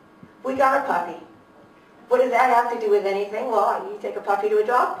 We got a puppy. What does that have to do with anything? Well, you take a puppy to a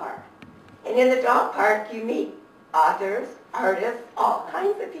dog park. And in the dog park, you meet authors, artists, all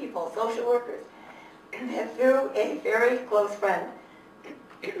kinds of people, social workers. And through a very close friend,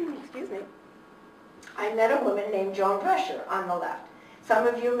 excuse me, I met a woman named Joan Drescher on the left. Some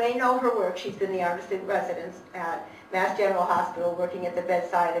of you may know her work. She's been the artist in residence at Mass General Hospital, working at the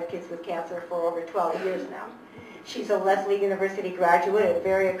bedside of kids with cancer for over 12 years now. She's a Lesley University graduate, a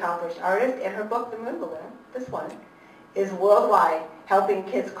very accomplished artist, and her book, The Moon Balloon, this one, is worldwide, helping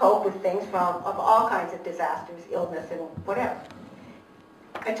kids cope with things of all kinds of disasters, illness, and whatever.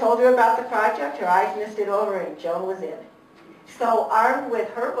 I told her about the project, her eyes misted over, and Joan was in. So armed with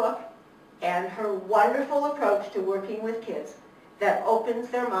her book and her wonderful approach to working with kids that opens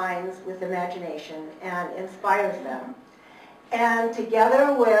their minds with imagination and inspires them, and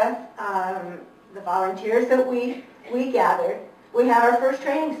together with the volunteers that we gathered, we had our first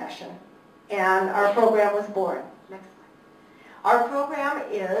training session, and our program was born. Next slide. Our program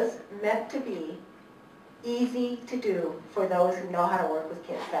is meant to be easy to do for those who know how to work with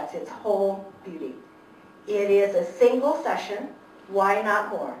kids. That's its whole beauty. It is a single session. Why not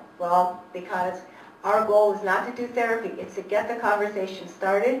more? Well, because our goal is not to do therapy. It's to get the conversation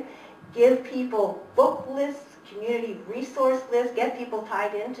started, give people book lists, community resource lists, get people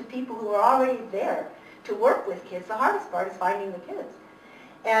tied into people who are already there to work with kids. The hardest part is finding the kids.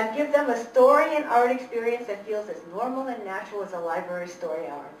 And give them a story and art experience that feels as normal and natural as a library story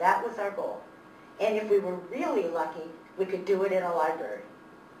hour. That was our goal. And if we were really lucky, we could do it in a library.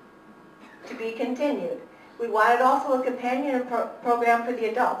 To be continued. We wanted also a companion program for the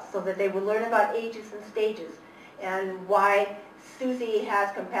adults so that they would learn about ages and stages and why Susie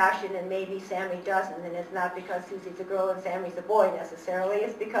has compassion and maybe Sammy doesn't. And it's not because Susie's a girl and Sammy's a boy necessarily.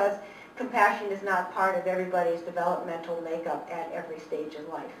 It's because compassion is not part of everybody's developmental makeup at every stage in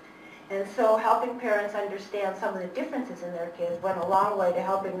life. And so helping parents understand some of the differences in their kids went a long way to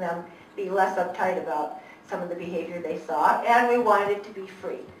helping them be less uptight about some of the behavior they saw. And we wanted it to be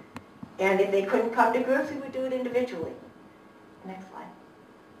free. And if they couldn't come to groups, we would do it individually. Next slide.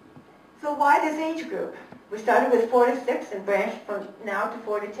 So why this age group? We started with 4 to 6 and branched from now to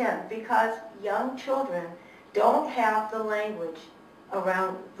 4 to 10 because young children don't have the language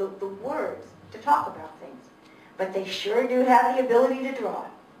around the words to talk about things. But they sure do have the ability to draw.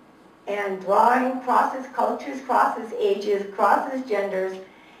 And drawing crosses cultures, crosses ages, crosses genders,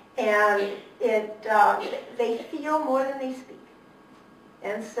 and they feel more than they speak.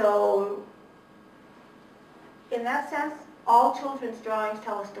 And so, in that sense, all children's drawings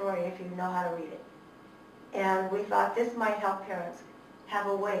tell a story if you know how to read it. And we thought this might help parents have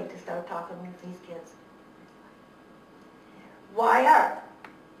a way to start talking with these kids. Why art?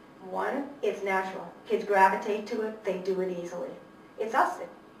 One, it's natural. Kids gravitate to it, they do it easily. It's us that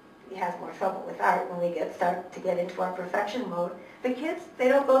has more trouble with art when we start to get into our perfection mode. The kids, they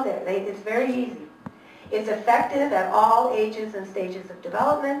don't go there. It's very easy. It's effective at all ages and stages of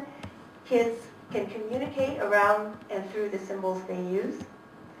development. Kids can communicate around and through the symbols they use.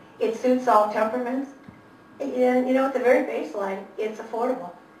 It suits all temperaments. And, you know, at the very baseline, it's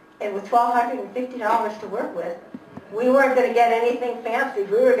affordable. And with $1,250 to work with, we weren't going to get anything fancy.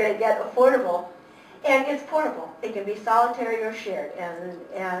 We were going to get affordable. And it's portable. It can be solitary or shared.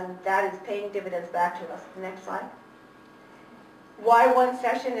 And that is paying dividends back to us. Next slide. Why one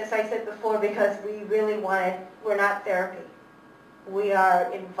session? As I said before, because we really we're not therapy. We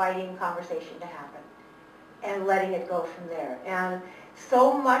are inviting conversation to happen and letting it go from there. And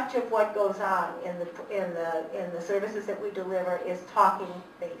so much of what goes on in the services that we deliver is talking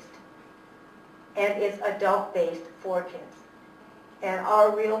based. And it's adult based for kids. And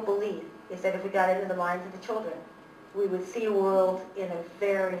our real belief is that if we got into the minds of the children, we would see a world in a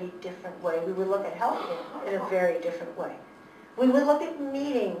very different way. We would look at healthcare in a very different way. We would look at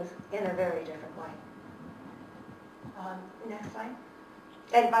meetings in a very different way. Next slide.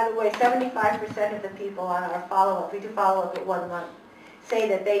 And by the way, 75% of the people on our follow-up, we do follow-up at 1 month, say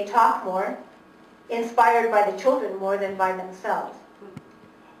that they talk more, inspired by the children more than by themselves.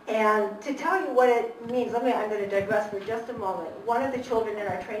 And to tell you what it means, I'm going to digress for just a moment. One of the children in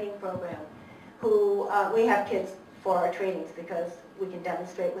our training program, who we have kids for our trainings because we can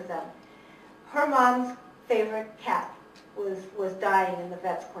demonstrate with them. Her mom's favorite cat was dying in the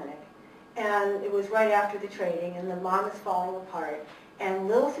vet's clinic. And it was right after the training, and the mom is falling apart. And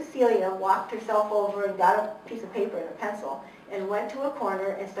little Cecilia walked herself over and got a piece of paper and a pencil and went to a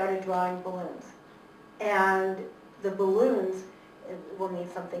corner and started drawing balloons. And the balloons, we'll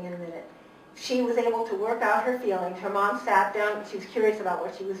need something in a minute, she was able to work out her feelings. Her mom sat down, she was curious about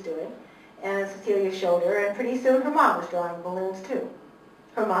what she was doing, and Cecilia showed her, and pretty soon her mom was drawing balloons too.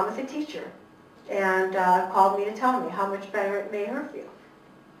 Her mom is a teacher, and called me to tell me how much better it made her feel.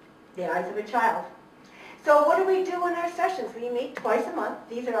 The eyes of a child. So what do we do in our sessions? We meet twice a month.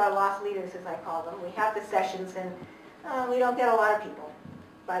 These are our lost leaders, as I call them. We have the sessions, and we don't get a lot of people,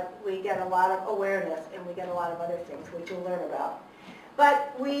 but we get a lot of awareness, and we get a lot of other things, which you'll learn about.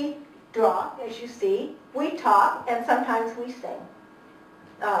 But we draw, as you see. We talk, and sometimes we sing.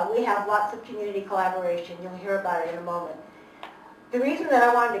 We have lots of community collaboration. You'll hear about it in a moment. The reason that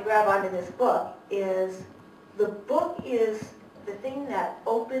I wanted to grab onto this book is the book is the thing that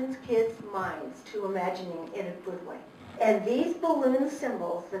opens kids' minds to imagining in a good way. And these balloon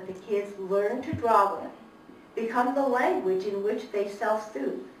symbols that the kids learn to draw with become the language in which they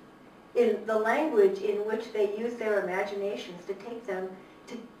self-soothe, in the language in which they use their imaginations to take them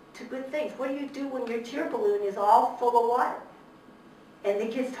to good things. What do you do when your cheer balloon is all full of water? And the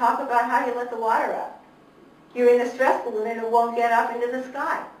kids talk about how you let the water out. You're in a stress balloon and it won't get up into the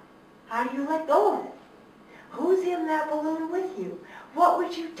sky. How do you let go of it? Who's in that balloon with you? What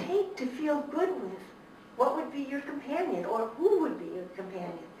would you take to feel good with? What would be your companion, or who would be your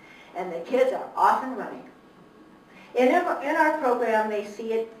companion? And the kids are off and running. In our program, they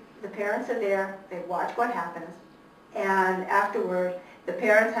see it, the parents are there, they watch what happens, and afterward, the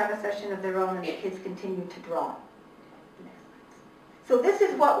parents have a session of their own and the kids continue to draw. So this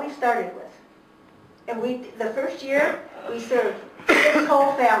is what we started with. And the first year, we served 6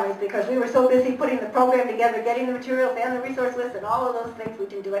 whole families because we were so busy putting the program together, getting the materials and the resource list and all of those things, we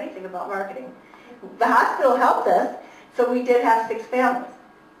didn't do anything about marketing. The hospital helped us, so we did have 6 families.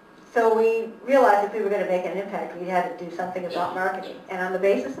 So we realized if we were going to make an impact, we had to do something about marketing. And on the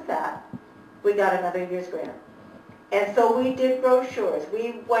basis of that, we got another year's grant. And so we did brochures.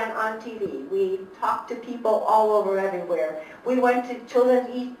 We went on TV. We talked to people all over everywhere. We went to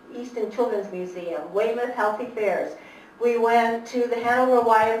Easton Children's Museum, Weymouth Healthy Fairs. We went to the Hanover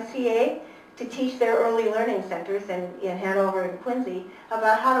YMCA to teach their early learning centers in Hanover and Quincy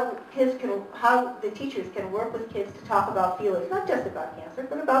about how the teachers can work with kids to talk about feelings, not just about cancer,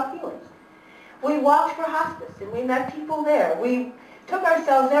 but about feelings. We walked for hospice and we met people there. We took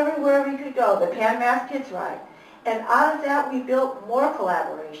ourselves everywhere we could go, the Pan Mass Kids Ride. And out of that, we built more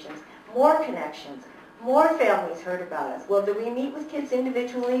collaborations, more connections, more families heard about us. Well, do we meet with kids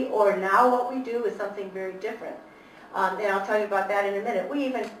individually, or now what we do is something very different? And I'll tell you about that in a minute. We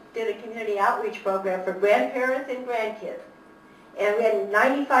even did a community outreach program for grandparents and grandkids. And we had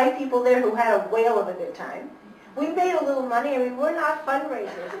 95 people there who had a whale of a good time. We made a little money. I mean, we're not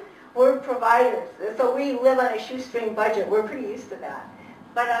fundraisers. We're providers. So we live on a shoestring budget. We're pretty used to that.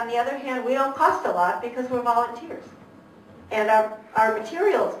 But on the other hand, we don't cost a lot because we're volunteers. And our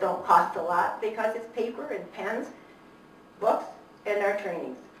materials don't cost a lot because it's paper and pens, books, and our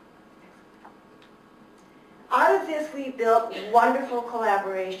trainings. Out of this, we built wonderful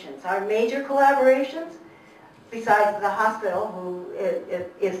collaborations. Our major collaborations, besides the hospital, who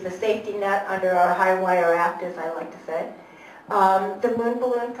is the safety net under our high wire act, as I like to say, the Moon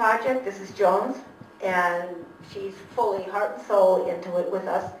Balloon Project, this is Jones, and she's fully heart and soul into it with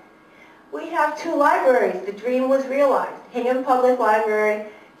us. We have 2 libraries. The dream was realized. Hingham Public Library,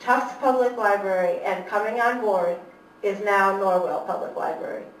 Tufts Public Library, and coming on board is now Norwell Public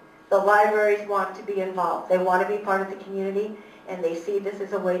Library. The libraries want to be involved. They want to be part of the community, and they see this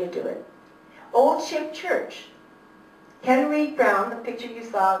as a way to do it. Old Ship Church. Ken Reed Brown, the picture you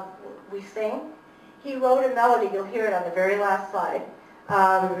saw, we sing, he wrote a melody, you'll hear it on the very last slide,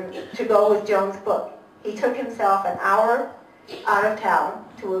 to go with Joan's book. He took himself an hour out of town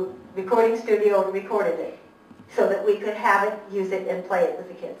to a recording studio and recorded it so that we could have it, use it, and play it with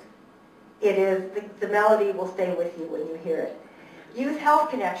the kids. It is, the melody will stay with you when you hear it. Youth Health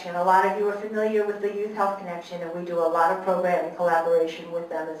Connection, a lot of you are familiar with the Youth Health Connection, and we do a lot of program and collaboration with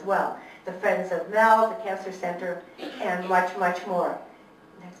them as well. The Friends of Mel, the Cancer Center, and much, much more.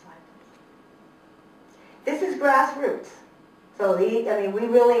 Next slide, please. This is grassroots. So we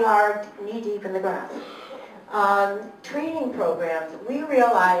really are knee-deep in the grass. Training programs, we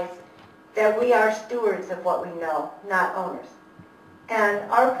realize that we are stewards of what we know, not owners.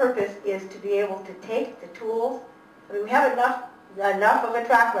 And our purpose is to be able to take the tools. I mean, we have enough of a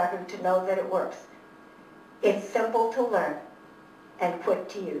track record to know that it works. It's simple to learn and quick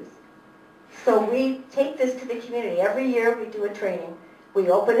to use. So we take this to the community. Every year we do a training. We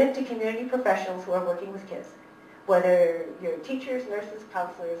open it to community professionals who are working with kids, whether you're teachers, nurses,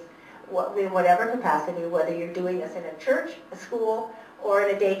 counselors, in whatever capacity, whether you're doing this in a church, a school, or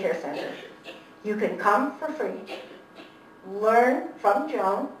in a daycare center. You can come for free, learn from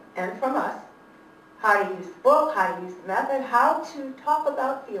Joan and from us how to use the book, how to use the method, how to talk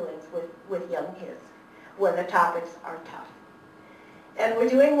about feelings with young kids when the topics are tough. And we're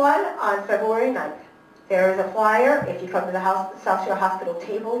doing one on February 9th. There is a flyer. If you come to the South Shore Hospital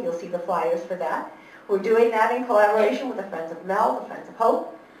table, you'll see the flyers for that. We're doing that in collaboration with the Friends of Mel, the Friends of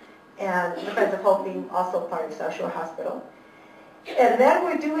Hope, and the Friends of Hope being also part of South Shore Hospital. And then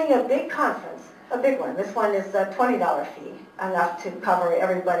we're doing a big conference, a big one. This one is a $20 fee, enough to cover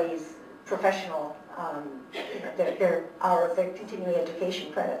everybody's professional, their continuing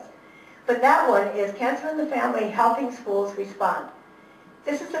education credits. But that one is Cancer in the Family, Helping Schools Respond.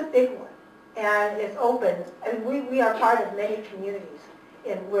 This is a big one, and it's open. And we are part of many communities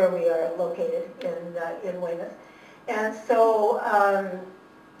in where we are located in Weymouth. And so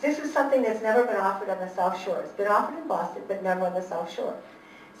this is something that's never been offered on the South Shore. It's been offered in Boston, but never on the South Shore.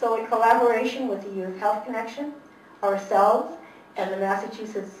 So in collaboration with the Youth Health Connection, ourselves, and the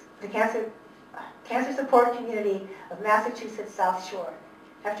Massachusetts, the Cancer, Cancer Support Community of Massachusetts South Shore.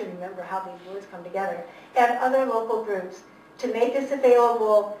 Have to remember how these words come together, and other local groups to make this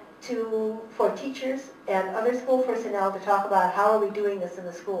available for teachers and other school personnel to talk about how are we doing this in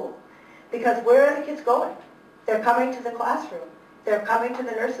the school. Because where are the kids going? They're coming to the classroom. They're coming to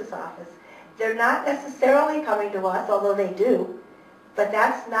the nurse's office. They're not necessarily coming to us, although they do, but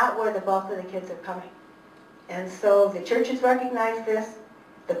that's not where the bulk of the kids are coming. And so the churches recognize this,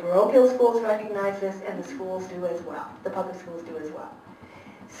 the parochial schools recognize this, and the schools do as well. The public schools do as well.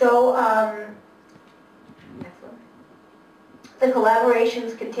 So, next one. The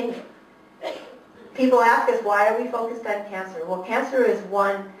collaborations continue. People ask us, why are we focused on cancer? Well, cancer is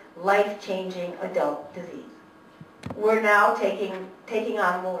one life-changing adult disease. We're now taking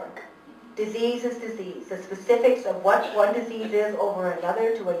on more. Disease is disease. The specifics of what one disease is over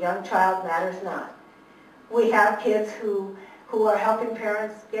another to a young child matters not. We have kids who are helping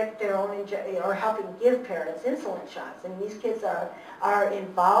parents get their own, or helping give parents insulin shots. And these kids are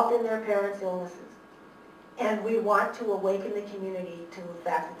involved in their parents' illnesses. And we want to awaken the community to the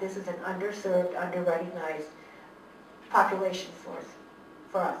fact that this is an underserved, under-recognized population source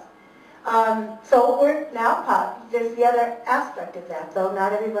for us. So we're now, there's the other aspect of that, though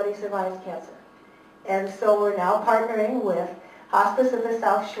not everybody survives cancer. And so we're now partnering with Hospice of the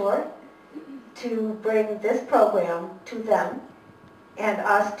South Shore to bring this program to them and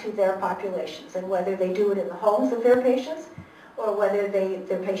us to their populations. And whether they do it in the homes of their patients or whether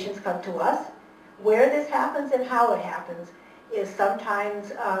their patients come to us, where this happens and how it happens is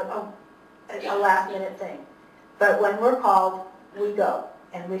sometimes a last-minute thing. But when we're called, we go.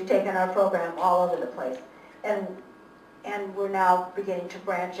 And we've taken our program all over the place. And we're now beginning to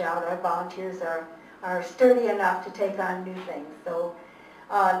branch out. Our volunteers are sturdy enough to take on new things. So,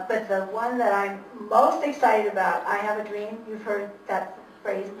 but the one that I'm most excited about, I have a dream. You've heard that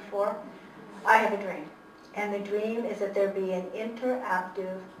phrase before. I have a dream. And the dream is that there be an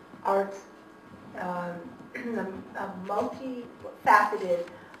interactive arts, a multifaceted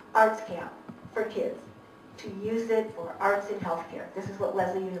arts camp for kids, to use it for arts in healthcare. This is what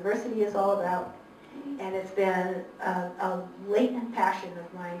Lesley University is all about, and it's been a latent passion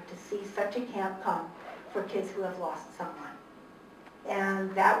of mine to see such a camp come for kids who have lost someone.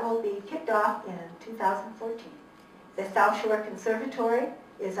 And that will be kicked off in 2014. The South Shore Conservatory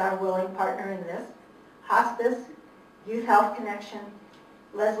is our willing partner in this. Hospice, Youth Health Connection,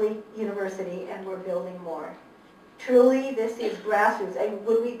 Lesley University, and we're building more. Truly, this is grassroots. And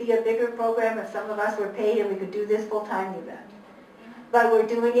would we be a bigger program if some of us were paid and we could do this full-time? You bet. But we're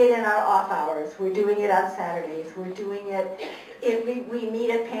doing it in our off hours. We're doing it on Saturdays. We're doing it, we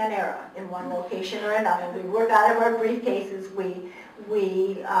meet at Panera in one location or another. We work out of our briefcases. We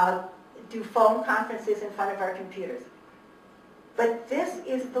do phone conferences in front of our computers. But this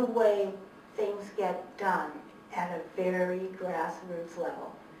is the way things get done at a very grassroots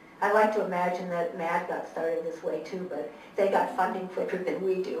level. I like to imagine that MAD got started this way too, but they got funding quicker than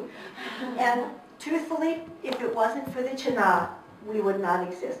we do. And truthfully, if it wasn't for the CHNA, we would not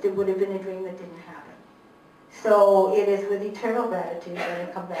exist. It would have been a dream that didn't happen. So it is with eternal gratitude that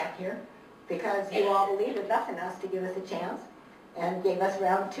I come back here, because you all believed enough in us to give us a chance and gave us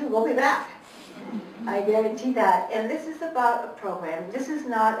round 2. We'll be back. I guarantee that. And this is about a program. This is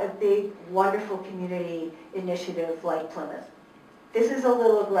not a big, wonderful community initiative like Plymouth. This is a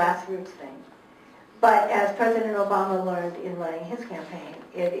little grassroots thing. But as President Obama learned in running his campaign,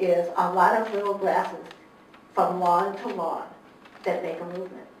 it is a lot of little grasses from lawn to lawn that make a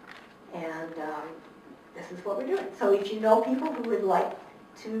movement. And this is what we're doing. So if you know people who would like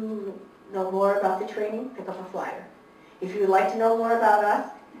to know more about the training, pick up a flyer. If you would like to know more about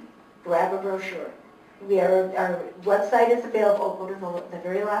us, grab a brochure. Our website is available. Go to the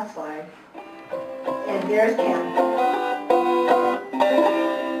very last slide. And there's Ken.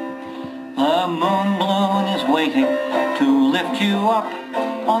 The moon balloon is waiting to lift you up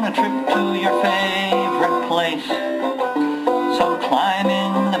on a trip to your favorite place. So climb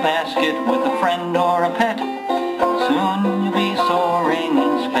in the basket with a friend or a pet. Soon you'll be soaring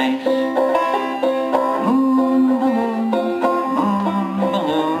in space. Moon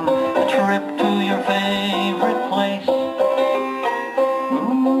balloon, a trip to your favorite place.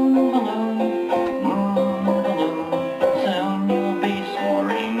 Moon balloon, soon you'll be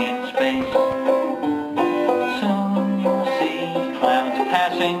soaring in space. Soon you'll see clouds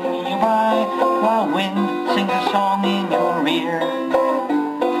passing you by while wind sings a song in your ear.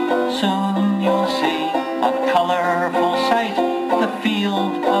 Soon you'll see a colorful sight. The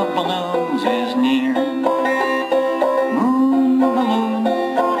field of balloons is near. Moon balloon,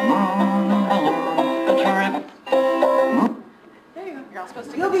 a trip. There you go. You're all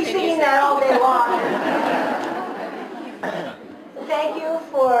supposed to You'll be continue singing that all day long.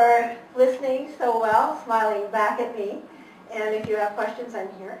 you have questions, I'm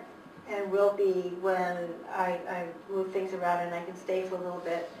here. And will be when I move things around, and I can stay for a little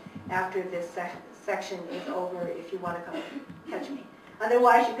bit after this section is over if you want to come catch me.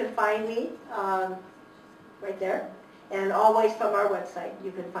 Otherwise, you can find me right there. And always from our website,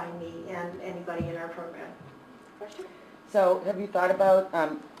 you can find me and anybody in our program. Question? So have you thought about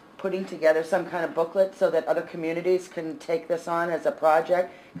putting together some kind of booklet so that other communities can take this on as a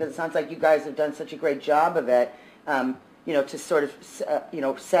project? Because it sounds like you guys have done such a great job of it, you know, to sort of,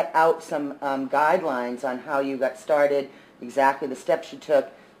 set out some guidelines on how you got started, exactly the steps you took.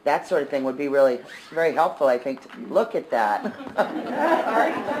 That sort of thing would be really very helpful, I think, to look at that.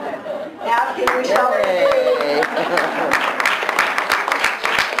 Asking we shall Yay.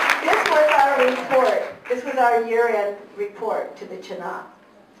 This was our report. This was our year-end report to the CHNA.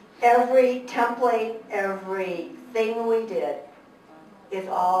 Every template, everything we did is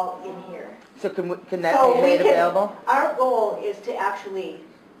all in here. So can that be made available? Our goal is to actually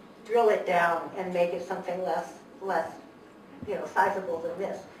drill it down and make it something less, sizable than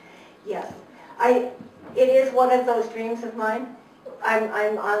this. Yes, it is one of those dreams of mine.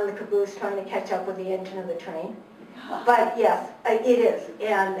 I'm on the caboose trying to catch up with the engine of the train. But yes, it is,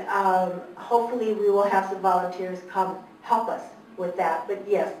 and hopefully we will have some volunteers come help us with that. But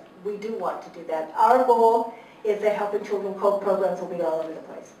yes, we do want to do that. Our goal is that Helping Children Cope programs will be all over the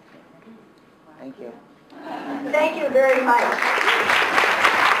place. Thank you. Thank you very much.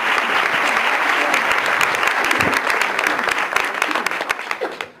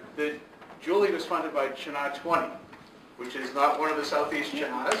 Julie was funded by CHNA 20, which is not one of the Southeast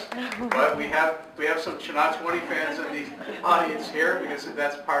CHNAs, but we have some CHNA 20 fans in the audience here because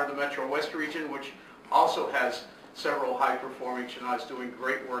that's part of the Metro West region, which also has several high-performing CHNAs doing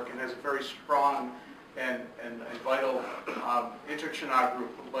great work and has a very strong and vital Inter-CHNA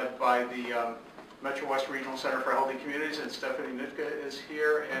group led by the Metro West Regional Center for Healthy Communities, and Stephanie Nitka is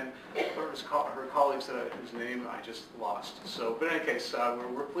here, and her colleagues whose name I just lost. So, but in any case,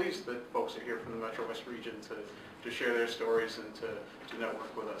 we're pleased that folks are here from the Metro West region to share their stories and to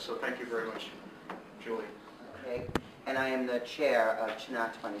network with us. So thank you very much, Julie. Okay, and I am the chair of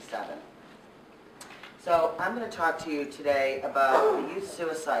CHNA 27. So I'm going to talk to you today about the Youth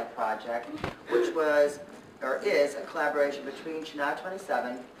Suicide Project, which was, or is, a collaboration between CHNA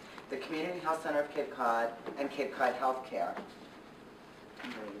 27, the Community Health Center of Cape Cod, and Cape Cod Healthcare.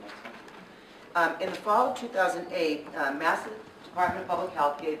 In the fall of 2008, Mass Department of Public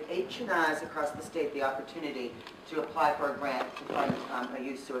Health gave 8 CHNAs across the state the opportunity to apply for a grant to fund a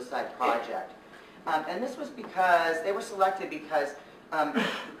youth suicide project. And this was because, they were selected because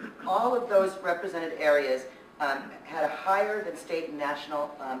all of those represented areas had a higher than state and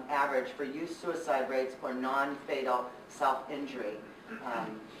national average for youth suicide rates or non-fatal self-injury.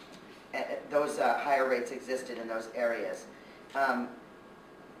 Those higher rates existed in those areas.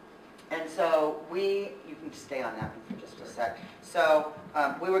 And so you can stay on that one for just a sec. So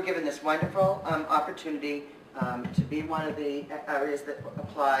we were given this wonderful opportunity to be one of the areas that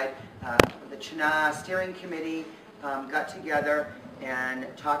applied. The CHNA steering committee got together and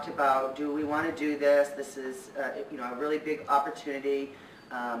talked about, do we want to do this? This is a really big opportunity.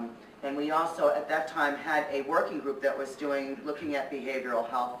 And we also, at that time, had a working group that was looking at behavioral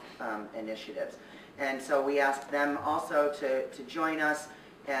health initiatives. And so we asked them also to join us,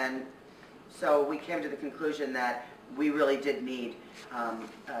 and so we came to the conclusion that we really did need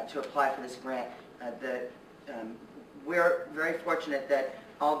to apply for this grant. We're very fortunate that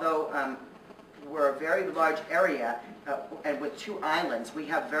although we're a very large area, and with 2 islands, we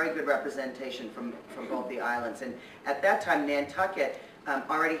have very good representation from both the islands. And at that time, Nantucket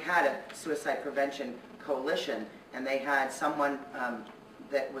already had a suicide prevention coalition, and they had someone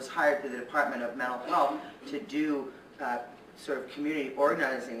that was hired through the Department of Mental Health to do sort of community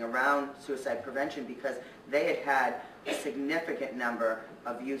organizing around suicide prevention, because they had had a significant number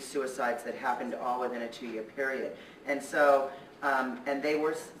of youth suicides that happened all within a 2-year period. And so, and they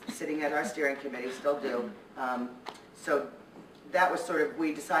were sitting at our steering committee, still do. So that was sort of,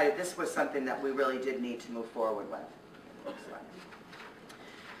 we decided this was something that we really did need to move forward with.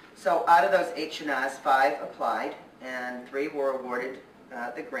 So out of those 8 CHNAs, 5 applied, and 3 were awarded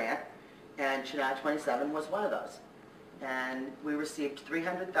the grant, and CHNA 27 was one of those. And we received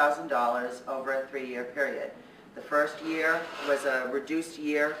 $300,000 over a 3-year period. The first year was a reduced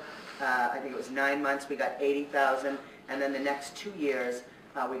year. I think it was 9 months, we got $80,000, and then the next 2 years,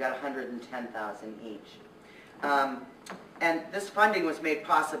 we got $110,000 each. And this funding was made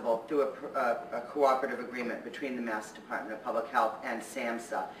possible through a cooperative agreement between the Mass Department of Public Health and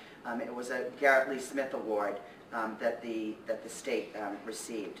SAMHSA. It was a Garrett Lee Smith Award that the state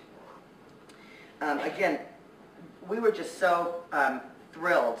received. Again, we were just so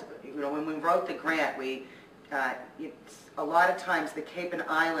thrilled. When we wrote the grant, a lot of times the Cape and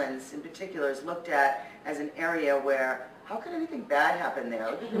Islands in particular is looked at as an area where, how could anything bad happen there?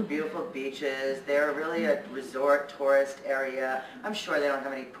 Look at the beautiful beaches. They're really a resort tourist area. I'm sure they don't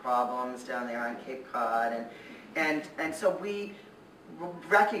have any problems down there on Cape Cod. And so we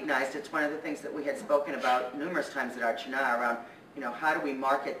recognized it's one of the things that we had spoken about numerous times at our CHNA around, how do we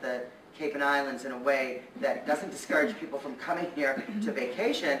market the Cape and Islands in a way that doesn't discourage people from coming here to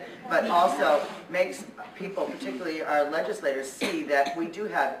vacation, but also makes people, particularly our legislators, see that we do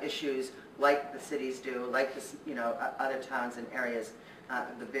have issues like the cities do, like other towns and areas,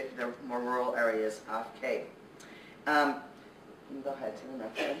 the more rural areas off Cape. Go ahead to the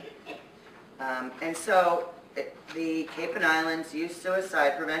next one. And so the Cape and Islands Youth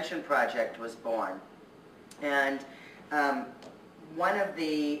Suicide Prevention Project was born. And one of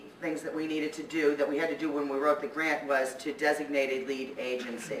the things that we needed to do, that we had to do when we wrote the grant, was to designate a lead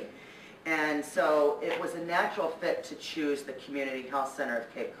agency. And so it was a natural fit to choose the Community Health Center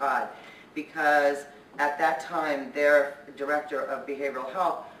of Cape Cod, because at that time their director of behavioral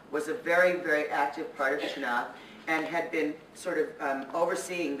health was a very, very active part of CHNA and had been sort of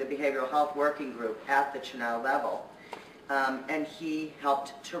overseeing the behavioral health working group at the CHNA level. And he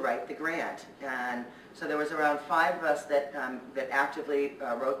helped to write the grant. And so there was around 5 of us that actively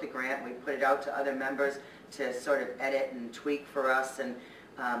wrote the grant. We put it out to other members to sort of edit and tweak for us. And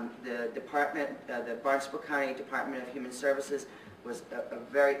the department, the Barnstable County Department of Human Services, was a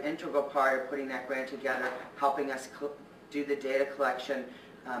very integral part of putting that grant together, helping us do the data collection.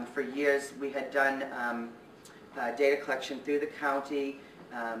 For years we had done data collection through the county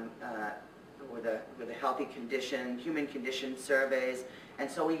with a healthy condition, human condition surveys,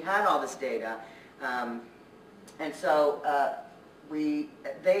 and so we had all this data. And so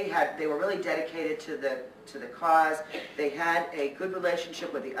they were really dedicated to the cause. They had a good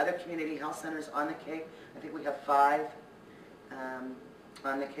relationship with the other community health centers on the Cape. I think we have 5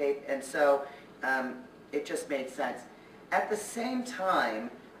 on the Cape, and so it just made sense. At the same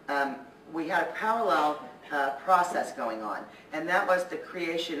time, we had a parallel process going on, and that was the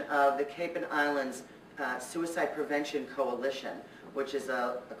creation of the Cape and Islands Suicide Prevention Coalition, which is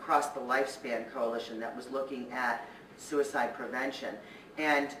a across the lifespan coalition that was looking at suicide prevention.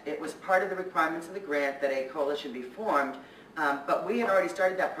 And it was part of the requirements of the grant that a coalition be formed, but we had already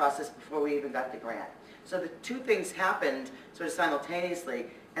started that process before we even got the grant. So the two things happened sort of simultaneously,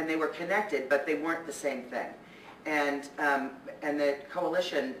 and they were connected, but they weren't the same thing. And the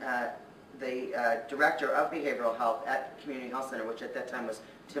coalition, the director of behavioral health at Community Health Center, which at that time was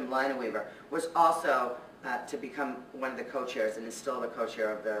Tim Lineweaver, was also to become one of the co-chairs and is still the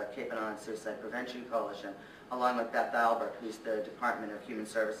co-chair of the Cape and Islands Suicide Prevention Coalition, along with Beth Albert, who's the Department of Human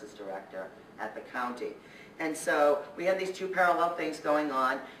Services Director at the county. And so we had these two parallel things going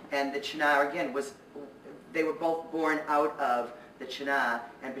on, and the CHNA, again, they were both born out of the CHNA,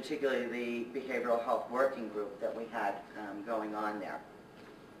 and particularly the Behavioral Health Working Group that we had going on there.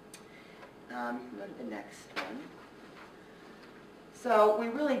 Go to the next one. So we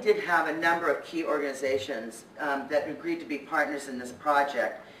really did have a number of key organizations that agreed to be partners in this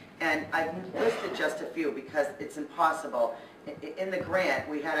project, and I've listed just a few because it's impossible. In the grant,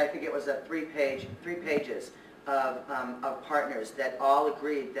 we had, I think it was a three pages of partners that all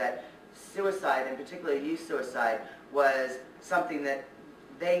agreed that suicide, and particularly youth suicide, was something that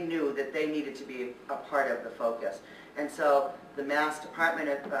they knew that they needed to be a part of the focus. And so the Mass Department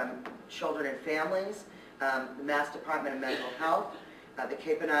of Children and Families, the Mass Department of Mental Health, the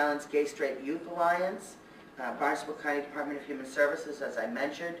Cape and Islands Gay Straight Youth Alliance, Barnstable County Department of Human Services, as I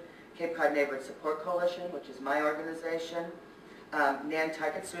mentioned, Cape Cod Neighborhood Support Coalition, which is my organization,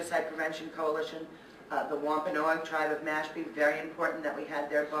 Nantucket Suicide Prevention Coalition, the Wampanoag Tribe of Mashpee, very important that we had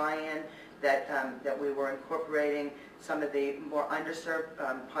their buy-in, that we were incorporating some of the more underserved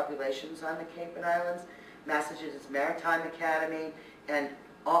populations on the Cape and Islands, Massachusetts Maritime Academy, and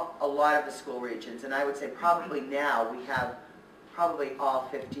a lot of the school regions. And I would say probably now we have probably all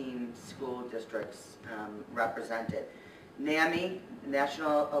 15 school districts represented. NAMI,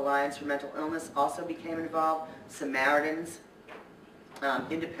 National Alliance for Mental Illness, also became involved. Samaritans,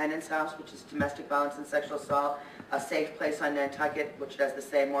 Independence House, which is domestic violence and sexual assault, A Safe Place on Nantucket, which does the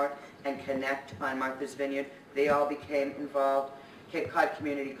same work, and Connect on Martha's Vineyard, they all became involved. Cape Cod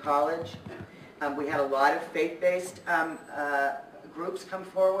Community College. We had a lot of faith-based groups come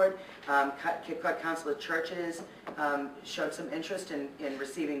forward. Cape Cod Council of Churches showed some interest in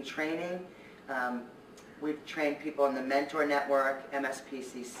receiving training. We've trained people in the Mentor Network,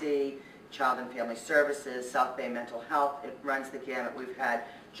 MSPCC, Child and Family Services, South Bay Mental Health. It runs the gamut. We've had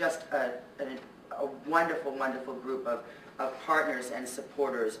just a wonderful, wonderful group of partners and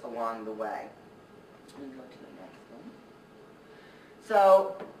supporters along the way. Let me go to the next one.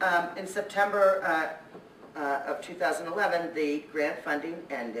 So in September of 2011, the grant funding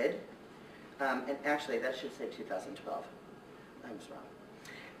ended. And actually, that should say 2012. I was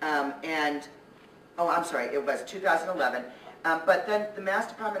wrong. Oh, I'm sorry, it was 2011. But then the Mass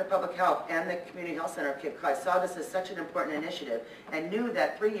Department of Public Health and the Community Health Center of Cape Cod saw this as such an important initiative and knew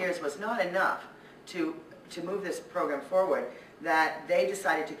that 3 years was not enough to move this program forward, that they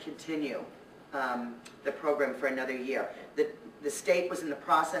decided to continue the program for another year. The state was in the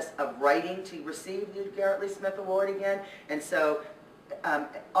process of writing to receive the Garrett Lee Smith Award again, and so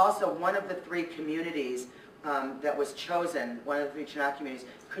also one of the 3 communities that was chosen, one of the 3 CHNA communities,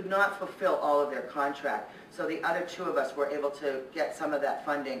 could not fulfill all of their contract. So the other 2 of us were able to get some of that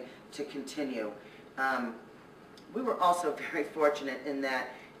funding to continue. We were also very fortunate in that,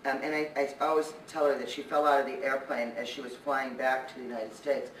 and I always tell her that she fell out of the airplane as she was flying back to the United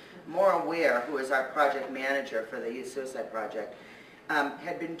States. Maura Ware, who is our project manager for the Youth Suicide Project,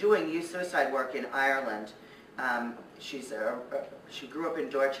 had been doing youth suicide work in Ireland. She grew up in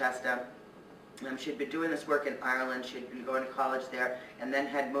Dorchester. She'd been doing this work in Ireland. She'd been going to college there, and then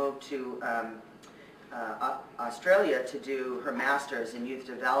had moved to Australia to do her master's in youth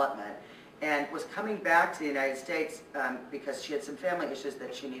development, and was coming back to the United States because she had some family issues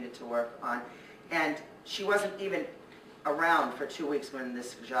that she needed to work on. And she wasn't even around for 2 weeks when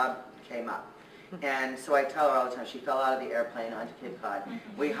this job came up. And so I tell her all the time, she fell out of the airplane onto Cape Cod.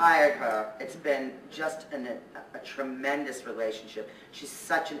 We hired her. It's been just a tremendous relationship. She's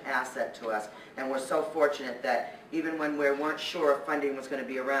such an asset to us, and we're so fortunate that even when we weren't sure if funding was going to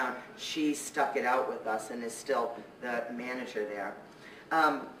be around, she stuck it out with us and is still the manager there.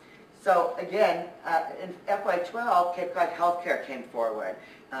 So again, in FY12, Cape Cod Healthcare came forward,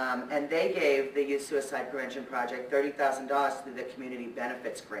 and they gave the Youth Suicide Prevention Project $30,000 through the community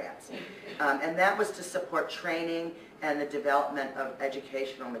benefits grants. And that was to support training and the development of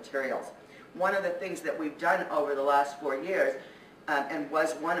educational materials. One of the things that we've done over the last 4 years, and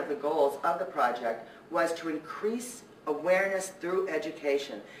was one of the goals of the project, was to increase awareness through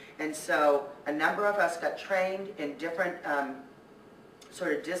education. And so a number of us got trained in different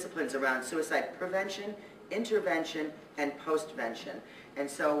sort of disciplines around suicide prevention, intervention, and postvention. And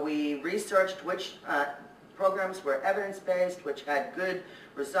so we researched which programs were evidence-based, which had good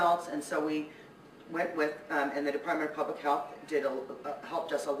results, and so we went with, and the Department of Public Health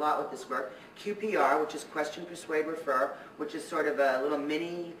helped us a lot with this work, QPR, which is Question, Persuade, Refer, which is sort of a little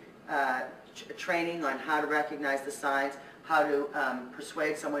mini training on how to recognize the signs, how to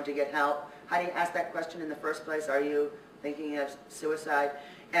persuade someone to get help, how do you ask that question in the first place, are you thinking of suicide,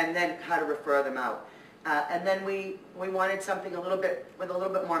 and then how to refer them out. And then we wanted something with a little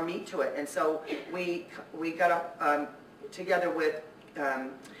bit more meat to it, and so we got together with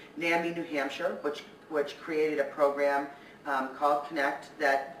NAMI New Hampshire, which created a program called Connect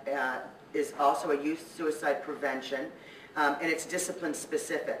that is also a youth suicide prevention, and it's discipline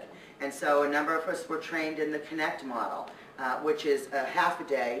specific. And so a number of us were trained in the Connect model, which is a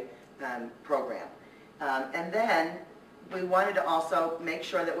half-a-day program. And then we wanted to also make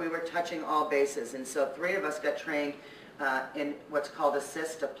sure that we were touching all bases, and so 3 of us got trained in what's called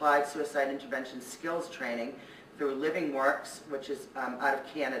ASSIST, Applied Suicide Intervention Skills Training, through Living Works, which is out of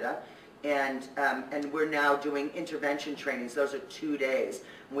Canada, and we're now doing intervention trainings. Those are 2 days.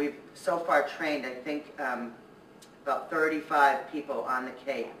 We've so far trained, I think, about 35 people on the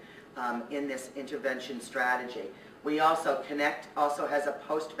Cape in this intervention strategy. We also, Connect also has a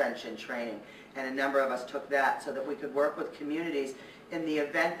postvention training, and a number of us took that so that we could work with communities in the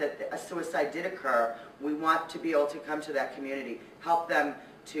event that a suicide did occur. We want to be able to come to that community, help them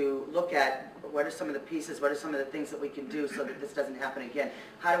to look at what are some of the pieces, what are some of the things that we can do so that this doesn't happen again.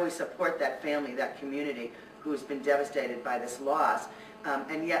 How do we support that family, that community who's been devastated by this loss,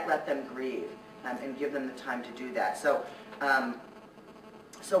 and yet let them grieve and give them the time to do that. So,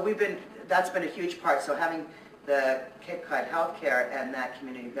 that's been a huge part. So having the Cape Cod Healthcare and that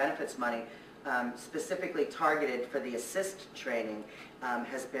community benefits money specifically targeted for the ASSIST training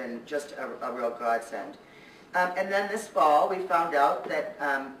has been just a real godsend. And then this fall we found out that,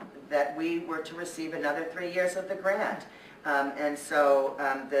 that we were to receive another 3 years of the grant. And so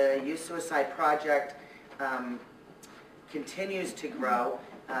the Youth Suicide Project continues to grow.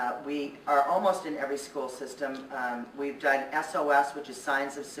 We are almost in every school system. We've done SOS, which is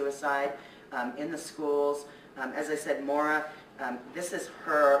Signs of Suicide, in the schools. As I said, Maura, this is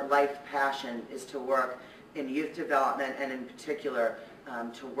her life passion, is to work in youth development and in particular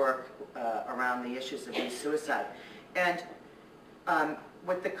to work around the issues of youth suicide. And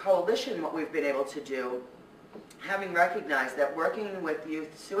with the coalition, what we've been able to do, having recognized that working with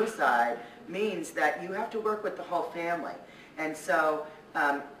youth suicide means that you have to work with the whole family. And so,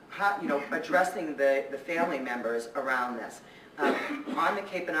 addressing the family members around this. On the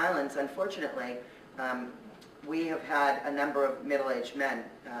Cape and Islands, unfortunately, we have had a number of middle-aged men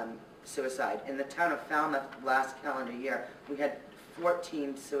suicide. In the town of Falmouth last calendar year, we had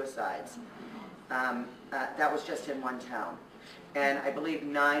 14 suicides. That was just in one town. And I believe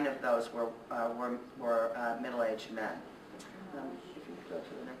 9 of those were middle-aged men. If you could go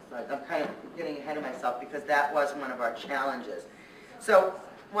to the next slide. I'm kind of getting ahead of myself because that was one of our challenges. So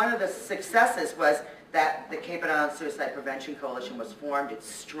one of the successes was that the Cape and Islands Suicide Prevention Coalition was formed. It's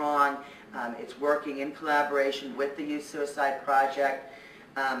strong. It's working in collaboration with the Youth Suicide Project.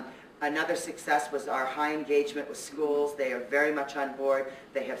 Another success was our high engagement with schools. They are very much on board.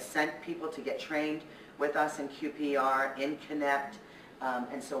 They have sent people to get trained with us in QPR, in Connect,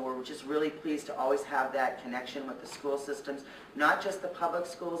 and so we're just really pleased to always have that connection with the school systems, not just the public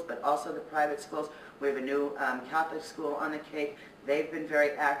schools, but also the private schools. We have a new Catholic school on the Cape. They've been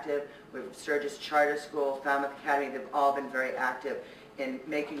very active. We have Sturgis Charter School, Falmouth Academy. They've all been very active in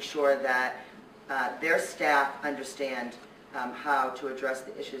making sure that their staff understand how to address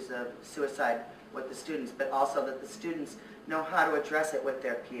the issues of suicide with the students, but also that the students know how to address it with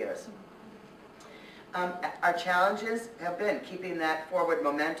their peers. Our challenges have been keeping that forward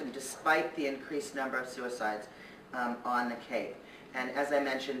momentum despite the increased number of suicides on the Cape. And as I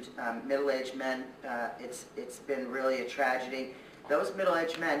mentioned, middle-aged men, it's been really a tragedy. Those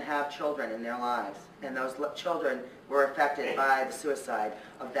middle-aged men have children in their lives, and those children were affected by the suicide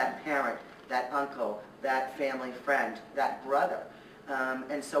of that parent, that uncle, that family friend, that brother.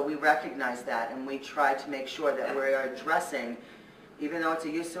 And so we recognize that, and we try to make sure that we are addressing, even though it's a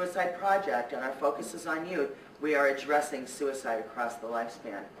youth suicide project and our focus is on youth, we are addressing suicide across the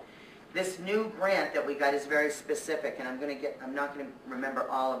lifespan. This new grant that we got is very specific, and I'm not going to remember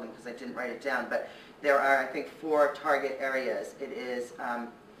all of them because I didn't write it down, but there are, I think, 4 target areas. It is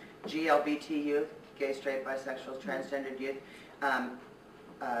GLBT youth, gay, straight, bisexual, transgendered youth,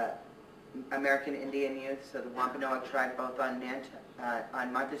 American Indian youth, so the Wampanoag tribe, both on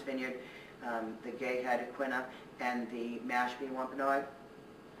Martha's Vineyard, the Gay Head Aquina, and the Mashpee Wampanoag.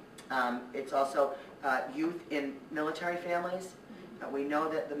 It's also youth in military families. We know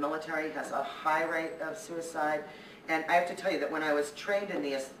that the military has a high rate of suicide, and I have to tell you that when I was trained in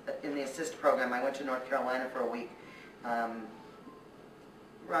the ASSIST program, I went to North Carolina for a week around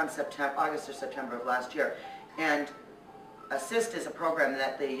August or September of last year, and ASSIST is a program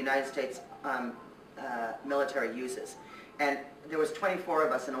that the United States military uses, and there was 24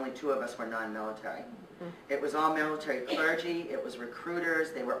 of us and only 2 of us were non-military. It was all military clergy, it was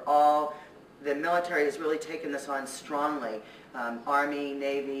recruiters, they were all, the military has really taken this on strongly, Army,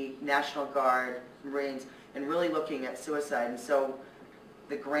 Navy, National Guard, Marines, and really looking at suicide. And so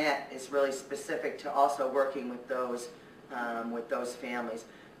the grant is really specific to also working with those families.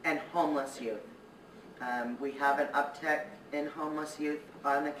 And homeless youth. We have an uptick in homeless youth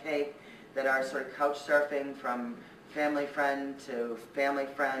on the Cape that are sort of couch surfing from family friend to family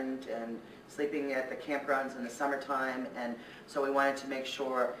friend and sleeping at the campgrounds in the summertime. And so we wanted to make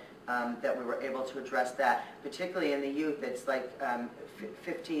sure that we were able to address that, particularly in the youth. It's like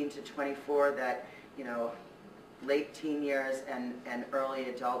 15 to 24, that, late teen years and early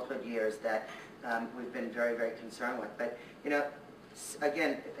adulthood years that we've been very, very concerned with. But,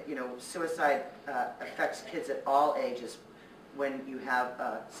 again, suicide affects kids at all ages when you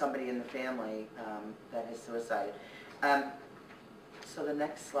have somebody in the family that has suicided. So the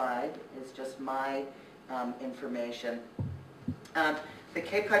next slide is just my information. The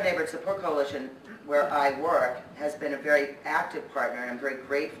Cape Cod Neighborhood Support Coalition, where I work, has been a very active partner, and I'm very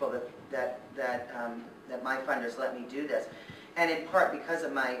grateful that my funders let me do this. And in part because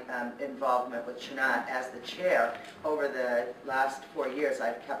of my involvement with CHNA as the chair, over the last 4 years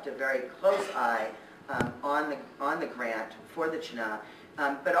I've kept a very close eye on the grant for the CHNA,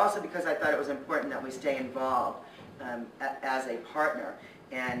 but also because I thought it was important that we stay involved as a partner.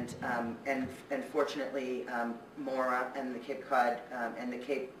 And fortunately, Maura and the Cape Cod and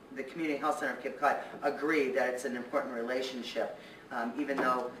the Community Health Center of Cape Cod agree that it's an important relationship, even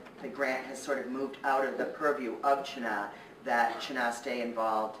though the grant has sort of moved out of the purview of CHNA, that CHNA stay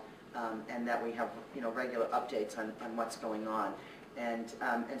involved and that we have regular updates on what's going on, and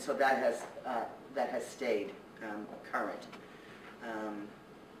so that has stayed current.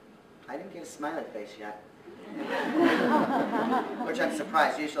 I didn't get a smiley face yet. Which I'm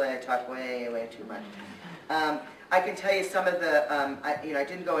surprised. Usually I talk way, way too much. I can tell you some of the, I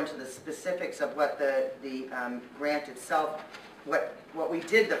didn't go into the specifics of what the grant itself what we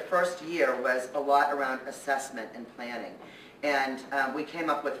did the first year was a lot around assessment and planning. And we came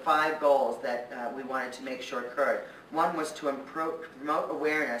up with 5 goals that we wanted to make sure occurred. One was to promote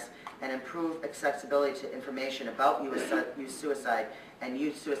awareness and improve accessibility to information about youth suicide and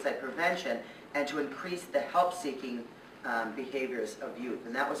youth suicide prevention, and to increase the help-seeking behaviors of youth.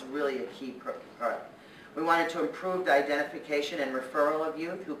 And that was really a key part. We wanted to improve the identification and referral of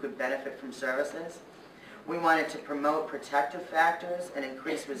youth who could benefit from services. We wanted to promote protective factors and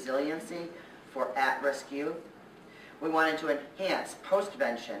increase resiliency for at-risk youth. We wanted to enhance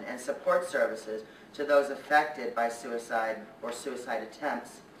postvention and support services to those affected by suicide or suicide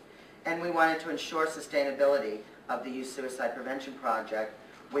attempts. And we wanted to ensure sustainability of the Youth Suicide Prevention Project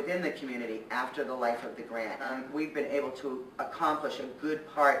within the community after the life of the grant. We've been able to accomplish a good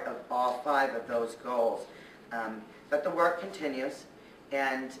part of all 5 of those goals. But the work continues,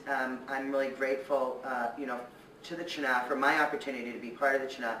 and I'm really grateful to the CHNA for my opportunity to be part of the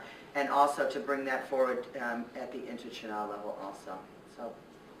CHNA, and also to bring that forward at the Inter-CHNA level also. So,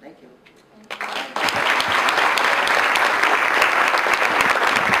 thank you. So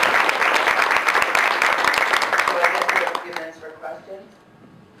I guess we have a few minutes for questions.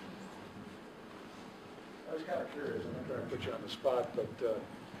 I was kind of curious, I'm not trying to put you on the spot, but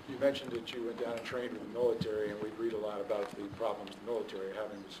you mentioned that you went down and trained with the military, and we read a lot about the problems the military are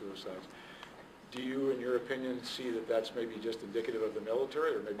having with suicides. Do you, in your opinion, see that that's maybe just indicative of the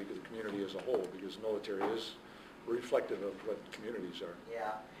military, or maybe the community as a whole, because the military is reflective of what communities are?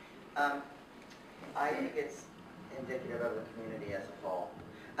 Yeah. I think it's indicative of the community as a whole.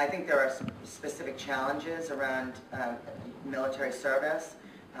 I think there are specific challenges around military service,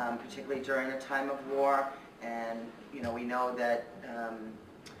 particularly during a time of war, and we know that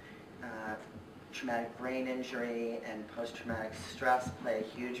traumatic brain injury and post-traumatic stress play a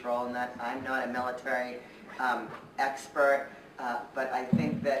huge role in that. I'm not a military expert, but I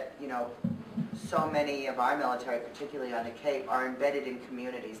think that so many of our military, particularly on the Cape, are embedded in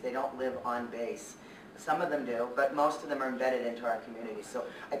communities. They don't live on base. Some of them do, but most of them are embedded into our communities. So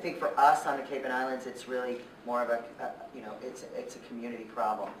I think for us on the Cape and Islands, it's really more of it's a community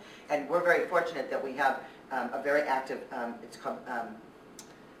problem. And we're very fortunate that we have a very active, it's called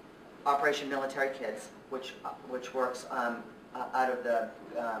Operation Military Kids, which works out of the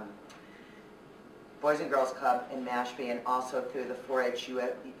Boys and Girls Club in Mashpee, and also through the 4-H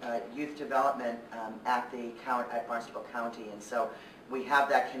Youth Development at Barnstable County. And so we have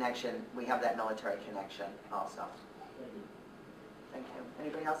that connection, we have that military connection also. Thank you.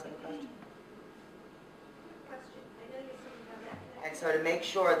 Anybody else have a question? I know you said you have that. And so to make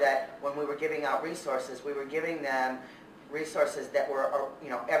sure that when we were giving out resources, we were giving them resources that were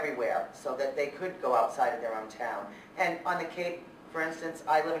everywhere, so that they could go outside of their own town. And on the Cape, for instance,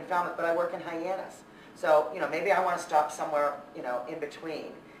 I live in Falmouth, but I work in Hyannis. So maybe I want to stop somewhere in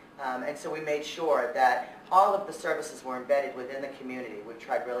between. And so we made sure that all of the services were embedded within the community. We've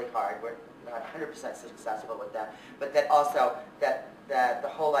tried really hard. We're not 100% successful with that. But that also, that the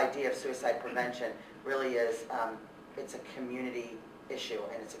whole idea of suicide prevention really is, it's a community issue,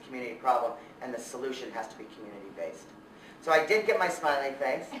 and it's a community problem, and the solution has to be community-based. So I did get my smiley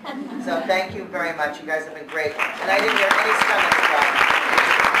face. So thank you very much. You guys have been great. And I didn't hear any stomach problems.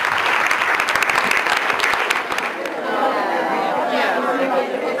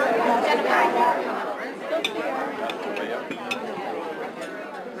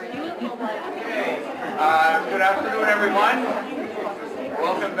 Good afternoon, everyone.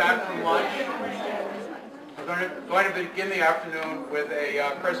 Welcome back from lunch. We're going to begin the afternoon with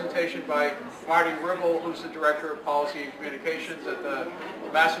a presentation by Marty Ribble, who's the Director of Policy and Communications at the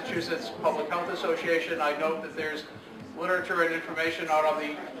Massachusetts Public Health Association. I note that there's literature and information out on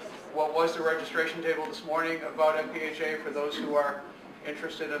what was the registration table this morning about MPHA for those who are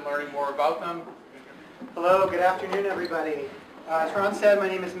interested in learning more about them. Hello, good afternoon, everybody. As Ron said, my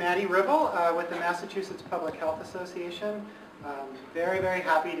name is Matty Ribble with the Massachusetts Public Health Association. Very, very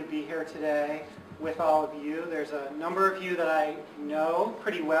happy to be here today with all of you. There's a number of you that I know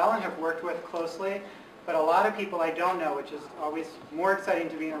pretty well and have worked with closely, but a lot of people I don't know, which is always more exciting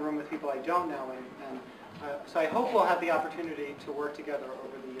to be in a room with people I don't know. So I hope we'll have the opportunity to work together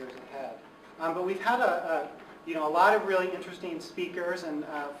over the years ahead. But we've had a lot of really interesting speakers, and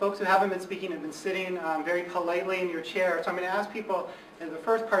folks who haven't been speaking have been sitting very politely in your chair. So I'm going to ask people in the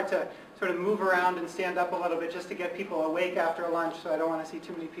first part to sort of move around and stand up a little bit just to get people awake after lunch, so I don't want to see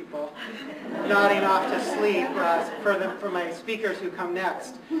too many people nodding off to sleep for my speakers who come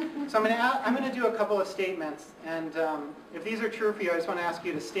next. So I'm going to do a couple of statements, and if these are true for you, I just want to ask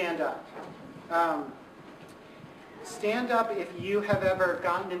you to stand up. Stand up if you have ever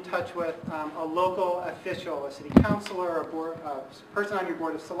gotten in touch with a local official, a city councilor, a person on your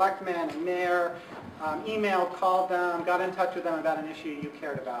board of selectmen, a mayor, emailed, called them, got in touch with them about an issue you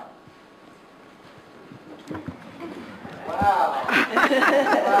cared about. Wow.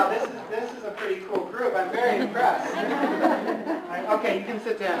 Wow, this is a pretty cool group. I'm very impressed. Okay, you can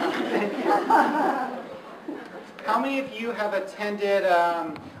sit down. Thank you. How many of you have attended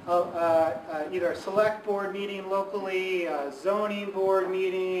either a select board meeting locally, a zoning board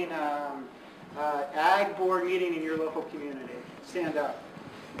meeting, ag board meeting in your local community? Stand up.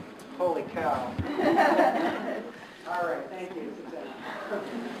 Holy cow. All right, thank you. Sit down.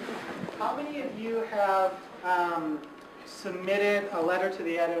 How many of you have submitted a letter to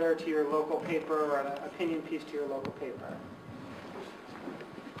the editor to your local paper or an opinion piece to your local paper?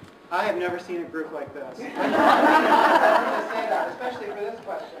 I have never seen a group like this. I wanted to say that, especially for this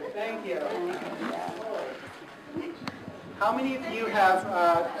question. Thank you. How many of you have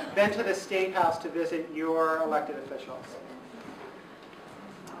been to the State House to visit your elected officials?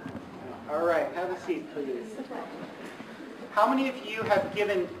 All right, have a seat, please. How many of you have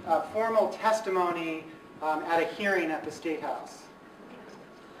given formal testimony at a hearing at the State House?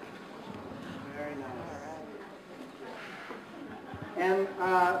 Very nice. And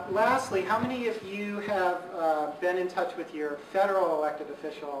lastly, how many of you have been in touch with your federal elected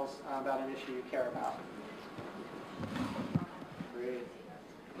officials about an issue you care about? Great.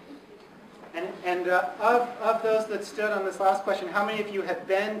 And of those that stood on this last question, how many of you have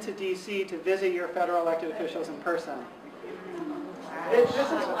been to D.C. to visit your federal elected officials in person?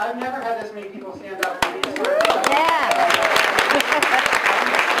 I've never had this many people stand up for these sort of stuff.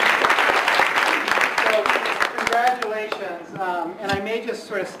 So, congratulations. And I may just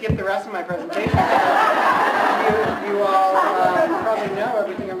sort of skip the rest of my presentation. You all probably know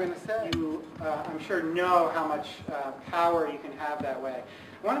everything I'm going to say. You, I'm sure, know how much power you can have that way.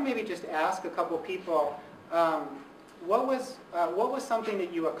 I want to maybe just ask a couple people, what was something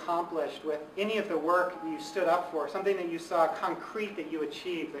that you accomplished with any of the work you stood up for, something that you saw concrete that you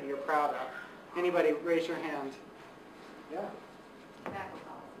achieved that you're proud of? Anybody raise your hand? Yeah. Tobacco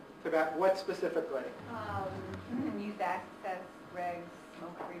policy. Tobacco, what specifically? Youth access regs,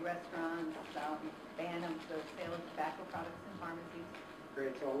 smoke-free restaurants, ban of the sale of tobacco products in pharmacies.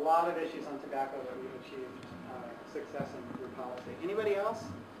 Great, so a lot of issues on tobacco that we've achieved success in through policy. Anybody else?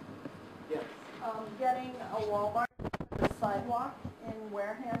 Yes. Getting a Walmart sidewalk in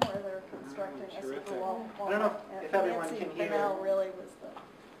Wareham where they're constructing a super Walmart. I don't know if everyone Nancy can hear. Bennell really was the...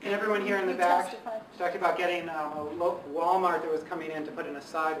 Can everyone here in the back talk about getting a Walmart that was coming in to put in a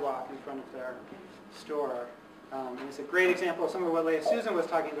sidewalk in front of their store? And it's a great example of some of what Leah Susan was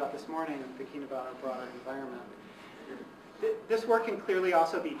talking about this morning and thinking about our broader environment. This work can clearly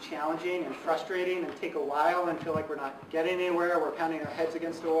also be challenging and frustrating and take a while and feel like we're not getting anywhere, we're pounding our heads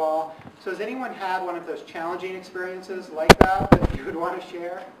against a wall. So has anyone had one of those challenging experiences like that you would want to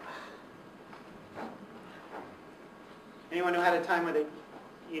share? Anyone who had a time when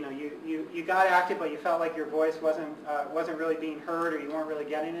you got active but you felt like your voice wasn't really being heard or you weren't really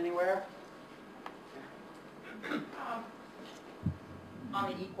getting anywhere?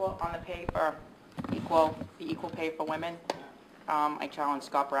 On the pay for the equal pay for women, I challenged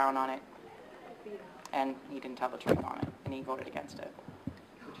Scott Brown on it, and he didn't tell the truth on it, and he voted against it.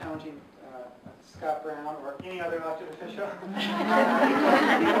 So challenging Scott Brown or any other elected official,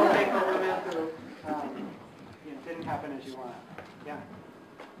 equal pay for women who didn't happen as you wanted. Yeah.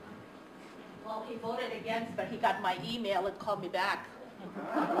 Well, he voted against, but he got my email and called me back.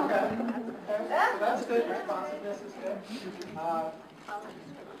 Okay. So that's good. Responsiveness is good. All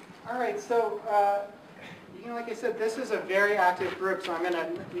right. So, like I said, this is a very active group. So I'm going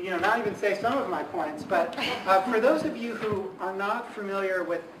to, not even say some of my points. But for those of you who are not familiar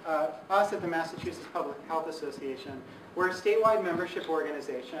with us at the Massachusetts Public Health Association, we're a statewide membership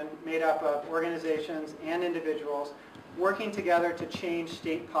organization made up of organizations and individuals working together to change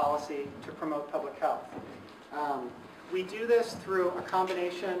state policy to promote public health. We do this through a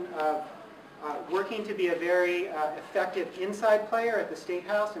combination of working to be a very effective inside player at the State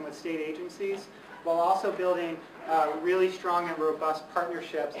House and with state agencies, while also building really strong and robust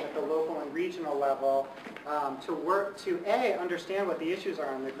partnerships at the local and regional level to work to, A, understand what the issues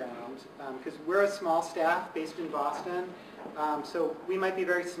are on the ground, because we're a small staff based in Boston, so we might be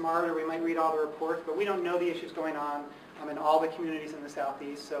very smart or we might read all the reports, but we don't know the issues going on in all the communities in the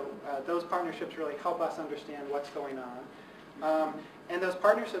Southeast, so those partnerships really help us understand what's going on. And those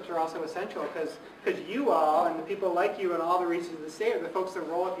partnerships are also essential because you all and the people like you and all the regions of the state are the folks that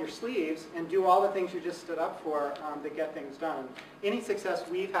roll up your sleeves and do all the things you just stood up for to get things done. Any success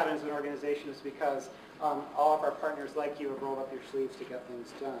we've had as an organization is because all of our partners like you have rolled up your sleeves to get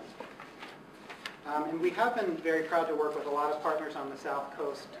things done. And we have been very proud to work with a lot of partners on the South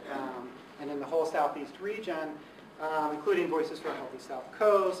Coast and in the whole Southeast region, including Voices for a Healthy South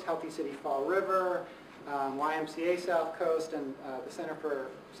Coast, Healthy City Fall River, YMCA South Coast, and the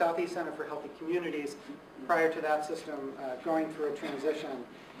Southeast Center for Healthy Communities, prior to that system going through a transition.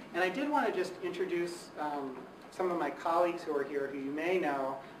 And I did want to just introduce some of my colleagues who are here, who you may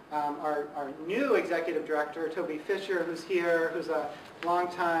know. Our new executive director, Toby Fisher, who's here, who's a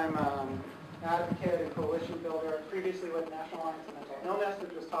longtime advocate and coalition builder, previously with National Alliance on Mental Illness,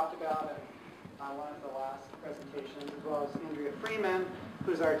 which was talked about in one of the last presentations, as well as Andrea Freeman,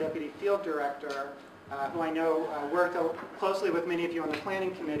 who's our deputy field director, who I know worked closely with many of you on the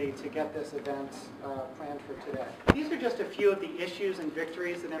planning committee to get this event planned for today. These are just a few of the issues and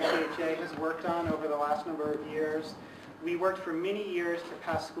victories that MCHA has worked on over the last number of years. We worked for many years to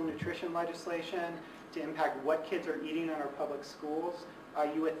pass school nutrition legislation to impact what kids are eating in our public schools.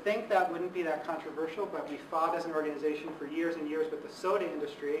 You would think that wouldn't be that controversial, but we fought as an organization for years and years with the soda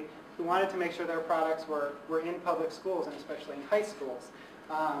industry, who wanted to make sure their products were in public schools, and especially in high schools.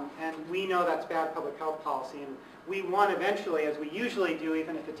 And we know that's bad public health policy, and we won eventually, as we usually do,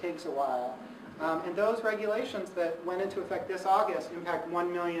 even if it takes a while. And those regulations that went into effect this August impact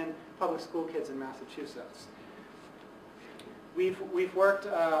 1 million public school kids in Massachusetts. We've worked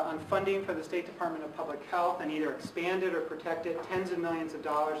on funding for the State Department of Public Health and either expanded or protected tens of millions of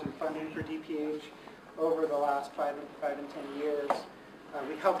dollars in funding for DPH over the last 5 and 10 years.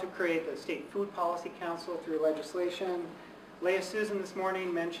 We helped to create the State Food Policy Council through legislation. Leah Susan this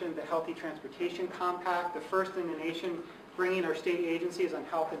morning mentioned the Healthy Transportation Compact, the first in the nation bringing our state agencies on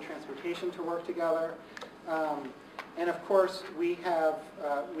health and transportation to work together. And of course, we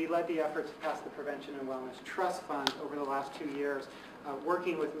led the efforts to pass the Prevention and Wellness Trust Fund over the last 2 years,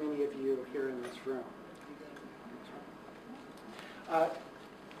 working with many of you here in this room.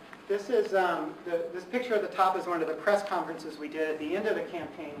 This picture at the top is one of the press conferences we did at the end of the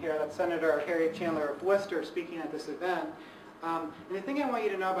campaign here. That's Senator Harriet Chandler of Worcester speaking at this event. And the thing I want you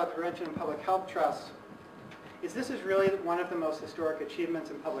to know about the Prevention and Public Health Trust is this is really one of the most historic achievements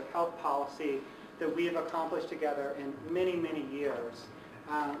in public health policy that we have accomplished together in many, many years.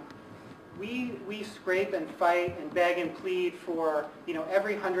 We scrape and fight and beg and plead for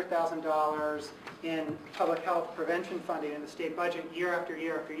every $100,000 in public health prevention funding in the state budget year after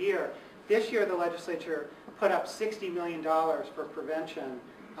year after year. This year the legislature put up $60 million for prevention,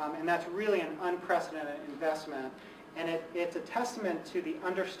 and that's really an unprecedented investment. And it's a testament to the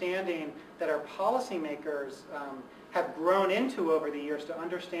understanding that our policymakers have grown into over the years to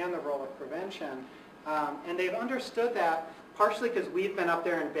understand the role of prevention. And they've understood that partially because we've been up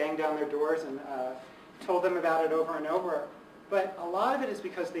there and banged down their doors and told them about it over and over. But a lot of it is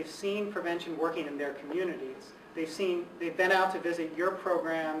because they've seen prevention working in their communities. They've been out to visit your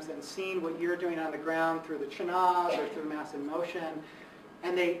programs and seen what you're doing on the ground through the CHNAs or through Mass in Motion.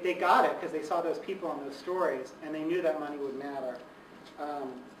 And they got it because they saw those people and those stories, and they knew that money would matter.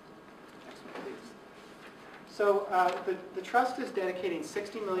 Next one, please. So the trust is dedicating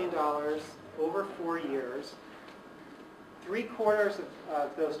 $60 million over 4 years. 3/4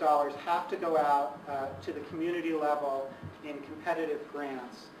 of those dollars have to go out to the community level in competitive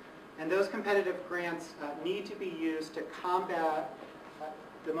grants. And those competitive grants need to be used to combat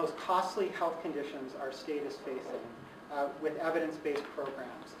the most costly health conditions our state is facing with evidence-based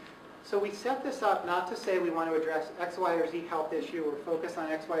programs. So we set this up not to say we want to address X, Y, or Z health issue or focus on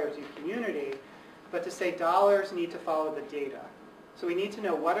X, Y, or Z community, but to say dollars need to follow the data. So we need to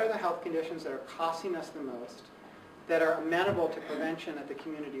know what are the health conditions that are costing us the most, that are amenable to prevention at the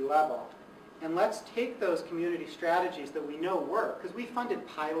community level. And let's take those community strategies that we know work, because we funded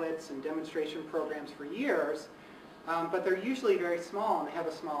pilots and demonstration programs for years, but they're usually very small and they have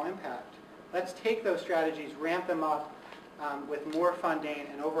a small impact. Let's take those strategies, ramp them up with more funding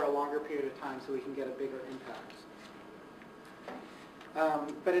and over a longer period of time so we can get a bigger impact.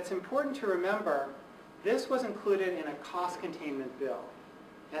 But it's important to remember this was included in a cost containment bill.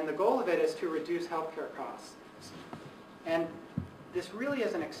 And the goal of it is to reduce healthcare costs. And this really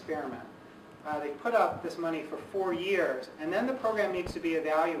is an experiment. They put up this money for 4 years, and then the program needs to be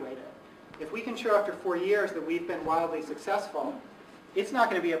evaluated. If we can show after 4 years that we've been wildly successful, it's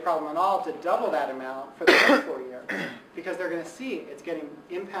not going to be a problem at all to double that amount for the next 4 years, because they're going to see it's getting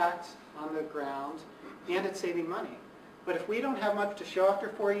impact on the ground and it's saving money. But if we don't have much to show after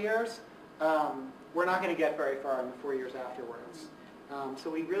 4 years, we're not going to get very far in the 4 years afterwards. So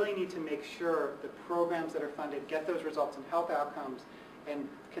we really need to make sure the programs that are funded get those results in health outcomes and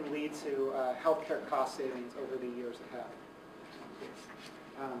can lead to healthcare cost savings over the years ahead.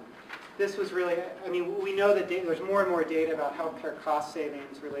 This was really, I mean, we know that there's more and more data about healthcare cost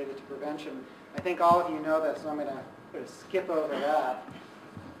savings related to prevention. I think all of you know this, so I'm going to skip over that.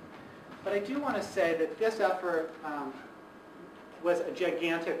 But I do want to say that this effort was a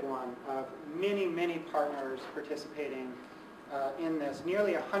gigantic one of many, many partners participating in this.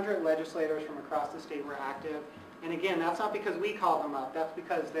 Nearly 100 legislators from across the state were active. And again, that's not because we called them up, that's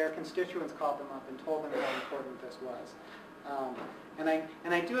because their constituents called them up and told them how important this was.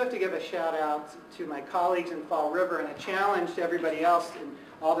 And I do have to give a shout out to my colleagues in Fall River and a challenge to everybody else in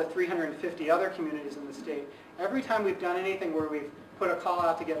all the 350 other communities in the state. Every time we've done anything where we've put a call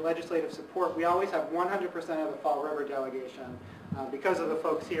out to get legislative support, we always have 100% of the Fall River delegation because of the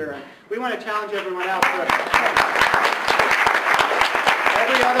folks here. And we want to challenge everyone else.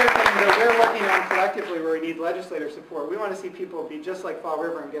 Every other thing that we're working on collectively where we need legislative support, we want to see people be just like Fall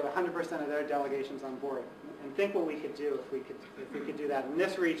River and get 100% of their delegations on board. And think what we could do if we could do that in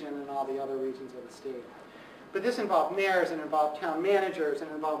this region and all the other regions of the state. But this involved mayors and involved town managers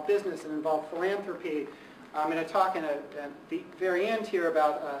and involved business and involved philanthropy. I'm going to talk at the very end here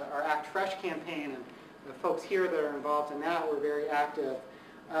about our Act Fresh campaign, and the folks here that are involved in that were very active.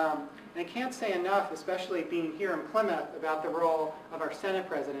 And I can't say enough, especially being here in Plymouth, about the role of our Senate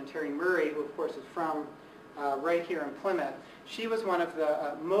President, Terry Murray, who of course is from right here in Plymouth. She was one of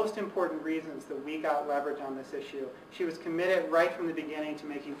the most important reasons that we got leverage on this issue. She was committed right from the beginning to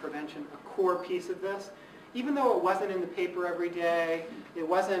making prevention a core piece of this. Even though it wasn't in the paper every day, it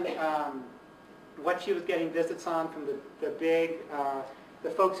wasn't what she was getting visits on from the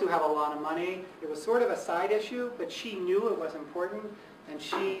folks who have a lot of money. It was sort of a side issue, but she knew it was important, and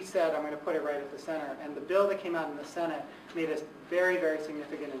she said, I'm going to put it right at the center. And the bill that came out in the Senate made a very, very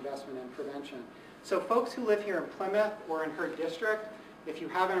significant investment in prevention. So folks who live here in Plymouth or in her district, if you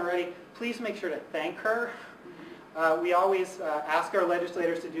haven't already, please make sure to thank her. We always ask our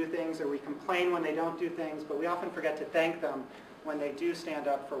legislators to do things, or we complain when they don't do things, but we often forget to thank them when they do stand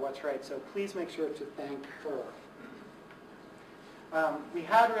up for what's right. So please make sure to thank her. We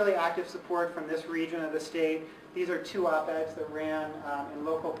had really active support from this region of the state. These are two op-eds that ran in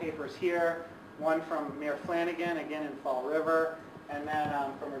local papers here. One from Mayor Flanagan, again in Fall River, and then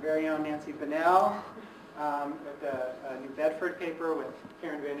from our very own Nancy Bunnell at the New Bedford paper with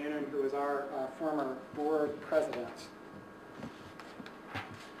Karen Van Noonen, who is our former board president.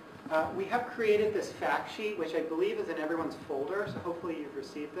 We have created this fact sheet, which I believe is in everyone's folder, so hopefully you've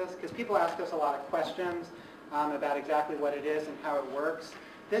received this, because people ask us a lot of questions about exactly what it is and how it works.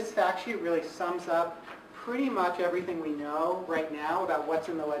 This fact sheet really sums up pretty much everything we know right now about what's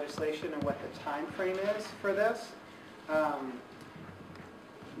in the legislation and what the time frame is for this.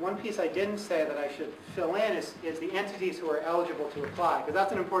 One piece I didn't say that I should fill in is the entities who are eligible to apply, because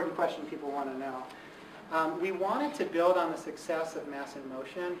that's an important question people want to know. We wanted to build on the success of Mass in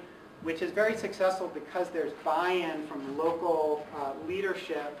Motion, which is very successful because there's buy-in from local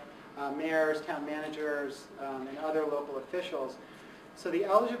leadership, mayors, town managers, and other local officials. So the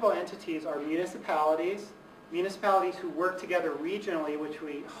eligible entities are municipalities who work together regionally, which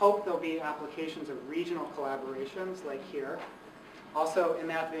we hope there'll be applications of regional collaborations like here. Also in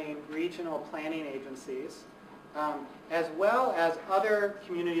that vein, regional planning agencies, as well as other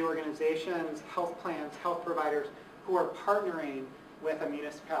community organizations, health plans, health providers who are partnering with a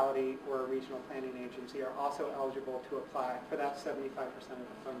municipality or a regional planning agency are also eligible to apply for that 75% of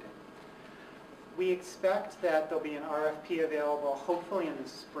the funding. We expect that there'll be an RFP available hopefully in the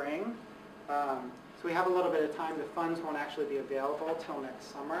spring. So we have a little bit of time. The funds won't actually be available till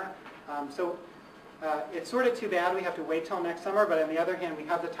next summer. It's sort of too bad we have to wait till next summer, but on the other hand, we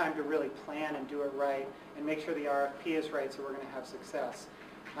have the time to really plan and do it right and make sure the RFP is right so we're going to have success.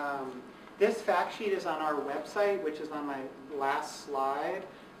 This fact sheet is on our website, which is on my last slide.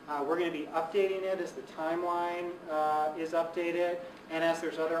 We're going to be updating it as the timeline is updated and as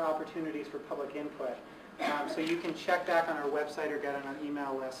there's other opportunities for public input. So you can check back on our website or get on our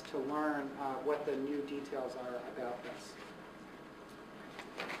email list to learn what the new details are about this.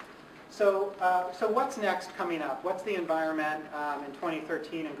 So what's next coming up? What's the environment in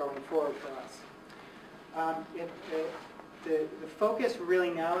 2013 and going forward for us? The focus really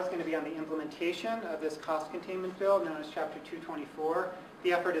now is going to be on the implementation of this cost containment bill known as Chapter 224.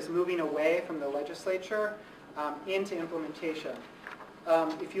 The effort is moving away from the legislature into implementation.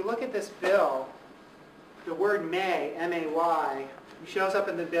 If you look at this bill, the word may, M-A-Y, shows up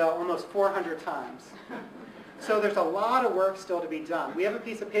in the bill almost 400 times. So there's a lot of work still to be done. We have a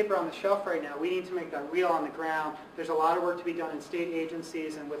piece of paper on the shelf right now. We need to make that real on the ground. There's a lot of work to be done in state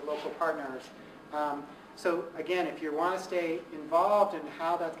agencies and with local partners. So again, if you want to stay involved in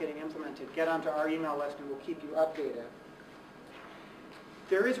how that's getting implemented, get onto our email list and we'll keep you updated.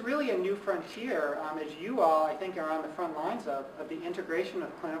 There is really a new frontier, as you all, I think, are on the front lines of the integration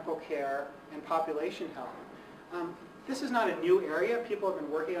of clinical care and population health. This is not a new area. People have been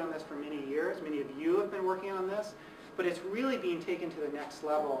working on this for many years. Many of you have been working on this. But it's really being taken to the next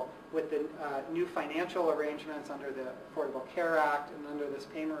level with the new financial arrangements under the Affordable Care Act and under this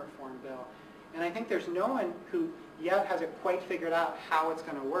payment reform bill. And I think there's no one who yet has it quite figured out how it's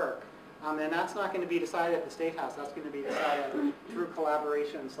going to work. And that's not going to be decided at the State House. That's going to be decided through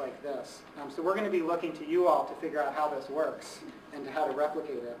collaborations like this. So we're going to be looking to you all to figure out how this works and how to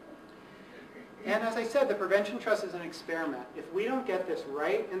replicate it. And as I said, the Prevention Trust is an experiment. If we don't get this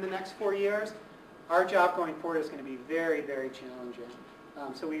right in the next 4 years, our job going forward is going to be very, very challenging.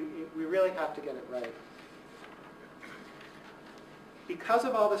 So we really have to get it right. Because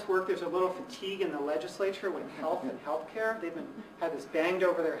of all this work, there's a little fatigue in the legislature with health and healthcare. They've had this banged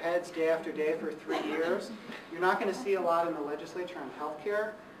over their heads day after day for 3 years. You're not going to see a lot in the legislature on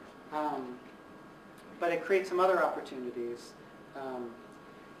healthcare, but it creates some other opportunities.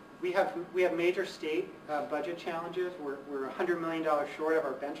 We have major state budget challenges. We're $100 million short of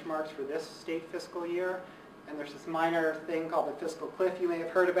our benchmarks for this state fiscal year. And there's this minor thing called the fiscal cliff you may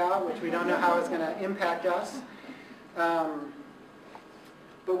have heard about, which we don't know how it's going to impact us.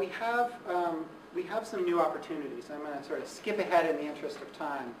 But we have some new opportunities. I'm going to sort of skip ahead in the interest of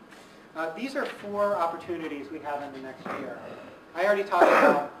time. These are 4 opportunities we have in the next year. I already talked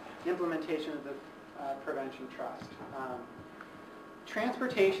about implementation of the Prevention Trust.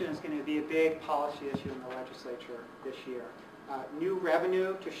 Transportation is going to be a big policy issue in the legislature this year. New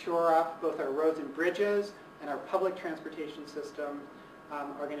revenue to shore up both our roads and bridges and our public transportation system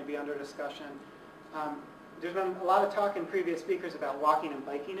are going to be under discussion. There's been a lot of talk in previous speakers about walking and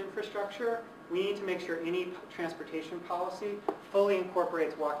biking infrastructure. We need to make sure any transportation policy fully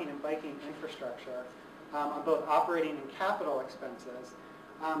incorporates walking and biking infrastructure on both operating and capital expenses.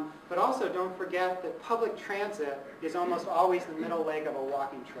 But also don't forget that public transit is almost always the middle leg of a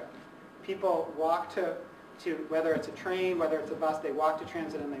walking trip. People walk to whether it's a train, whether it's a bus, they walk to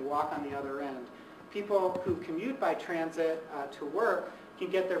transit and they walk on the other end. People who commute by transit to work can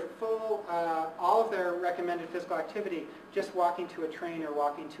get their full, all of their recommended physical activity just walking to a train or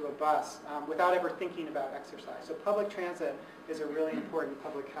walking to a bus without ever thinking about exercise. So public transit is a really important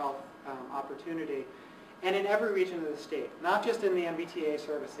public health opportunity. And in every region of the state, not just in the MBTA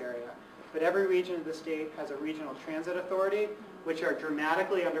service area, but every region of the state has a regional transit authority, which are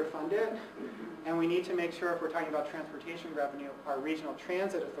dramatically underfunded. And we need to make sure, if we're talking about transportation revenue, our regional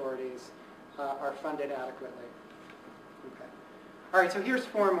transit authorities are funded adequately. Okay. All right, so here's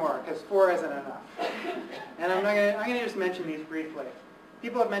 4 more, because 4 isn't enough. And I'm going to just mention these briefly.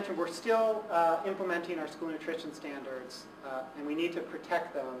 People have mentioned we're still implementing our school nutrition standards, and we need to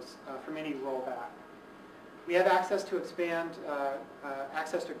protect those from any rollback. We have access to expand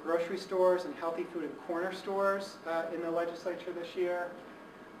access to grocery stores and healthy food and corner stores in the legislature this year.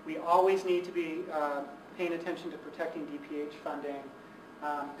 We always need to be paying attention to protecting DPH funding,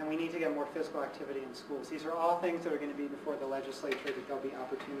 and we need to get more physical activity in schools. These are all things that are going to be before the legislature that there'll be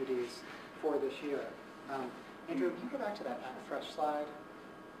opportunities for this year. Andrew, can you go back to that fresh slide?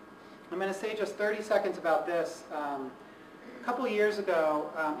 I'm going to say just 30 seconds about this. A couple of years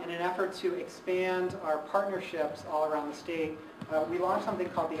ago, in an effort to expand our partnerships all around the state, we launched something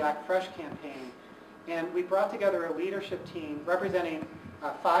called the Act Fresh campaign. And we brought together a leadership team representing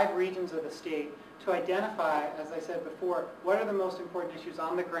 5 regions of the state to identify, as I said before, what are the most important issues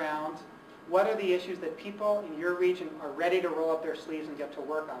on the ground, what are the issues that people in your region are ready to roll up their sleeves and get to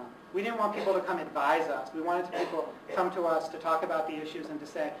work on. We didn't want people to come advise us. We wanted people to come to us to talk about the issues and to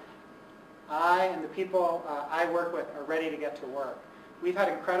say, I and the people I work with are ready to get to work. We've had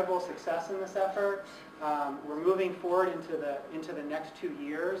incredible success in this effort. We're moving forward into the next 2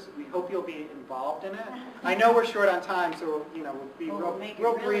 years. We hope you'll be involved in it. I know we're short on time, so we'll be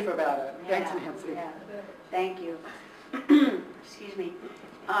real brief about it. Yeah, Thanks, Nancy. Yeah. Thank you. Excuse me.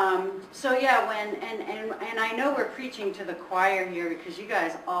 So yeah, and I know we're preaching to the choir here because you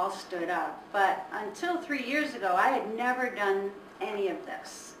guys all stood up, but until 3 years ago, I had never done any of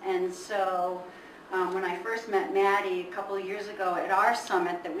this. And so when I first met Maddie a couple of years ago at our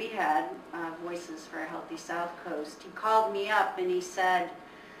summit that we had, Voices for a Healthy South Coast, he called me up and he said,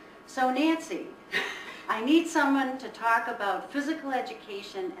 so Nancy, I need someone to talk about physical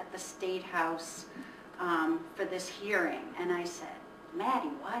education at the State House for this hearing. And I said, Maddie,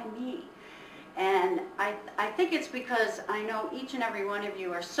 why me? And I think it's because I know each and every one of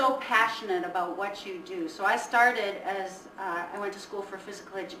you are so passionate about what you do. So I started as, I went to school for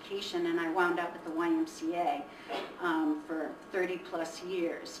physical education, and I wound up at the YMCA for 30 plus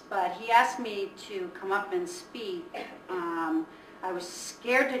years. But he asked me to come up and speak. I was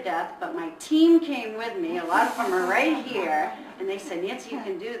scared to death, but my team came with me. A lot of them are right here, and they said, Nancy, you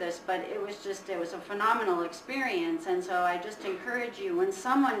can do this. But it was a phenomenal experience, and so I just encourage you, when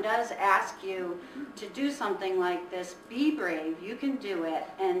someone does ask you to do something like this, be brave, you can do it,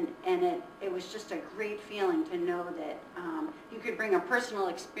 and it was just a great feeling to know that you could bring a personal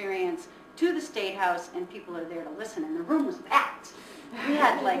experience to the State House, and people are there to listen, and the room was packed. We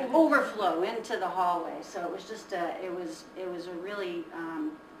had like overflow into the hallway, so it was just it was a really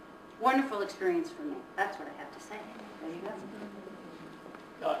wonderful experience for me. That's what I have to say. There you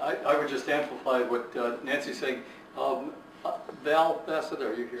go. I would just amplify what Nancy's saying. Val Bassett,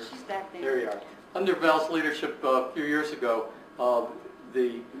 are you here? She's back there. There you are. Under Val's leadership a few years ago,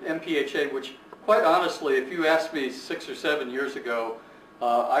 the MPHA, which quite honestly, if you asked me 6 or 7 years ago,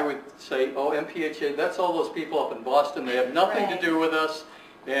 I would say, oh, MPHA, that's all those people up in Boston. They have nothing to do with us,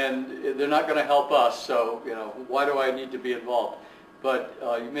 and they're not going to help us, so, you know, why do I need to be involved? But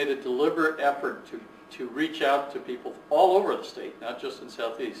you made a deliberate effort to reach out to people all over the state, not just in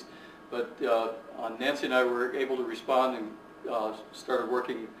Southeast. But Nancy and I were able to respond and started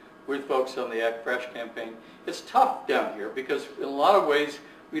working with folks on the Act Fresh campaign. It's tough down here because in a lot of ways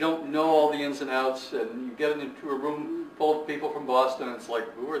we don't know all the ins and outs, and you get into a room full of people from Boston, and it's like,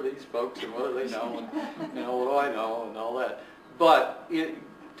 who are these folks, and what do they know, and you know, what do I know, and all that. But it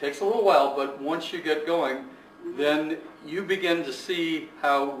takes a little while, but once you get going, then you begin to see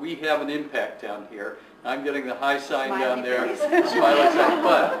how we have an impact down here. I'm getting the high sign down there, smiley sign.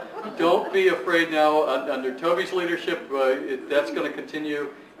 But don't be afraid now. Under Toby's leadership, that's going to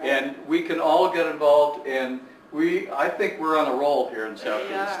continue, and we can all get involved. And I think we're on a roll here in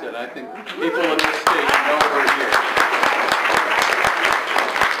Southeast, and I think people in this state know we're here.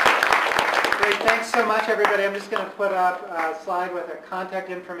 Great, thanks so much, everybody. I'm just going to put up a slide with our contact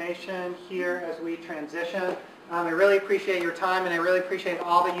information here as we transition. I really appreciate your time, and I really appreciate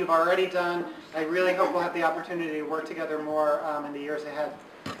all that you've already done. I really hope we'll have the opportunity to work together more in the years ahead.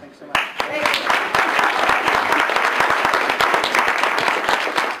 Thanks so much.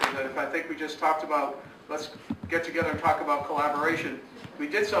 If I think we just talked about, let's get together and talk about collaboration. We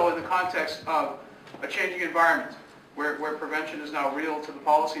did so in the context of a changing environment where prevention is now real to the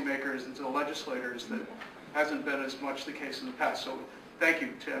policymakers and to the legislators that hasn't been as much the case in the past. So thank you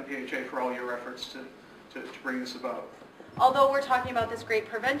to MPHA for all your efforts to bring this about. Although we're talking about this great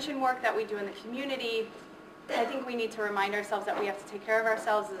prevention work that we do in the community, I think we need to remind ourselves that we have to take care of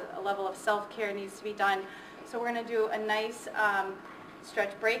ourselves. A level of self-care needs to be done. So we're going to do a nice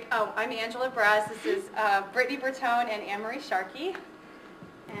stretch break. Oh, I'm Angela Braz. This is Brittany Bertone and Anne-Marie Sharkey.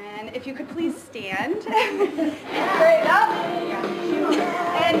 And if you could please stand. Straight up.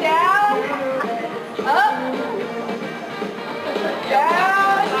 And down. Up.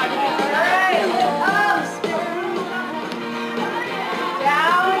 Down. Right. Up.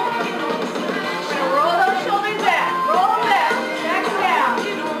 Down. We're going to roll those shoulders back. Roll them back. Back down.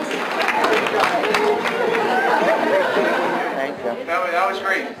 Thank you. That was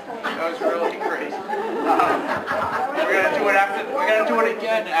great. That was really great. We're going to do it after. We're going to do it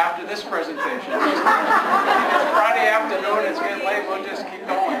again after this presentation. It's Friday afternoon. It's getting late. We'll just keep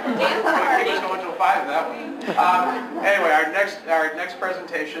going. We'll keep us going until 5. That one. Anyway, our next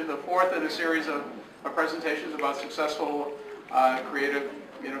presentation, the fourth in a series of presentations about successful, creative,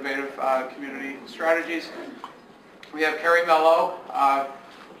 innovative community strategies. We have Carrie Mello,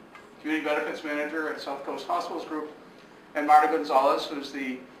 Community Benefits Manager at South Coast Hospitals Group, and Marta Gonzalez, who's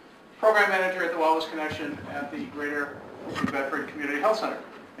the Program Manager at the Wellness Connection at the Greater New Bedford Community Health Center.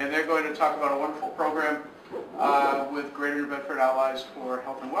 And they're going to talk about a wonderful program with Greater New Bedford Allies for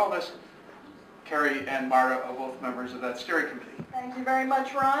Health and Wellness. Carrie and Marta are both members of that steering committee. Thank you very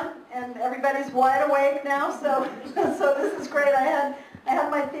much, Ron. And everybody's wide awake now, so this is great. I had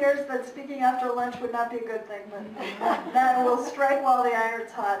my fears that speaking after lunch would not be a good thing, but that will strike while the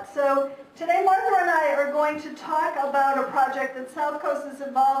iron's hot. So today, Martha and I are going to talk about a project that South Coast is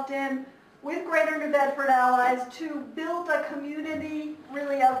involved in with Greater New Bedford Allies to build a community,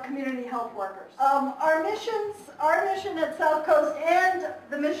 really, of community health workers. Our mission at South Coast and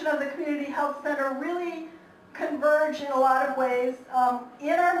the mission of the Community Health Center really converge in a lot of ways.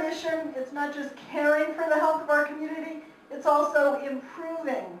 In our mission, it's not just caring for the health of our community, it's also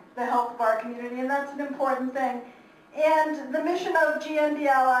improving the health of our community, and that's an important thing. And the mission of GNB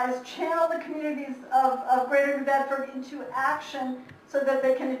Allies, channel the communities of Greater New Bedford into action so that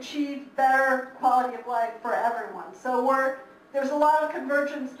they can achieve better quality of life for everyone. So there's a lot of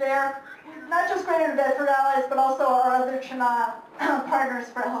convergence there, not just Greater New Bedford allies, but also our other CHNA partners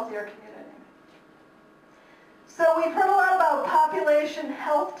for a healthier community. So we've heard a lot about population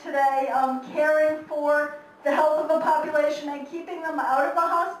health today, caring for the health of the population and keeping them out of the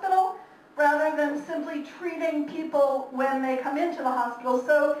hospital rather than simply treating people when they come into the hospital.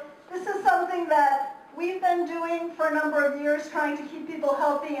 So this is something that we've been doing for a number of years, trying to keep people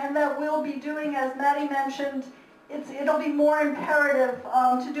healthy, and that we'll be doing, as Maddie mentioned. It'll be more imperative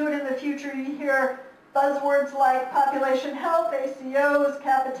to do it in the future. You hear buzzwords like population health, ACOs,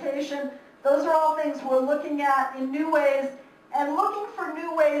 capitation. Those are all things we're looking at in new ways and looking for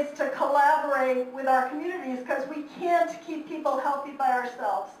new ways to collaborate with our communities, because we can't keep people healthy by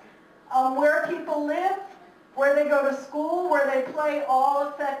ourselves. Where people live, where they go to school, where they play, all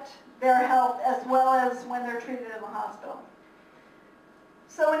affect their health as well as when they're treated in the hospital.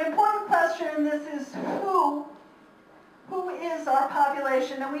 So an important question in this is who is our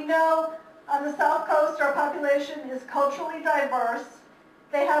population? And we know on the South Coast our population is culturally diverse.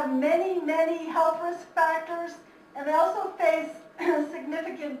 They have many, many health risk factors, and they also face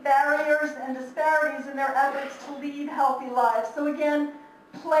significant barriers and disparities in their efforts to lead healthy lives. So again,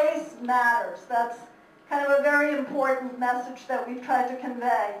 place matters. That's kind of a very important message that we've tried to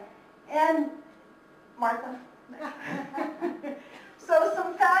convey. And Martha? So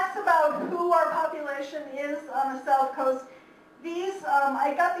some facts about who our population is on the South Coast.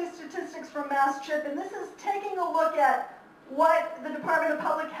 I got these statistics from MassCHIP, and this is taking a look at what the Department of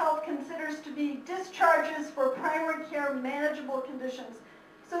Public Health considers to be discharges for primary care manageable conditions.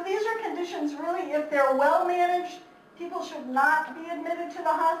 So these are conditions really, if they're well managed, people should not be admitted to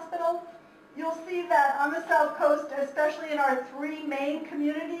the hospital. You'll see that on the South Coast, especially in our 3 main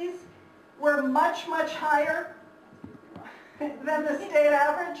communities, we're much, much higher than the state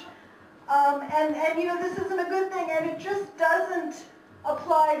average. And you know, this isn't a good thing, and it just doesn't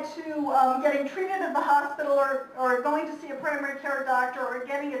apply to getting treated at the hospital or going to see a primary care doctor or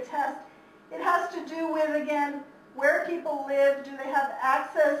getting a test. It has to do with, again, where people live. Do they have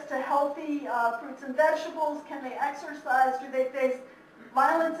access to healthy fruits and vegetables? Can they exercise? Do they face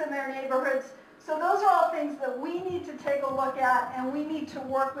violence in their neighborhoods? So those are all things that we need to take a look at, and we need to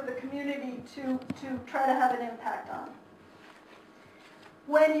work with the community to try to have an impact on.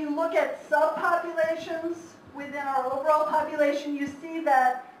 When you look at subpopulations within our overall population, you see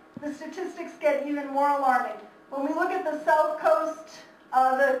that the statistics get even more alarming. When we look at the South Coast,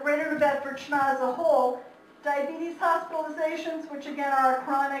 the Greater New Bedford CHNA as a whole, diabetes hospitalizations, which again are a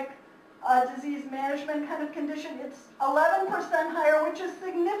chronic disease management kind of condition, it's 11% higher, which is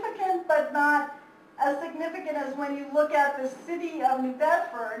significant, but not as significant as when you look at the city of New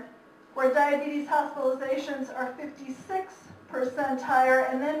Bedford, where diabetes hospitalizations are 56% higher.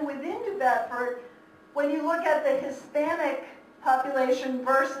 And then within New Bedford, when you look at the Hispanic population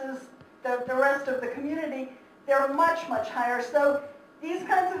versus the rest of the community, they're much, much higher. So these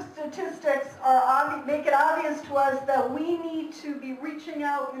kinds of statistics make it obvious to us that we need to be reaching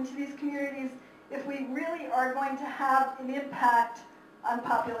out into these communities if we really are going to have an impact on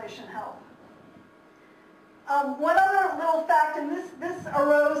population health. One other little fact, and this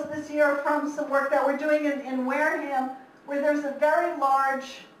arose this year from some work that we're doing in Wareham, where there's a very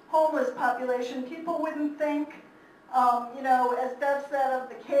large homeless population. People wouldn't think, you know, as Bev said, of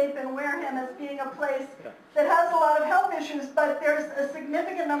the Cape and Wareham as being a place that has a lot of health issues, but there's a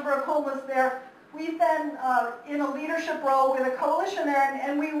significant number of homeless there. We've been in a leadership role with a coalition there,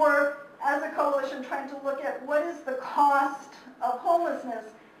 and we were, as a coalition, trying to look at what is the cost of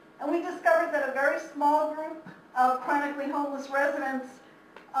homelessness. And we discovered that a very small group of chronically homeless residents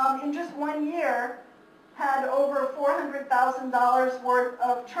in just 1 year had over $400,000 worth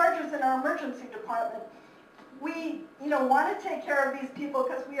of charges in our emergency department. We, you know, want to take care of these people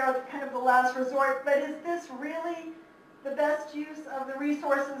because we are kind of the last resort, but is this really the best use of the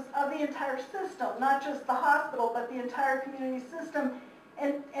resources of the entire system, not just the hospital, but the entire community system?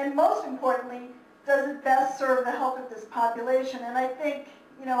 And most importantly, does it best serve the health of this population? And I think,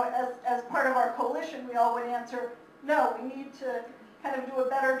 you know, as part of our coalition, we all would answer, no, we need to kind of do a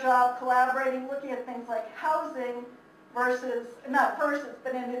better job collaborating, looking at things like housing versus, not versus,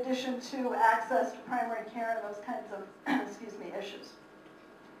 but in addition to access to primary care and those kinds of, excuse me, issues.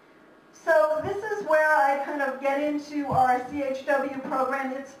 So this is where I kind of get into our CHW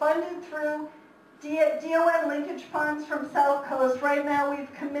program. It's funded through DON linkage funds from South Coast. Right now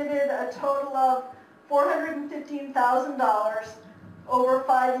we've committed a total of $415,000 over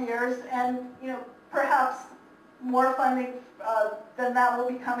 5 years, and you know, perhaps more funding than that will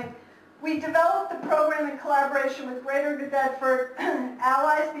be coming. We developed the program in collaboration with Greater New Bedford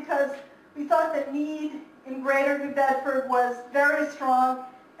allies because we thought the need in Greater New Bedford was very strong,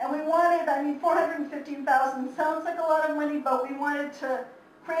 and we wanted, I mean, $415,000 sounds like a lot of money, but we wanted to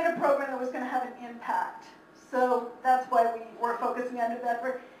create a program that was going to have an impact. So that's why we were focusing on New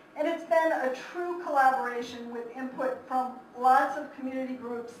Bedford. And it's been a true collaboration with input from lots of community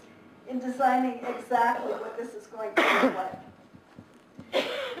groups in designing exactly what this is going to look like.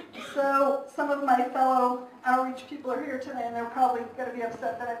 So some of my fellow outreach people are here today, and they're probably going to be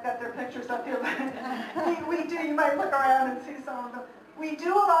upset that I've got their pictures up here. But we do, you might look around and see some of them. We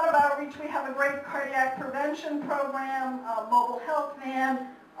do a lot of outreach. We have a great cardiac prevention program, a mobile health van,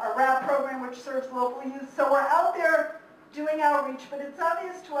 our RAP program, which serves local youth. So we're out there doing outreach, but it's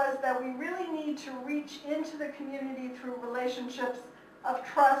obvious to us that we really need to reach into the community through relationships of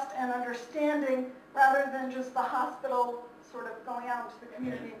trust and understanding rather than just the hospital sort of going out into the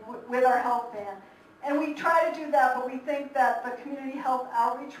community with our health van. And we try to do that, but we think that the community health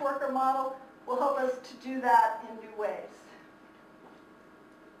outreach worker model will help us to do that in new ways.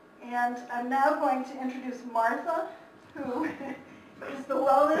 And I'm now going to introduce Martha, who is the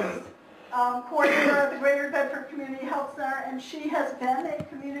wellness coordinator of the Greater Bedford Community Health Center, and she has been a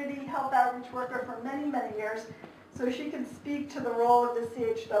community health outreach worker for many, many years. So she can speak to the role of the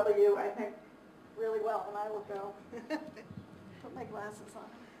CHW, I think, really well, and I will go put my glasses on.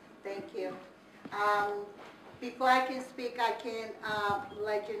 Thank you. Before I can speak, I can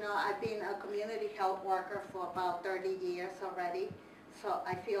let you know I've been a community health worker for about 30 years already, so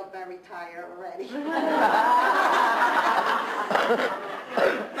I feel very tired already.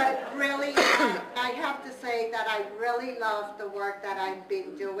 But really, I have to say that I really love the work that I've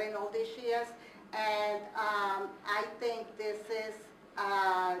been doing all these years, and I think this is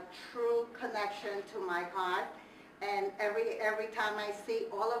a true connection to my heart. And every time I see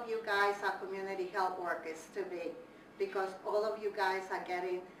all of you guys are community health workers to me, because all of you guys are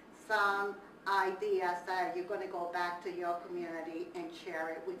getting some ideas that you're going to go back to your community and share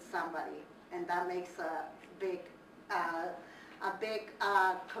it with somebody, and that makes a big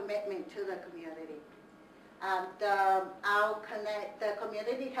commitment to the community. The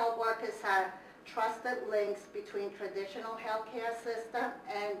community health workers are trusted links between traditional healthcare system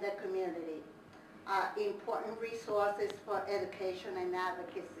and the community. Important resources for education and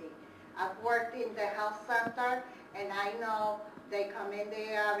advocacy. I've worked in the health center, and I know they come in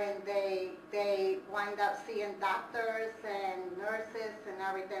there and they wind up seeing doctors and nurses and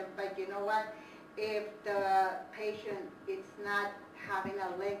everything, but you know what? If the patient is not having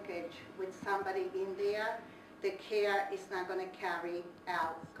a linkage with somebody in there, the care is not going to carry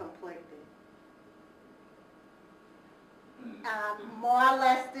out completely. More or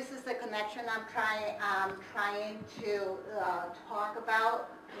less, this is the connection I'm trying to talk about.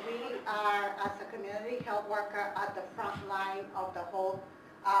 We are, as a community health worker, at the front line of the whole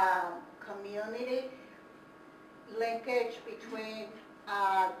community. Linkage between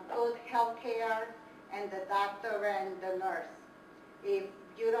good health care and the doctor and the nurse. If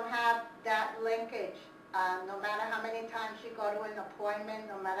you don't have that linkage, no matter how many times you go to an appointment,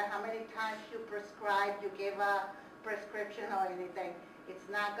 no matter how many times you prescribe, you give a prescription or anything, it's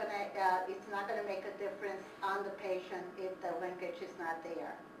not gonna make a difference on the patient if the linkage is not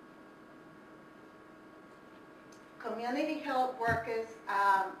there. Community health workers'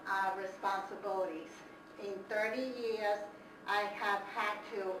 responsibilities. In 30 years, I have had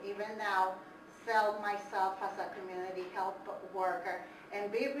to, even now, sell myself as a community health worker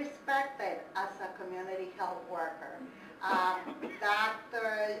and be respected as a community health worker.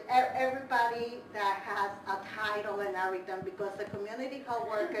 Doctors, everybody that has a title and everything, because the community health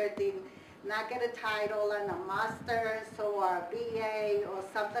worker did not get a title and a master's or a BA or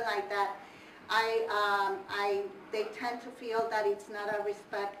something like that. They tend to feel that it's not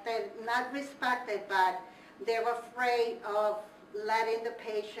respected, but they're afraid of letting the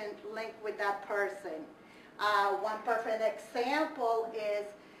patient link with that person. One perfect example is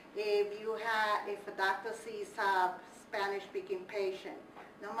if a doctor sees a Spanish-speaking patient,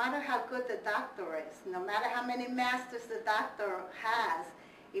 no matter how good the doctor is, no matter how many masters the doctor has,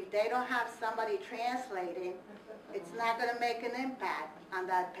 if they don't have somebody translating, it's not going to make an impact on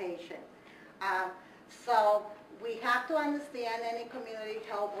that patient. So we have to understand any community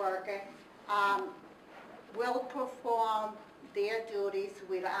health worker will perform their duties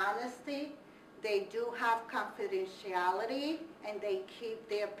with honesty. They do have confidentiality, and they keep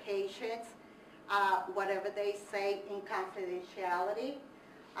their patients, whatever they say, in confidentiality.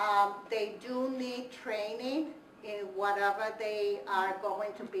 They do need training in whatever they are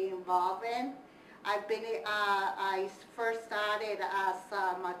going to be involved in. I first started as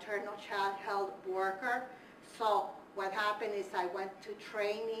a maternal child health worker. So what happened is I went to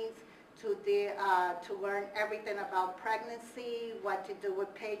trainings to learn everything about pregnancy, what to do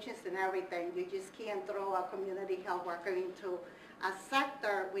with patients and everything. You just can't throw a community health worker into a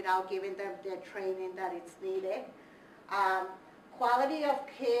sector without giving them the training that is needed. Quality of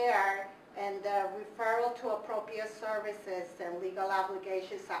care and the referral to appropriate services and legal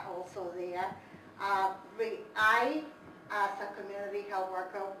obligations are also there. I, as a community health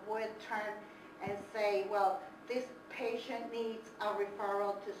worker, would turn and say, well, this patient needs a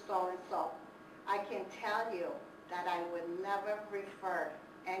referral to so-and-so. I can tell you that I would never refer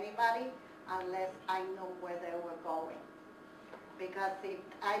anybody unless I knew where they were going. Because if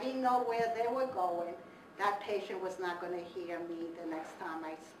I didn't know where they were going, that patient was not going to hear me the next time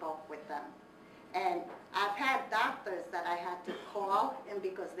I spoke with them. And I've had doctors that I had to call, and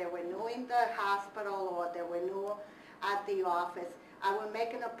because they were new in the hospital or they were new at the office, I would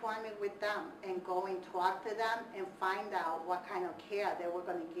make an appointment with them and go and talk to them and find out what kind of care they were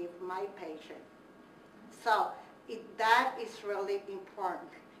going to give my patient. So that is really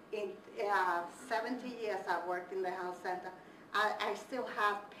important. In 70 years I've worked in the health center, I still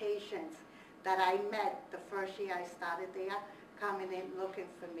have patients that I met the first year I started there coming in looking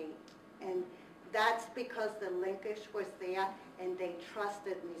for me. And that's because the linkage was there and they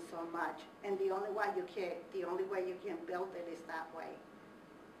trusted me so much. And the only way you can build it is that way.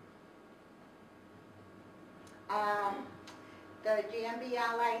 The GMB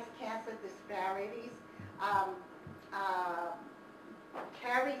Allies Cancer Disparities.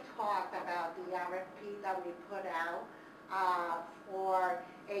 Carrie talked about the RFP that we put out for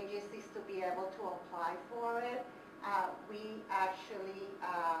agencies to be able to apply for it. We actually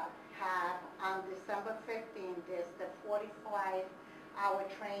have on December 15th, there's the 45-hour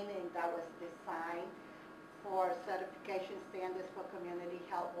training that was designed for certification standards for community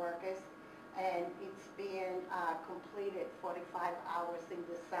health workers, and it's being completed 45 hours in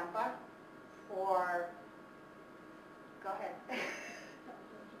December for, go ahead.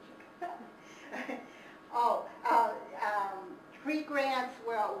 Oh, 3 grants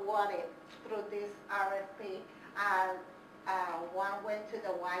were awarded through this RFP. One went to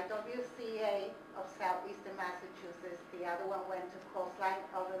the YWCA of Southeastern Massachusetts. The other one went to Coastline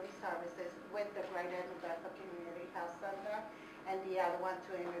Elderly Services with the Greater New Bedford Community Health Center, and the other one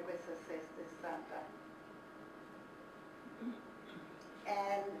to Immigrants Assistance Center.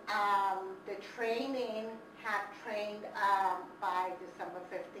 And the training have trained by December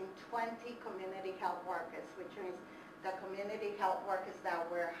 15, 20 community health workers, which means the community health workers that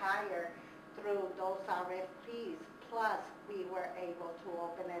were hired through those RFPs, plus we were able to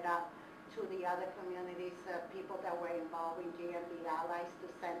open it up to the other communities, people that were involved in GMB Allies, to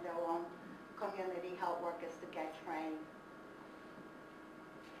send their own community health workers to get trained.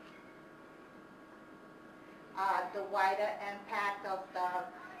 The wider impact of the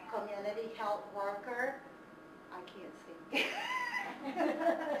community health worker, I can't see.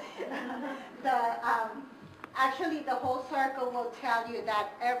 Actually, the whole circle will tell you that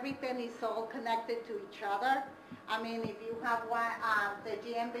everything is all connected to each other. I mean, if you have one, the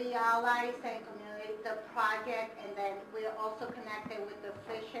GMB Allies and community, the project, and then we're also connected with the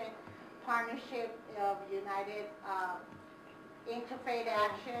Fishing Partnership of United Interfaith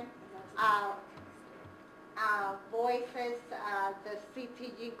Action. Voices, the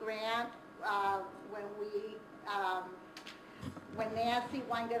CTG grant, when Nancy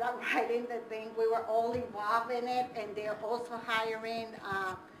winded up writing the thing, we were all involved in it, and they're also hiring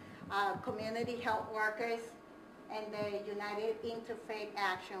community health workers, and the United Interfaith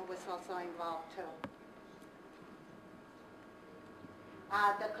Action was also involved too.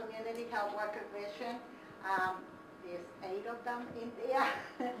 The community health worker vision, there's 8 of them in there,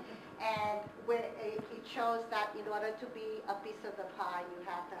 and it shows that in order to be a piece of the pie, you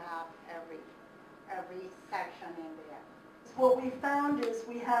have to have every section in there. What we found is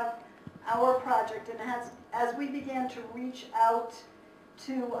we have our project, and as we began to reach out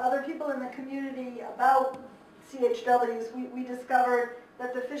to other people in the community about CHWs, we discovered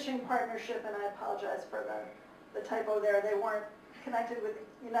that the Fishing Partnership, and I apologize for the typo there, they weren't connected with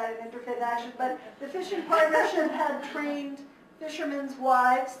United Interfaith Action, but the Fishing Partnership had trained fishermen's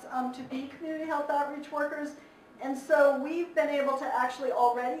wives to be community health outreach workers, and so we've been able to actually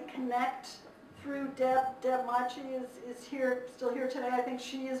already connect through Deb Machi is here, still here today. I think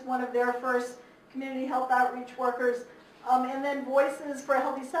she is one of their first community health outreach workers. And then Voices for a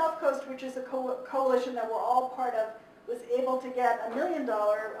Healthy South Coast, which is a coalition that we're all part of, was able to get $1 million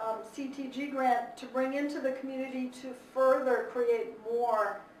CTG grant to bring into the community to further create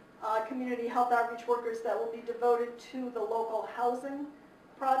more community health outreach workers that will be devoted to the local housing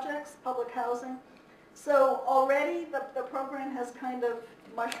projects, public housing. So already the program has kind of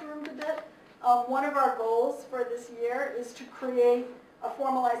mushroomed a bit. One of our goals for this year is to create a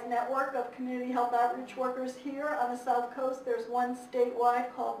formalized network of community health outreach workers here on the South Coast. There's one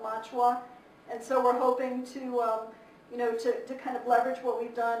statewide called Machwa, and so we're hoping to, you know, to kind of leverage what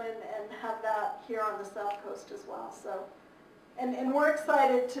we've done and have that here on the South Coast as well. So, and we're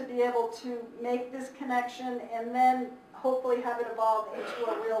excited to be able to make this connection and then hopefully have it evolve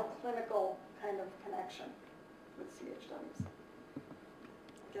into a real clinical kind of connection with CHWs.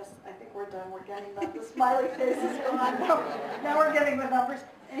 I think we're done. We're getting the smiley faces gone. Now we're getting the numbers.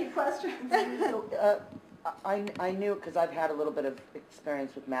 Any questions? So, I knew, because I've had a little bit of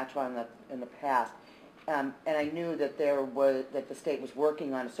experience with Matchwa in the past, and I knew that that the state was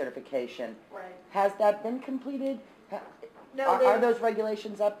working on a certification. Right. Has that been completed? No, are those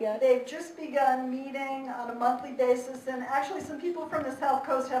regulations up yet? They've just begun meeting on a monthly basis, and actually some people from the South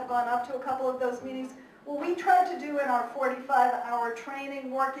Coast have gone up to a couple of those meetings. What we tried to do in our 45-hour training,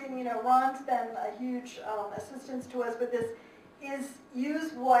 working, you know, Ron's been a huge assistance to us with this, is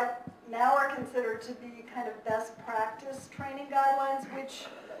use what now are considered to be kind of best practice training guidelines, which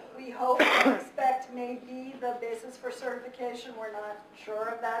we hope and expect may be the basis for certification. We're not sure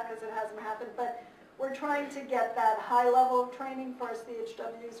of that because it hasn't happened, but we're trying to get that high level of training for our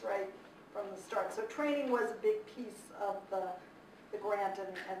CHWs right from the start. So training was a big piece of the grant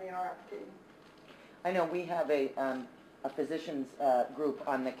and the RFP. I know we have a physicians group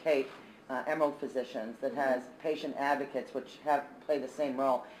on the Cape, Emerald Physicians, that has patient advocates, which play the same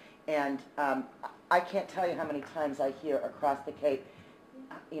role. And I can't tell you how many times I hear across the Cape,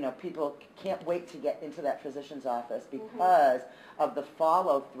 you know, people can't wait to get into that physician's office because of the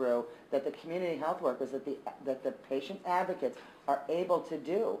follow-through that the community health workers, that the patient advocates are able to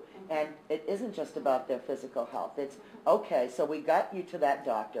do. And it isn't just about their physical health. It's, okay, so we got you to that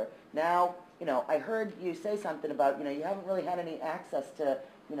doctor. Now, you know, I heard you say something about, you know, you haven't really had any access to,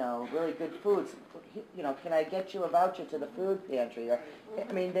 you know, really good foods. You know, can I get you a voucher to the food pantry? Or,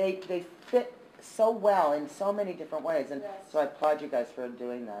 I mean, they fit so well in so many different ways, and so I applaud you guys for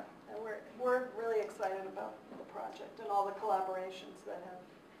doing that. And we're really excited about the project and all the collaborations that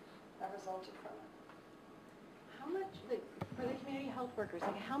have resulted from it. How much, for the community health workers,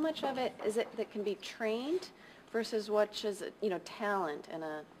 like how much of it is it that can be trained versus what is, you know, talent and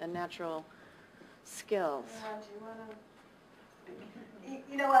a natural skills? Do you want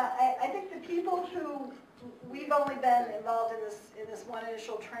to? You know, I think the people who, we've only been involved in this one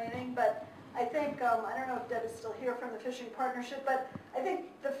initial training, but I think, I don't know if Deb is still here from the Fishing Partnership, but I think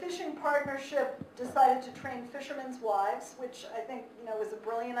the Fishing Partnership decided to train fishermen's wives, which I think, you know, is a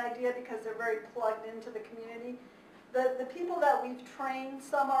brilliant idea because they're very plugged into the community. The people that we've trained,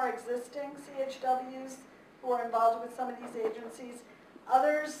 some are existing CHWs who are involved with some of these agencies.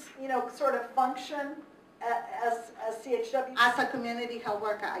 Others, you know, sort of function as CHWs. As a community health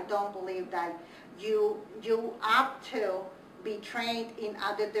worker, I don't believe that you opt to be trained in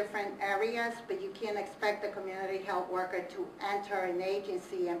other different areas, but you can't expect the community health worker to enter an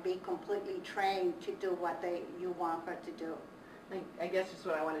agency and be completely trained to do what you want her to do. I guess just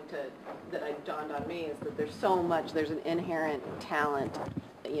what I wanted to, that dawned on me is that there's so much, there's an inherent talent,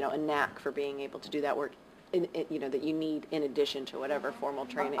 you know, a knack for being able to do that work, you know, that you need in addition to whatever formal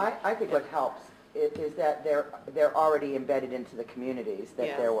training. I think what helps is that they're already embedded into the communities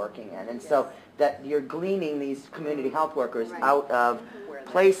that they're working in, and so that you're gleaning these community health workers out of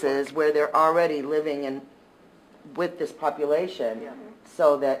places where they're already living in with this population,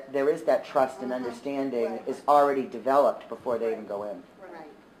 so that there is that trust and understanding is already developed before they even go in. Right.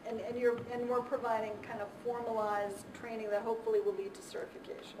 And we're providing kind of formalized training that hopefully will lead to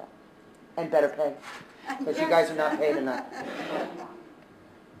certification. And better pay, because you guys are not paid enough.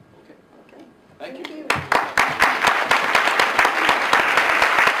 Thank you.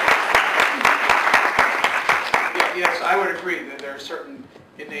 Yes, I would agree that there are certain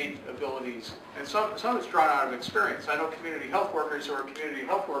innate abilities, and some is drawn out of experience. I know community health workers who are community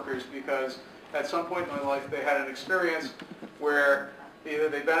health workers because at some point in their life they had an experience where either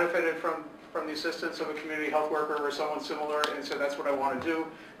they benefited from the assistance of a community health worker or someone similar, and so that's what I want to do.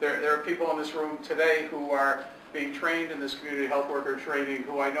 There are people in this room today who are being trained in this community health worker training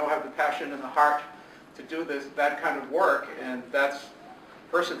who I know have the passion and the heart to do that kind of work, and that's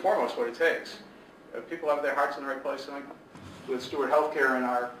first and foremost what it takes. If people have their hearts in the right place, and with Stewart Healthcare, and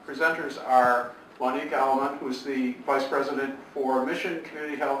our presenters are Juanita Alaman, who's the Vice President for Mission,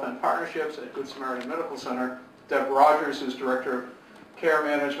 Community Health and Partnerships at Good Samaritan Medical Center, Deb Rogers, who's Director of Care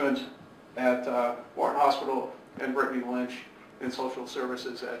Management at Wharton Hospital, and Brittany Lynch, in social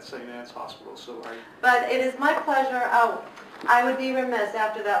services at St. Anne's Hospital. So But it is my pleasure. I would be remiss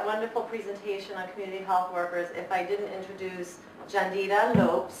after that wonderful presentation on community health workers if I didn't introduce Jandita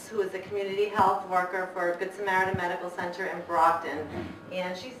Lopes, who is a community health worker for Good Samaritan Medical Center in Brockton.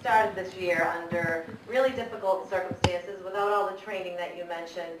 And she started this year under really difficult circumstances without all the training that you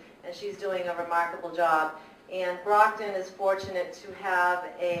mentioned, and she's doing a remarkable job. And Brockton is fortunate to have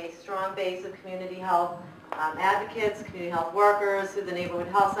a strong base of community health advocates, community health workers through the Neighborhood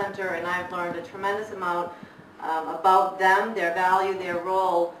Health Center, and I've learned a tremendous amount about them, their value, their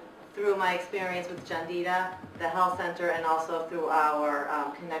role through my experience with Jandita, the health center, and also through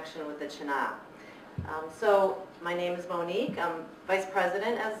our connection with the CHNA. So my name is Monique. I'm vice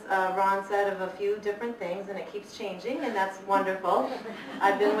president, as Ron said, of a few different things, and it keeps changing, and that's wonderful.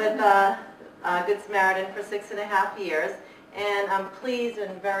 I've been with Good Samaritan for 6.5 years, and I'm pleased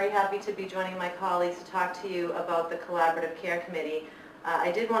and very happy to be joining my colleagues to talk to you about the Collaborative Care Committee.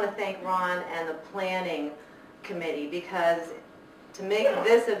 I did want to thank Ron and the Planning Committee, because to make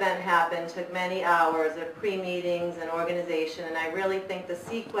this event happen took many hours of pre-meetings and organization, and I really think the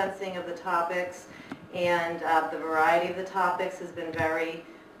sequencing of the topics and the variety of the topics has been very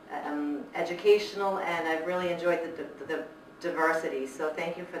educational, and I've really enjoyed the diversity, so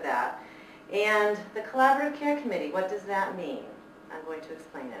thank you for that. And the Collaborative Care Committee, what does that mean? I'm going to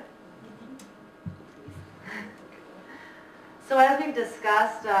explain it. So as we've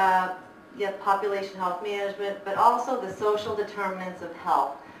discussed, population health management, but also the social determinants of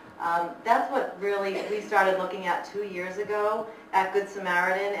health. That's what really we started looking at 2 years ago at Good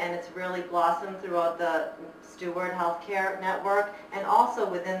Samaritan, and it's really blossomed throughout the Steward Healthcare Network and also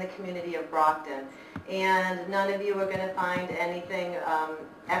within the community of Brockton. And none of you are going to find anything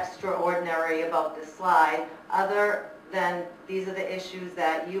extraordinary about this slide, other than these are the issues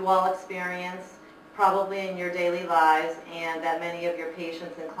that you all experience probably in your daily lives and that many of your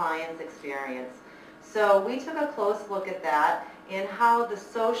patients and clients experience. So we took a close look at that and how the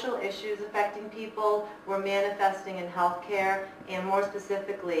social issues affecting people were manifesting in healthcare and more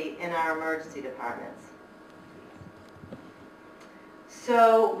specifically in our emergency departments.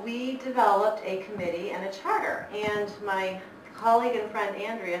 So we developed a committee and a charter, and my colleague and friend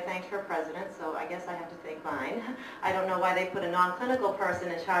Andrea thanked her president, so I guess I have to thank mine. I don't know why they put a non-clinical person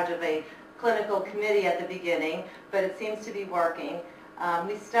in charge of a clinical committee at the beginning, but it seems to be working.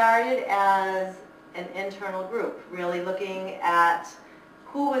 We started as an internal group, really looking at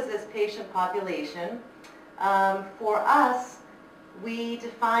who was this patient population. For us, we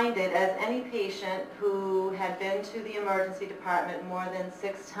defined it as any patient who had been to the emergency department more than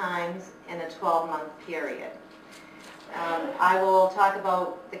 6 times in a 12-month period. I will talk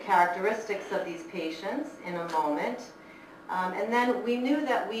about the characteristics of these patients in a moment. And then we knew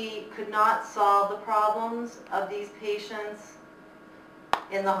that we could not solve the problems of these patients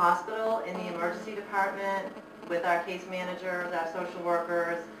in the hospital, in the emergency department, with our case managers, our social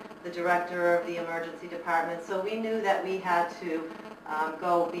workers, the director of the emergency department. So we knew that we had to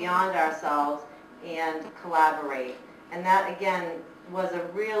go beyond ourselves and collaborate. And that, again, was a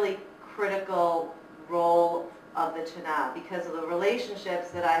really critical role of the CHNA because of the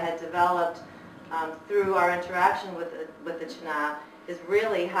relationships that I had developed through our interaction with the CHNA is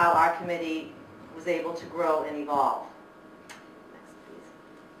really how our committee was able to grow and evolve. Next, please.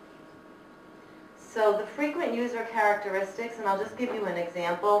 So the frequent user characteristics, and I'll just give you an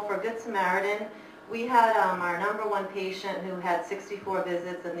example. For Good Samaritan, we had our number 1 patient who had 64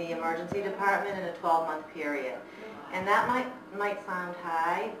 visits in the emergency department in a 12-month period. And that might sound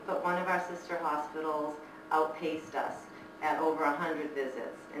high, but one of our sister hospitals outpaced us at over 100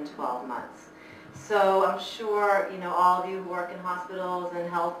 visits in 12 months. So I'm sure, all of you who work in hospitals and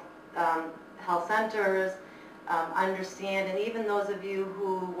health centers understand, and even those of you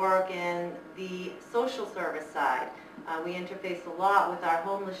who work in the social service side, we interface a lot with our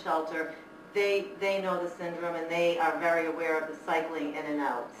homeless shelter. They know the syndrome and they are very aware of the cycling in and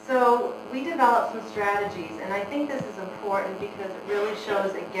out. So we developed some strategies, and I think this is important because it really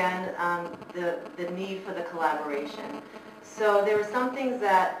shows, again, the need for the collaboration. So there were some things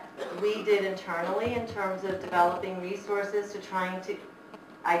that we did internally in terms of developing resources to trying to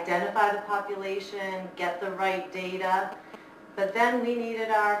identify the population, get the right data, but then we needed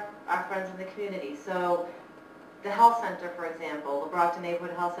our friends in the community. So the health center, for example, the Brockton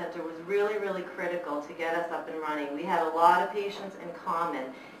Neighborhood Health Center was really, really critical to get us up and running. We had a lot of patients in common,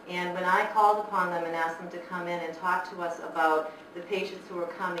 and when I called upon them and asked them to come in and talk to us about the patients who were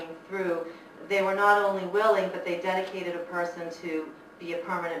coming through, they were not only willing, but they dedicated a person to be a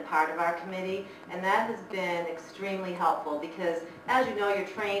permanent part of our committee, and that has been extremely helpful because, as you know, you're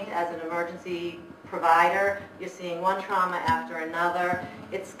trained as an emergency provider, you're seeing one trauma after another.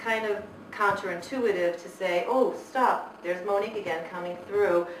 It's kind of counterintuitive to say, oh, stop, there's Monique again coming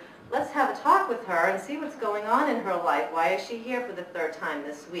through. Let's have a talk with her and see what's going on in her life. Why is she here for the third time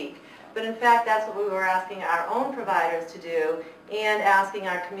this week? But in fact, that's what we were asking our own providers to do and asking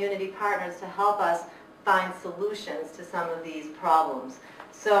our community partners to help us find solutions to some of these problems.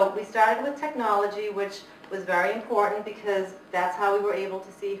 So we started with technology, which was very important because that's how we were able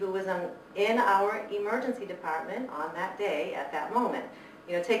to see who was in our emergency department on that day at that moment.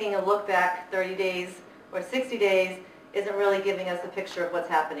 You know, taking a look back 30 days or 60 days isn't really giving us a picture of what's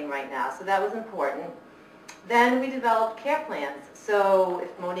happening right now. So that was important. Then we developed care plans. So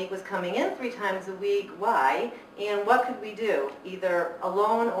if Monique was coming in 3 times a week, why? And what could we do, either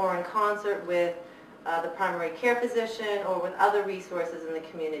alone or in concert with the primary care physician or with other resources in the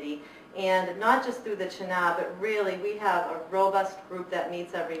community. And not just through the CHNA, but really we have a robust group that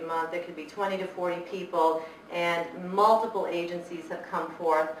meets every month. There could be 20 to 40 people, and multiple agencies have come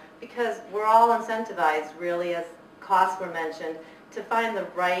forth because we're all incentivized, really, as costs were mentioned, to find the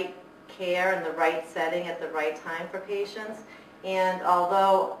right care and the right setting at the right time for patients. And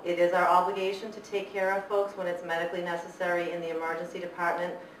although it is our obligation to take care of folks when it's medically necessary in the emergency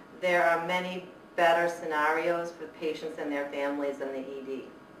department, there are many better scenarios for patients and their families in the ED.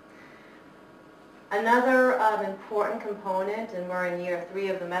 Another important component, and we're in year 3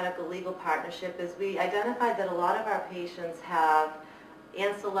 of the medical legal partnership, is we identified that a lot of our patients have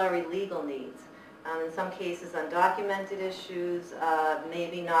ancillary legal needs. In some cases, undocumented issues,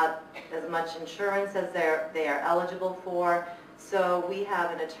 maybe not as much insurance as they are eligible for. So we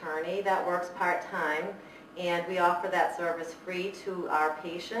have an attorney that works part-time, and we offer that service free to our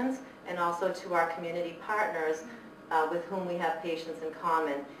patients and also to our community partners with whom we have patients in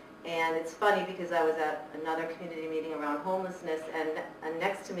common. And it's funny because I was at another community meeting around homelessness, and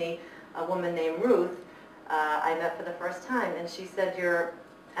next to me, a woman named Ruth, I met for the first time, and she said, your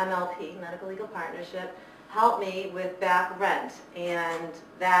MLP, Medical Legal Partnership, helped me with back rent. And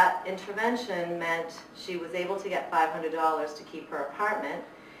that intervention meant she was able to get $500 to keep her apartment,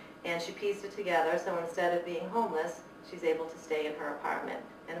 and she pieced it together, so instead of being homeless, she's able to stay in her apartment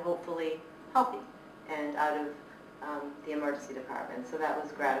and hopefully healthy and out of the emergency department, so that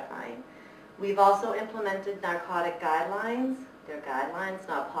was gratifying. We've also implemented narcotic guidelines. They're guidelines,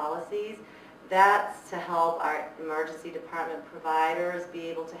 not policies. That's to help our emergency department providers be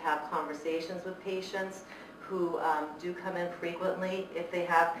able to have conversations with patients who do come in frequently. If they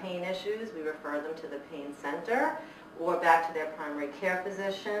have pain issues, we refer them to the pain center or back to their primary care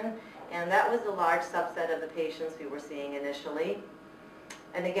physician, and that was a large subset of the patients we were seeing initially.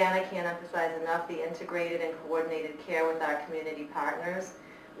 And again, I can't emphasize enough the integrated and coordinated care with our community partners.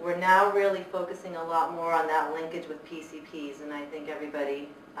 We're now really focusing a lot more on that linkage with PCPs, and I think everybody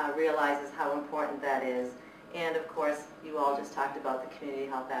realizes how important that is. And of course, you all just talked about the community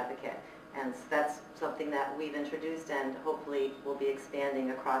health advocate, and so that's something that we've introduced and hopefully will be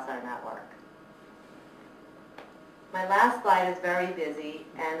expanding across our network. My last slide is very busy,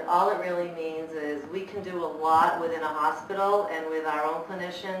 and all it really means is we can do a lot within a hospital and with our own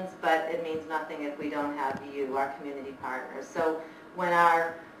clinicians, but it means nothing if we don't have you, our community partners. So when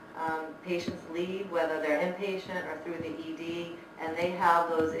our patients leave, whether they're inpatient or through the ED, and they have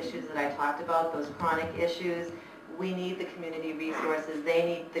those issues that I talked about, those chronic issues, we need the community resources, they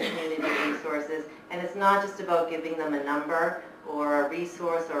need the community resources, and it's not just about giving them a number or a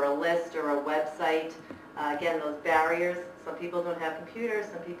resource or a list or a website. Again, those barriers, some people don't have computers,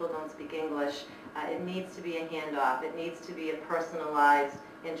 some people don't speak English. It needs to be a handoff. It needs to be a personalized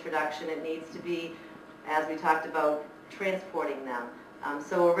introduction. It needs to be, as we talked about, transporting them.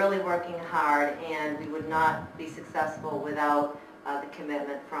 So we're really working hard, and we would not be successful without the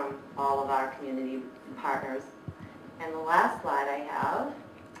commitment from all of our community partners. And the last slide I have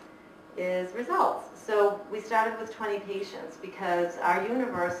is results. So we started with 20 patients because our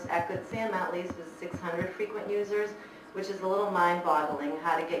universe at Good Sam at least was 600 frequent users, which is a little mind-boggling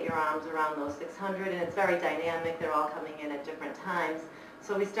how to get your arms around those 600, and it's very dynamic. They're all coming in at different times.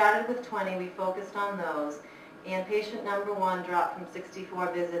 So we started with 20, we focused on those, and patient number 1 dropped from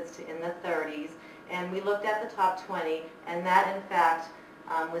 64 visits to in the 30s, and we looked at the top 20, and that in fact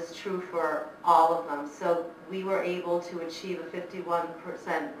was true for all of them. So we were able to achieve a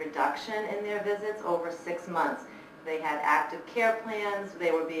 51% reduction in their visits over 6 months. They had active care plans,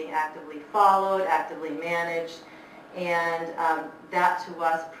 they were being actively followed, actively managed, and that to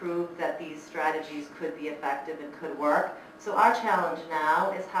us proved that these strategies could be effective and could work. So our challenge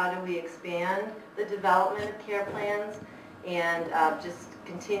now is how do we expand the development of care plans and just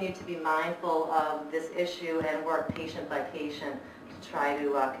continue to be mindful of this issue and work patient by patient to try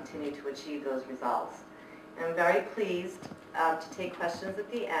to continue to achieve those results. And I'm very pleased to take questions at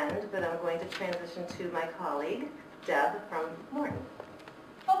the end, but I'm going to transition to my colleague, Deb from Morton.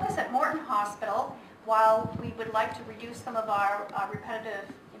 Focus at Morton Hospital, while we would like to reduce some of our repetitive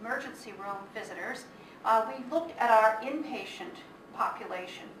emergency room visitors, we looked at our inpatient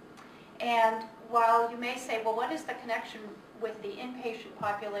population. And while you may say, well, what is the connection with the inpatient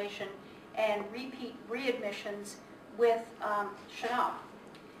population and repeat readmissions with CHNA?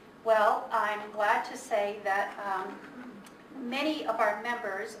 Well, I'm glad to say that many of our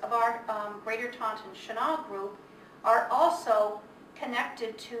members of our Greater Taunton CHNA group are also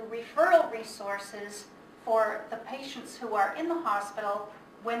connected to referral resources for the patients who are in the hospital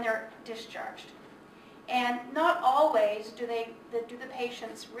when they're discharged. And not always do the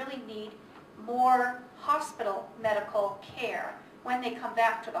patients really need more hospital medical care when they come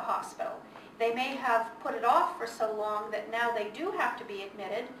back to the hospital. They may have put it off for so long that now they do have to be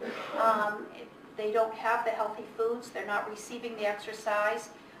admitted. They don't have the healthy foods, they're not receiving the exercise,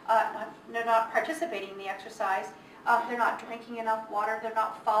 they're not participating in the exercise, they're not drinking enough water, they're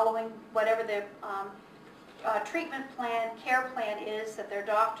not following whatever the treatment plan, care plan is that their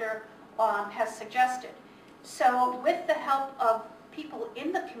doctor has suggested. So with the help of people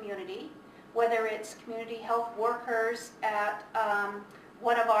in the community, whether it's community health workers at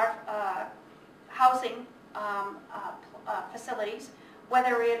one of our housing facilities,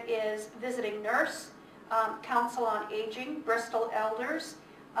 whether it is visiting nurse, Council on Aging, Bristol Elders,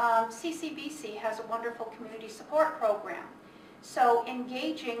 CCBC has a wonderful community support program. So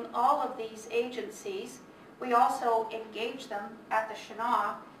engaging all of these agencies, we also engage them at the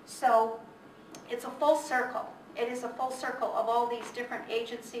CHNA, so it's a full circle. It is a full circle of all these different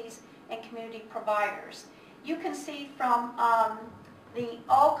agencies and community providers. You can see from the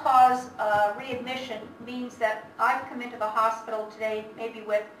all-cause readmission means that I've come into the hospital today maybe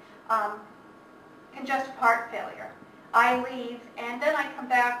with congestive heart failure. I leave and then I come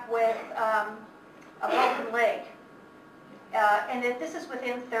back with a broken leg. And this is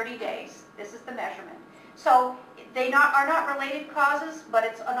within 30 days. This is the measurement. So they are not related causes, but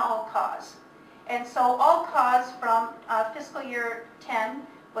it's an all-cause. And so all-cause from fiscal year 10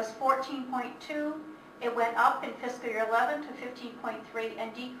 was 14.2. It went up in fiscal year 11 to 15.3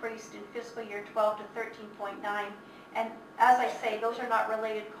 and decreased in fiscal year 12 to 13.9. And as I say, those are not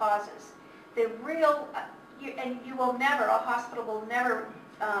related causes. The real, and you will never, a hospital will never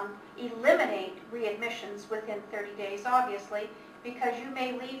eliminate readmissions within 30 days, obviously, because you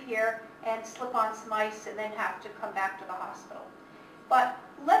may leave here and slip on some ice and then have to come back to the hospital. But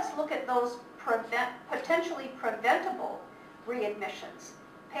let's look at those potentially preventable readmissions.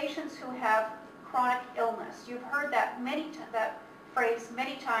 Patients who have chronic illness. You've heard that phrase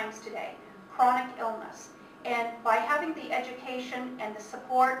many times today, chronic illness. And by having the education and the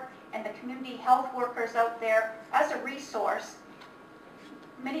support and the community health workers out there as a resource,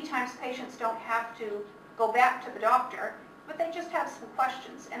 many times patients don't have to go back to the doctor, but they just have some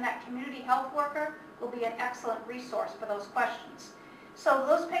questions, and that community health worker will be an excellent resource for those questions. So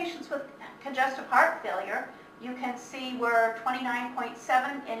those patients with congestive heart failure, you can see we're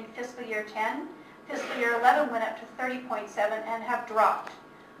 29.7 in fiscal year 10. Fiscal year 11 went up to 30.7 and have dropped.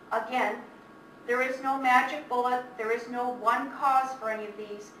 Again, there is no magic bullet, there is no one cause for any of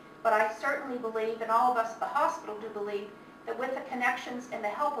these, but I certainly believe, and all of us at the hospital do believe, that with the connections and the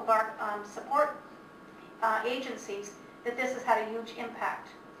help of our support agencies, that this has had a huge impact.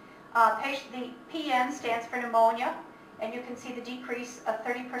 The PN stands for pneumonia, and you can see the decrease, a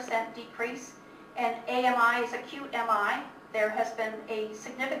 30% decrease, and AMI is acute MI. There has been a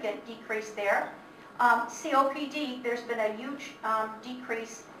significant decrease there. COPD, there's been a huge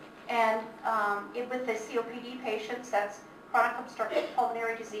decrease, and with the COPD patients, that's chronic obstructive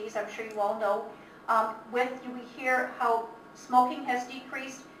pulmonary disease, I'm sure you all know. We hear how smoking has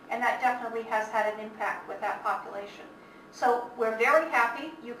decreased, and that definitely has had an impact with that population. So we're very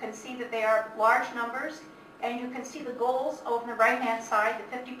happy. You can see that they are large numbers, and you can see the goals over on the right-hand side,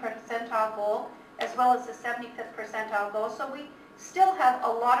 the 50th percentile goal, as well as the 75th percentile goal. So we still have a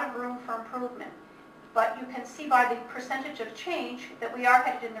lot of room for improvement. But you can see by the percentage of change that we are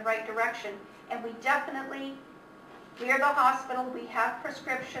headed in the right direction. And we definitely, we are the hospital, we have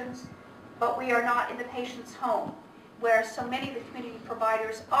prescriptions, but we are not in the patient's home, where so many of the community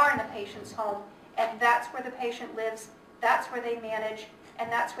providers are in the patient's home, and that's where the patient lives, that's where they manage,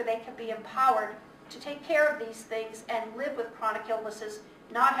 and that's where they can be empowered to take care of these things and live with chronic illnesses,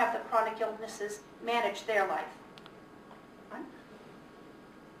 not have the chronic illnesses manage their life.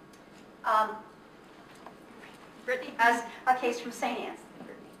 Brittany has a case from St. Anne's.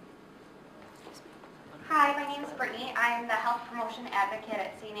 Hi, my name is Brittany. I'm the health promotion advocate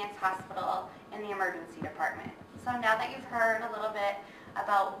at St. Anne's Hospital in the emergency department. So now that you've heard a little bit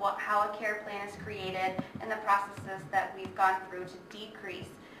about how a care plan is created and the processes that we've gone through to decrease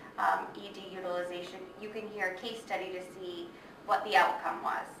ED utilization, you can hear a case study to see what the outcome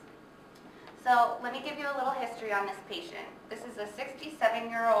was. So let me give you a little history on this patient. This is a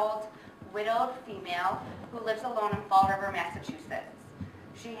 67-year-old widowed female who lives alone in Fall River, Massachusetts.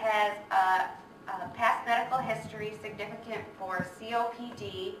 She has a past medical history significant for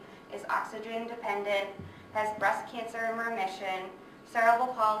COPD, is oxygen dependent, has breast cancer in remission, cerebral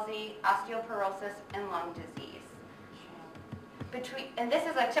palsy, osteoporosis, and lung disease. And this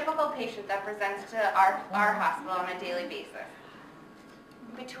is a typical patient that presents to our hospital on a daily basis.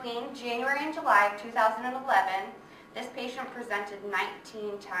 Between January and July of 2011, this patient presented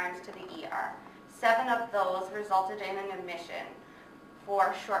 19 times to the ER. 7 of those resulted in an admission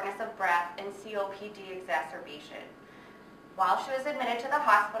for shortness of breath and COPD exacerbation. While she was admitted to the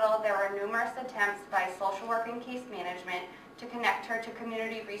hospital, there were numerous attempts by social work and case management to connect her to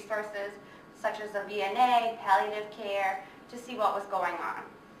community resources such as a VNA, palliative care, to see what was going on.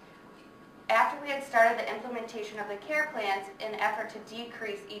 After we had started the implementation of the care plans in an effort to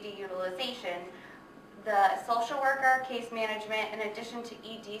decrease ED utilization, the social worker, case management, in addition to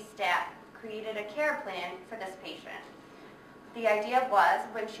ED staff, created a care plan for this patient. The idea was,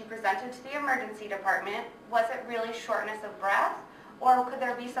 when she presented to the emergency department, was it really shortness of breath, or could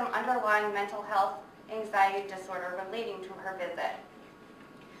there be some underlying mental health anxiety disorder relating to her visit?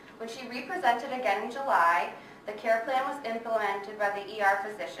 When she re-presented again in July, the care plan was implemented by the ER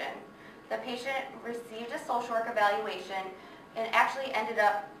physician. The patient received a social work evaluation and actually ended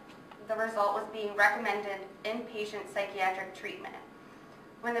up, the result was being recommended inpatient psychiatric treatment.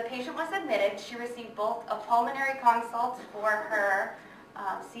 When the patient was admitted, she received both a pulmonary consult for her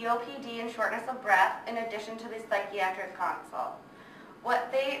COPD and shortness of breath in addition to the psychiatric consult.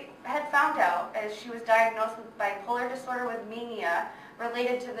 What they had found out is she was diagnosed with bipolar disorder with mania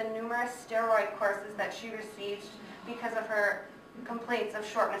related to the numerous steroid courses that she received because of her complaints of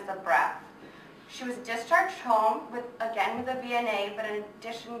shortness of breath. She was discharged home, again with a VNA, but in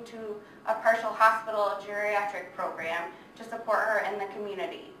addition to a partial hospital geriatric program to support her in the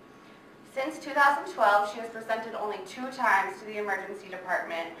community. Since 2012, she has presented only 2 times to the emergency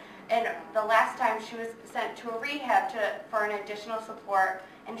department, and the last time she was sent to a rehab for an additional support,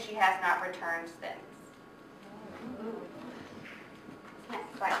 and she has not returned since.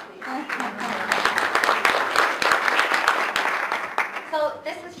 Next slide, please. So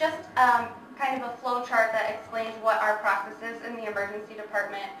this is just kind of a flow chart that explains what our process is in the emergency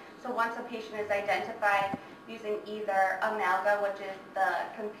department. So once a patient is identified using either Amalga, which is the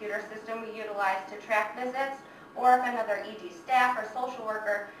computer system we utilize to track visits, or if another ED staff or social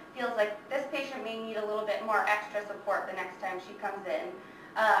worker feels like this patient may need a little bit more extra support the next time she comes in,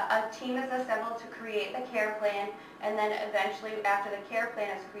 a team is assembled to create the care plan, and then eventually after the care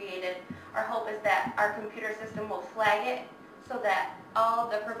plan is created, our hope is that our computer system will flag it so that all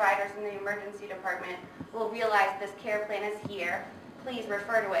of the providers in the emergency department will realize this care plan is here. Please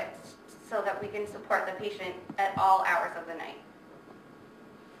refer to it so that we can support the patient at all hours of the night.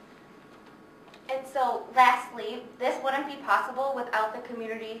 And so lastly, this wouldn't be possible without the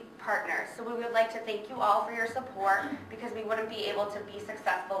community partners. So we would like to thank you all for your support, because we wouldn't be able to be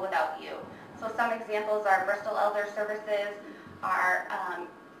successful without you. So some examples are Bristol Elder Services, our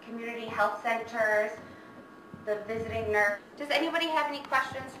community health centers, the visiting nurse. Does anybody have any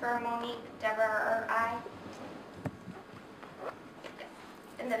questions for Monique, Deborah, or I?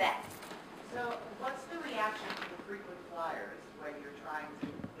 In the back. So what's the reaction to the frequent flyers when you're trying to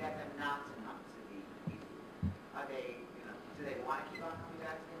get them not to come to the meeting? Are they, do they want to keep on coming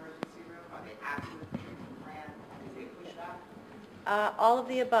back to the emergency room? Are they happy with the treatment plan? Is they push back? All of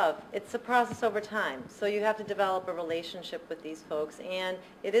the above. It's a process over time. So you have to develop a relationship with these folks. And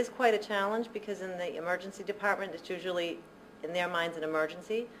it is quite a challenge, because in the emergency department, it's usually, in their minds, an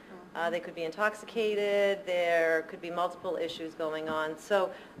emergency. They could be intoxicated. There could be multiple issues going on.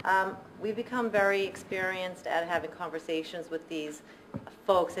 So we've become very experienced at having conversations with these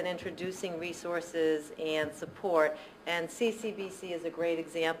folks and introducing resources and support. And CCBC is a great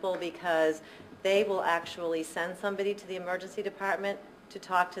example, because they will actually send somebody to the emergency department to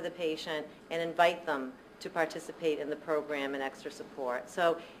talk to the patient and invite them to participate in the program and extra support.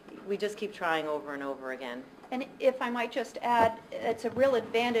 So we just keep trying over and over again. And if I might just add, it's a real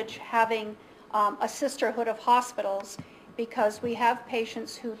advantage having a sisterhood of hospitals, because we have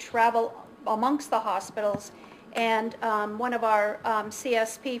patients who travel amongst the hospitals, and one of our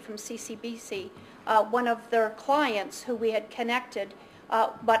CSP from CCBC, one of their clients who we had connected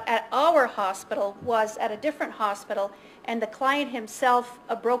but at our hospital was at a different hospital, and the client himself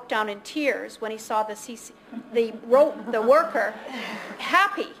broke down in tears when he saw the worker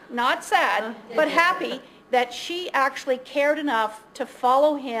happy, not sad, but happy that she actually cared enough to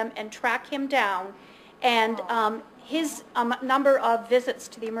follow him and track him down, and his number of visits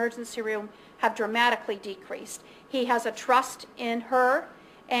to the emergency room have dramatically decreased. He has a trust in her,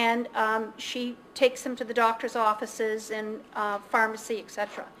 and she takes him to the doctor's offices and pharmacy,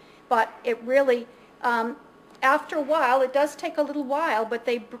 etc. But it really, after a while, it does take a little while, but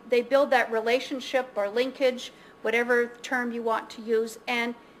they build that relationship or linkage, whatever term you want to use,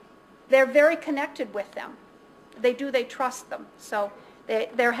 and they're very connected with them. They trust them. So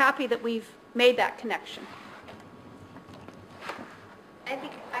they're happy that we've made that connection. I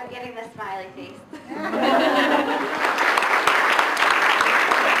think I'm getting the smiley face.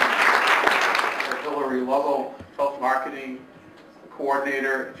 Hillary Lovell, Health Marketing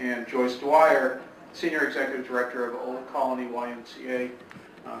Coordinator, and Joyce Dwyer, Senior Executive Director of Old Colony YMCA.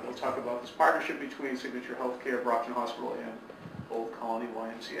 We'll talk about this partnership between Signature Healthcare, Brockton Hospital, and Old Colony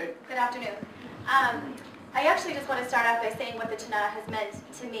YMCA. Good afternoon. I actually just want to start off by saying what the CHNA has meant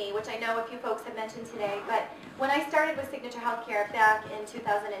to me, which I know a few folks have mentioned today, but when I started with Signature Healthcare back in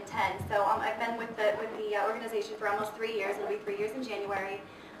 2010, so I've been with the organization for almost 3 years, it'll be 3 years in January,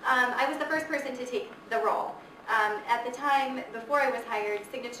 I was the first person to take the role. At the time, before I was hired,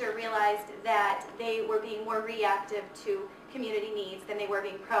 Signature realized that they were being more reactive to community needs than they were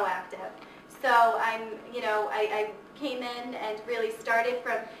being proactive. So I came in and really started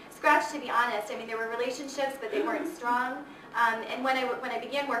from scratch, to be honest. I mean, there were relationships, but they weren't strong. And when I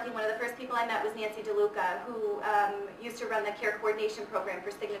began working, one of the first people I met was Nancy DeLuca, who used to run the care coordination program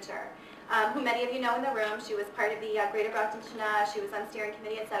for Signature, who many of you know in the room. She was part of the Greater Brockton CHNA. She was on steering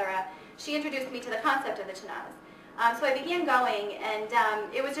committee, etc. She introduced me to the concept of the CHNAs. So I began going, and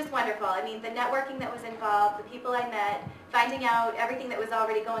it was just wonderful. I mean, the networking that was involved, the people I met, finding out everything that was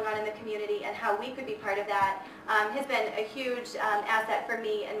already going on in the community and how we could be part of that has been a huge asset for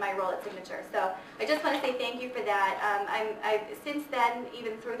me in my role at Signature. So I just want to say thank you for that. I've since then,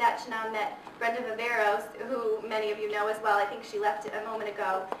 even through that CHNA, met Brenda Viveros, who many of you know as well. I think she left a moment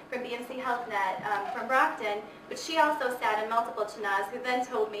ago from BMC HealthNet from Brockton, but she also sat in multiple CHNAs who then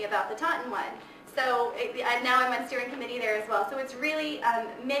told me about the Taunton one. So now I'm on steering committee there as well. So it's really,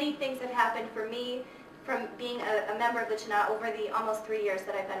 many things have happened for me from being a member of the CHNA over the almost 3 years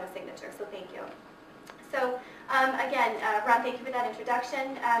that I've been with Signature, so thank you. So again, Ron, thank you for that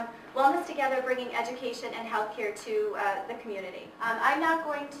introduction. Wellness Together, bringing education and healthcare to the community. I'm not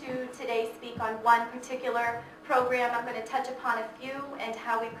going to today speak on one particular program. I'm going to touch upon a few and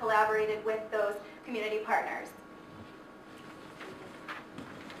how we've collaborated with those community partners.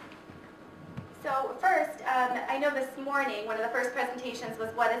 So first, I know this morning one of the first presentations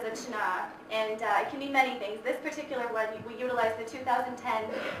was what is a CHNA, and it can be many things. This particular one, we utilized the 2010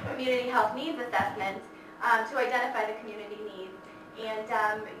 Community Health Needs Assessment to identify the community needs and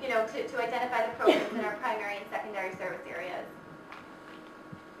to identify the programs in our primary and secondary service areas.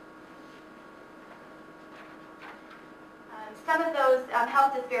 Some of those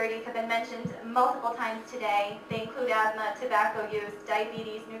health disparities have been mentioned multiple times today. They include asthma, tobacco use,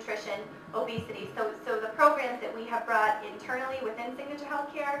 diabetes, nutrition, obesity. So the programs that we have brought internally within Signature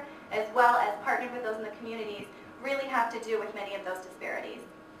Healthcare, as well as partnered with those in the communities, really have to do with many of those disparities.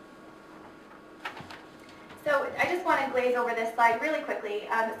 So I just want to glaze over this slide really quickly.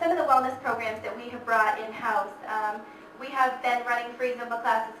 Some of the wellness programs that we have brought in-house. We have been running free Zumba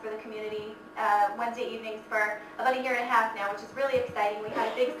classes for the community Wednesday evenings for about 1.5 years now, which is really exciting. We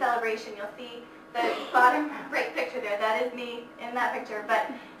had a big celebration. You'll see the bottom right picture there. That is me in that picture.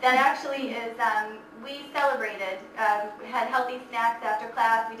 But that actually is, we celebrated. We had healthy snacks after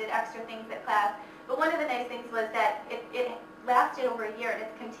class. We did extra things at class. But one of the nice things was that it lasted over 1 year, and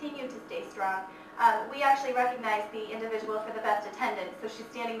it's continued to stay strong. We actually recognized the individual for the best attendance, so she's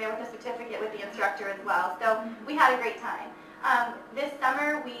standing there with a certificate with the instructor as well. So we had a great time. This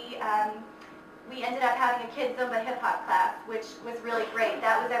summer we ended up having a kids Zumba hip hop class, which was really great.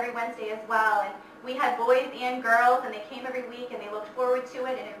 That was every Wednesday as well, and we had boys and girls, and they came every week, and they looked forward to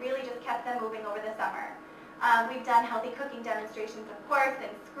it, and it really just kept them moving over the summer. We've done healthy cooking demonstrations, of course, and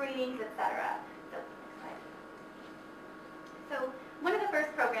screenings, etc. So, next slide. So one of the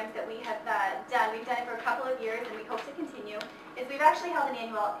first programs that we have done, we've done it for a couple of years and we hope to continue, is we've actually held an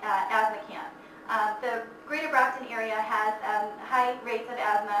annual asthma camp. The Greater Brockton area has high rates of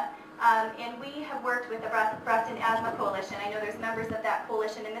asthma, and we have worked with the Brockton Asthma Coalition. I know there's members of that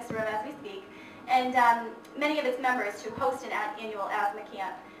coalition in this room as we speak, and many of its members to host an annual asthma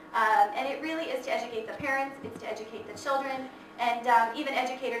camp. And it really is to educate the parents, it's to educate the children, and even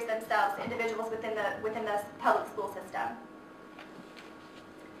educators themselves, individuals within the public school system.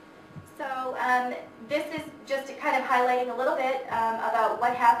 So this is just kind of highlighting a little bit about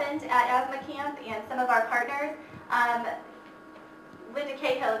what happened at Asthma Camp and some of our partners. Linda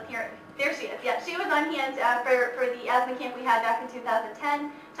Cahill is here. There she is. Yeah, she was on hand for the asthma camp we had back in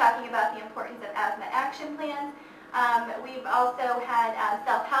 2010, talking about the importance of asthma action plans. We've also had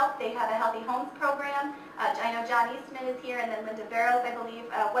self-help. They have a Healthy Homes program. I know John Eastman is here, and then Linda Barrows, I believe,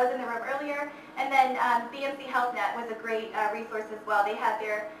 was in the room earlier. And then BMC HealthNet was a great resource as well. They had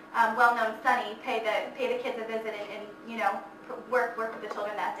their well-known Sunny pay the kids a visit and you know, work with the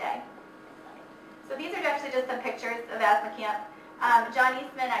children that day. So these are actually just some pictures of asthma camp. John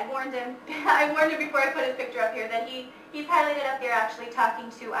Eastman, I warned him before I put his picture up here that he's highlighted up there actually talking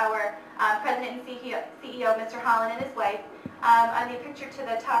to our President and CEO, Mr. Holland, and his wife. On the picture to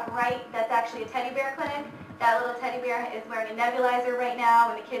the top right, that's actually a teddy bear clinic. That little teddy bear is wearing a nebulizer right now,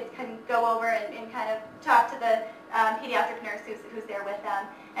 and the kids can go over and kind of talk to the pediatric nurse who's there with them.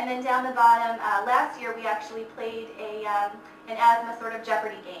 And then down the bottom, last year we actually played an asthma sort of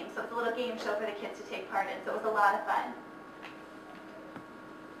Jeopardy game. So it's a little game show for the kids to take part in, so it was a lot of fun.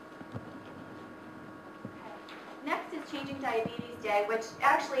 Next is Changing Diabetes Day, which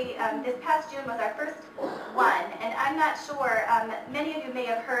actually this past June was our first one. And I'm not sure, many of you may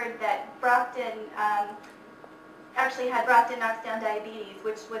have heard that Brockton actually had Brockton Knocks Down Diabetes,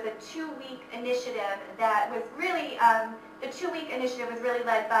 which was a 2-week initiative that was really, the 2-week initiative was really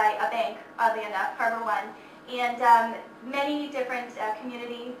led by a bank, oddly enough, Harbor One. And many different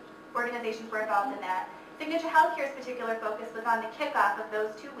community organizations were involved in that. Signature Healthcare's particular focus was on the kickoff of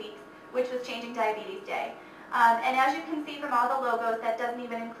those 2 weeks, which was Changing Diabetes Day. And as you can see from all the logos, that doesn't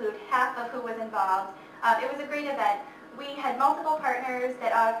even include half of who was involved. It was a great event. We had multiple partners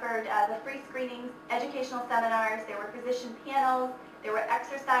that offered the free screenings, educational seminars, there were physician panels, there were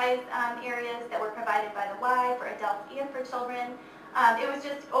exercise areas that were provided by the Y for adults and for children. It was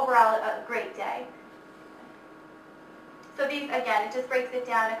just overall a great day. So these, again, it just breaks it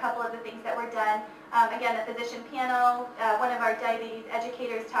down, a couple of the things that were done. Again, the physician panel, one of our diabetes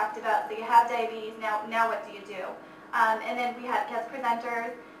educators talked about, so you have diabetes, now what do you do? And then we had guest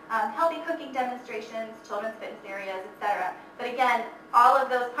presenters, healthy cooking demonstrations, children's fitness areas, etc. But again, all of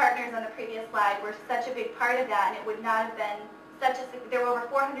those partners on the previous slide were such a big part of that, and it would not have been there were over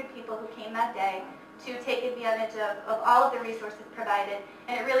 400 people who came that day to take advantage of all of the resources provided,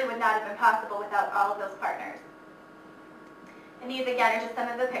 and it really would not have been possible without all of those partners. And these, again, are just some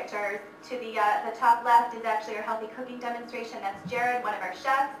of the pictures. To the top left is actually our healthy cooking demonstration. That's Jared, one of our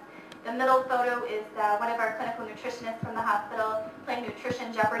chefs. The middle photo is one of our clinical nutritionists from the hospital playing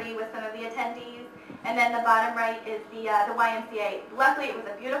Nutrition Jeopardy with some of the attendees. And then the bottom right is the YMCA. Luckily, it was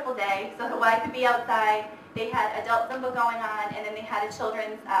a beautiful day, so the Y could be outside. They had adult Zumba going on, and then they had a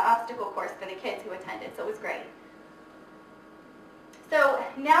children's obstacle course for the kids who attended, so it was great. So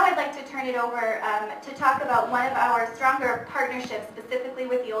now I'd like to turn it over to talk about one of our stronger partnerships, specifically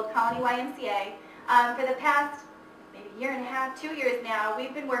with the Old Colony YMCA. For the past maybe year and a half, 2 years now,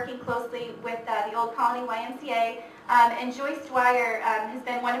 we've been working closely with the Old Colony YMCA, and Joyce Dwyer has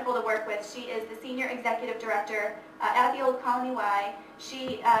been wonderful to work with. She is the Senior Executive Director at the Old Colony Y.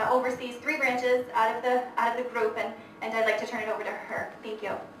 She oversees 3 branches out of the group, and I'd like to turn it over to her. Thank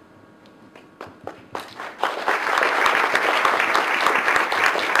you.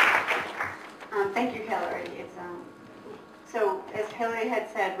 Thank you, Hillary. So as Hillary had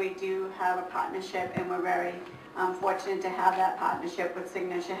said, we do have a partnership, and we're very fortunate to have that partnership with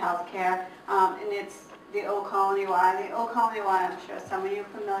Signature Healthcare, and it's the Old Colony Y. The Old Colony Y, I'm sure some of you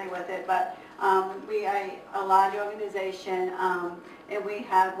are familiar with it, but we are a large organization, and we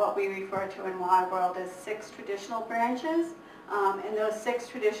have what we refer to in Y World as 6 traditional branches, and those 6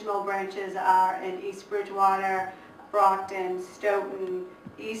 traditional branches are in East Bridgewater, Brockton, Stoughton,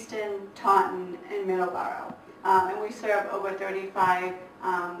 Easton, Taunton, and Middleborough. And we serve over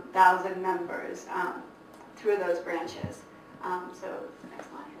 35,000 members through those branches. So the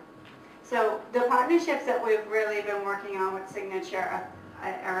next line here. So the partnerships that we've really been working on with Signature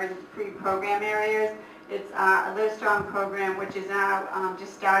are in 3 program areas. It's our Live Strong program, which is now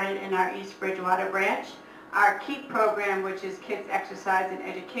just started in our East Bridgewater branch. Our KEEP program, which is Kids Exercise and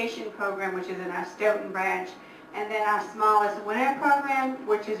Education program, which is in our Stoughton branch. And then our Smallest Winner program,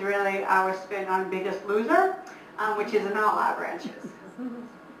 which is really our spin on Biggest Loser, which is in all our branches.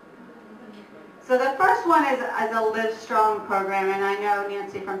 So the first one is a Live Strong program, and I know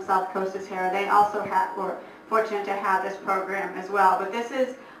Nancy from South Coast is here. They also were fortunate to have this program as well. But this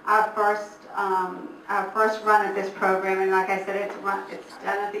is our first run of this program, and like I said, it's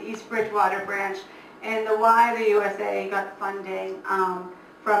done at the East Bridgewater branch. And the Y, the USA, got funding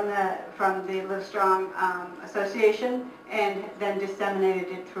from the Livestrong Association and then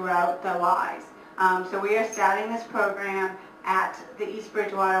disseminated it throughout the Ys. So we are starting this program at the East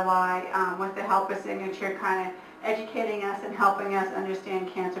Bridgewater Y with the help of Signature, kind of educating us and helping us understand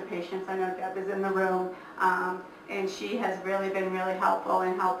cancer patients. I know Deb is in the room, and she has really been really helpful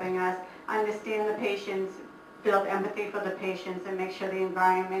in helping us understand the patients, build empathy for the patients, and make sure the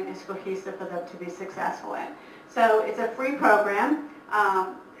environment is cohesive for them to be successful in. So it's a free program.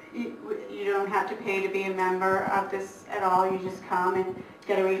 You don't have to pay to be a member of this at all. You just come and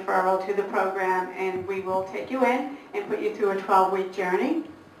get a referral to the program, and we will take you in and put you through a 12-week journey.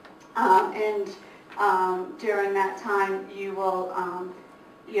 During that time, you will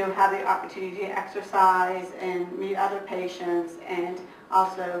have the opportunity to exercise and meet other patients, and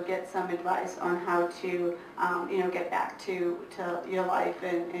also get some advice on how to get back to your life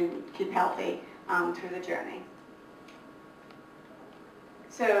and keep healthy through the journey.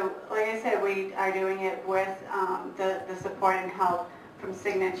 So, like I said, we are doing it with the support and help from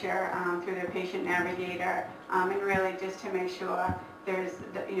Signature through their patient navigator, and really just to make sure there's,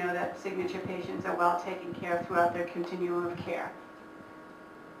 that Signature patients are well taken care of throughout their continuum of care.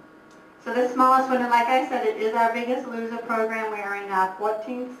 So the smallest one, and like I said, it is our Biggest Loser program. We are in our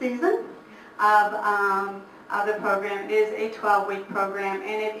 14th season of the program. It is a 12-week program,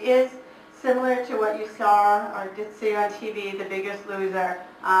 and it is similar to what you saw or did see on TV, The Biggest Loser.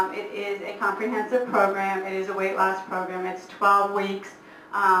 It is a comprehensive program. It is a weight loss program. It's 12 weeks,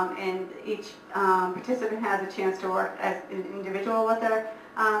 and each participant has a chance to work as an individual with their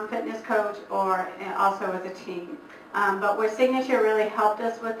fitness coach or also with a team. But where Signature really helped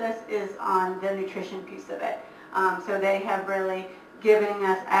us with this is on the nutrition piece of it. So they have really given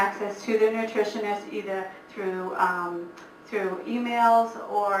us access to the nutritionist either through emails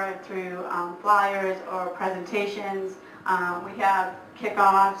or through flyers or presentations. We have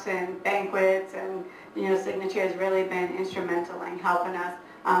kickoffs and banquets, and Signature has really been instrumental in helping us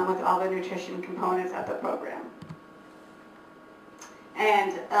with all the nutrition components of the program.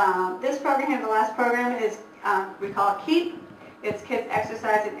 And this program, the last program, is we call it KEEP. It's Kids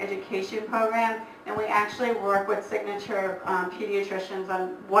Exercise and Education Program, and we actually work with Signature pediatricians on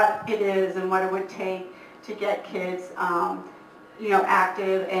what it is and what it would take to get kids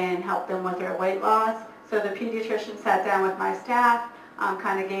active and help them with their weight loss. So the pediatrician sat down with my staff,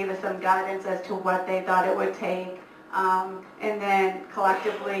 kind of gave us some guidance as to what they thought it would take. And then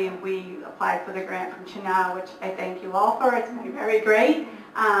collectively we applied for the grant from CHNA, which I thank you all for. It's been very great.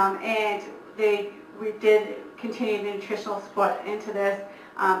 And we did continue the nutritional support into this.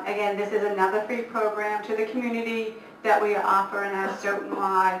 Again, this is another free program to the community that we offer in our Stoughton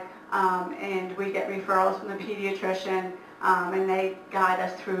Y, and we get referrals from the pediatrician, and they guide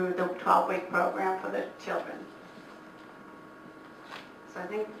us through the 12-week program for the children. So I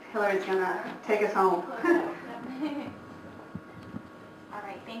think Hillary's going to take us home. All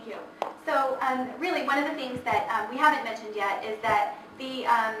right, thank you. So really one of the things that we haven't mentioned yet is that the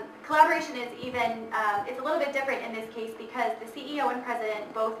collaboration is even, it's a little bit different in this case because the CEO and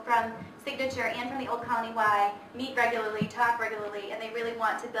president, both from Signature and from the Old Colony Y, meet regularly, talk regularly, and they really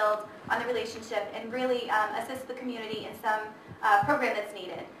want to build on the relationship and really assist the community in some program that's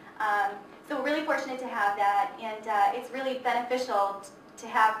needed. So we're really fortunate to have that, and it's really beneficial to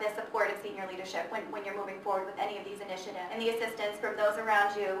have the support of senior leadership when you're moving forward with any of these initiatives, and the assistance from those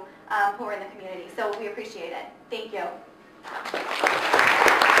around you who are in the community. So we appreciate it. Thank you.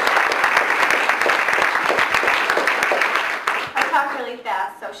 I talk really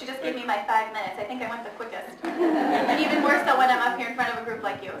fast, so she just gave me my 5 minutes. I think I went the quickest. And even more so when I'm up here in front of a group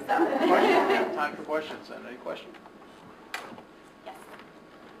like you. So. We have time for questions then. Any questions? Yes.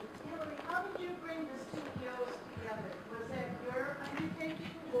 Hillary, how did you bring the CEOs together? Was that your undertaking,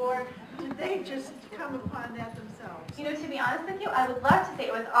 or did they just come upon that themselves? To be honest with you, I would love to say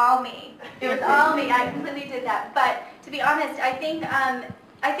it was all me. It was all me. I completely did that. But to be honest, I think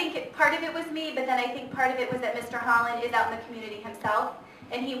part of it was me, but then I think part of it was that Mr. Holland is out in the community himself,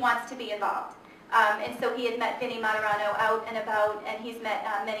 and he wants to be involved. And so he had met Vinny Materano out and about, and he's met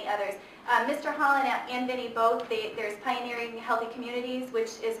many others. Mr. Holland and Vinny both, there's Pioneering Healthy Communities,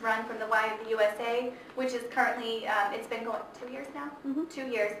 which is run from the Y of the USA, which is currently, it's been going 2 years now? 2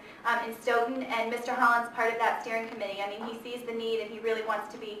 years, in Stoughton, and Mr. Holland's part of that steering committee. I mean, he sees the need, and he really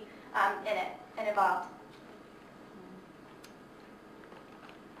wants to be in it and involved.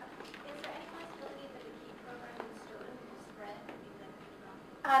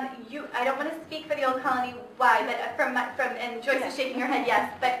 I don't want to speak for the Old Colony Y, but and Joyce is shaking her head,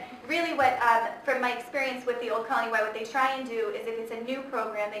 yes, but really what, from my experience with the Old Colony Way, what they try and do is if it's a new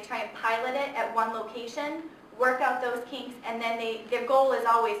program, they try and pilot it at one location, work out those kinks, and then their goal is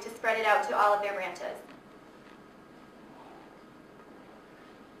always to spread it out to all of their branches.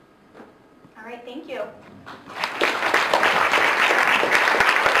 All right, thank you.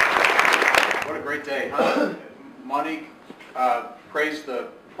 What a great day, huh? Monique praised the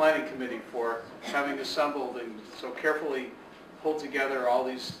planning committee for having assembled and so carefully pulled together all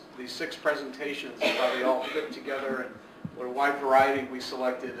these 6 presentations and how they all fit together and what a wide variety we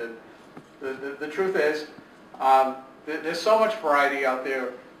selected. And the truth is, there's so much variety out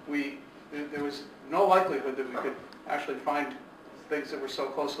there. There was no likelihood that we could actually find things that were so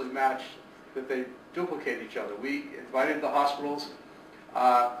closely matched that they duplicate each other. We invited the hospitals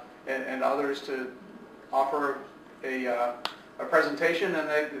and others to offer a presentation,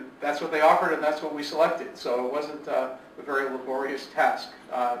 and that's what they offered, and that's what we selected. So it wasn't a very laborious task.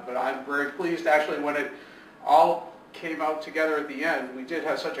 But I'm very pleased, actually, when it all came out together at the end. We did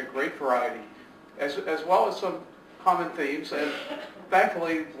have such a great variety, as well as some common themes. And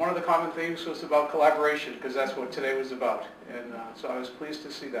thankfully, one of the common themes was about collaboration, because that's what today was about. And so I was pleased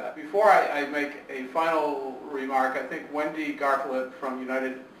to see that. Before I make a final remark, I think Wendy Garflett from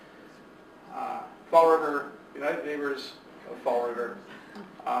United Neighbors of Fall River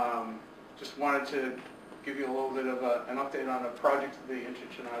just wanted to give you a little bit of an update on a project that the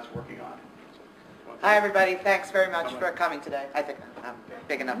Inter-CHNA is working on. Hi, everybody. Thanks very much for coming today. I think I'm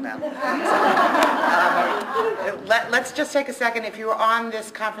big enough now. Let's just take a second. If you're on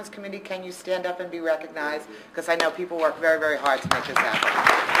this conference committee, can you stand up and be recognized? Because I know people work very, very hard to make this happen.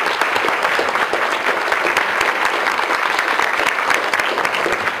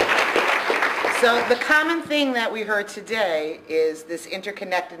 So the common thing that we heard today is this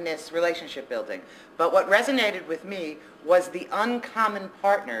interconnectedness relationship building. But what resonated with me was the uncommon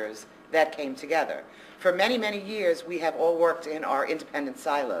partners that came together. For many, many years, we have all worked in our independent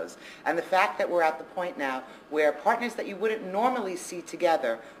silos. And the fact that we're at the point now where partners that you wouldn't normally see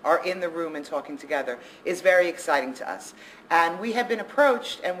together are in the room and talking together is very exciting to us. And we have been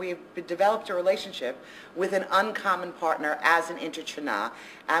approached and we've developed a relationship with an uncommon partner as an Inter-CHNA.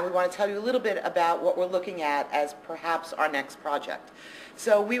 And we want to tell you a little bit about what we're looking at as perhaps our next project.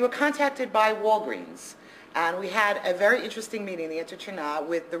 So we were contacted by Walgreens. And we had a very interesting meeting, the Inter-CHNA,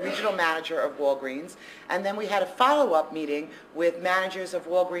 with the regional manager of Walgreens. And then we had a follow-up meeting with managers of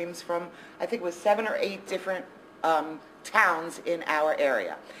Walgreens from, I think it was 7 or 8 different towns in our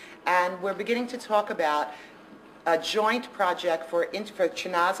area. And we're beginning to talk about a joint project for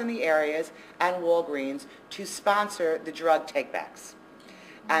CHNAs in the areas and Walgreens to sponsor the drug takebacks.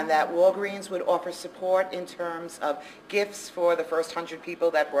 And that Walgreens would offer support in terms of gifts for the first 100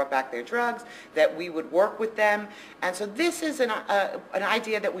 people that brought back their drugs, that we would work with them. And so this is an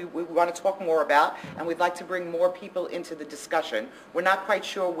idea that we want to talk more about, and we'd like to bring more people into the discussion. We're not quite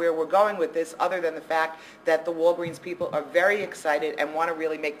sure where we're going with this, other than the fact that the Walgreens people are very excited and want to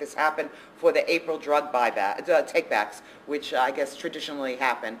really make this happen for the April drug takebacks, which I guess traditionally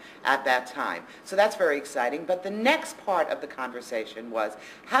happen at that time. So that's very exciting. But the next part of the conversation was,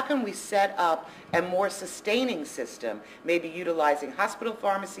 how can we set up a more sustaining system, maybe utilizing hospital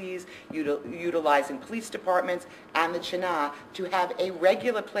pharmacies, utilizing police departments, and the CHNA to have a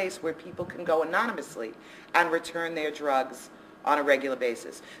regular place where people can go anonymously and return their drugs on a regular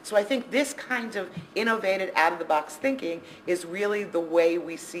basis. So I think this kind of innovative, out-of-the-box thinking is really the way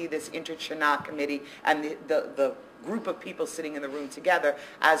we see this Inter-CHNA committee and the group of people sitting in the room together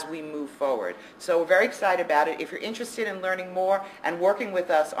as we move forward. So we're very excited about it. If you're interested in learning more and working with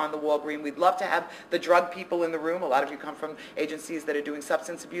us on the Walgreens, we'd love to have the drug people in the room. A lot of you come from agencies that are doing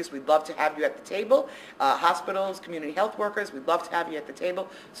substance abuse. We'd love to have you at the table. Hospitals, community health workers, we'd love to have you at the table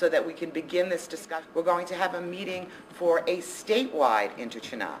so that we can begin this discussion. We're going to have a meeting for a statewide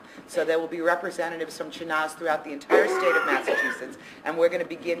Inter-CHNA. So there will be representatives from CHNAs throughout the entire state of Massachusetts, and we're going to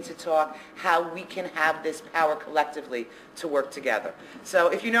begin to talk how we can have this power collectively to work together. So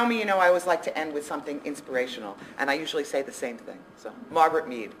if you know me, you know I always like to end with something inspirational, and I usually say the same thing. So Margaret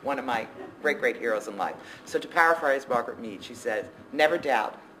Mead, one of my great, great heroes in life. So to paraphrase Margaret Mead, she says, "Never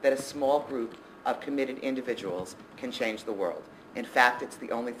doubt that a small group of committed individuals can change the world. In fact, it's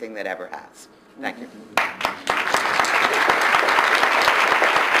the only thing that ever has." Thank you.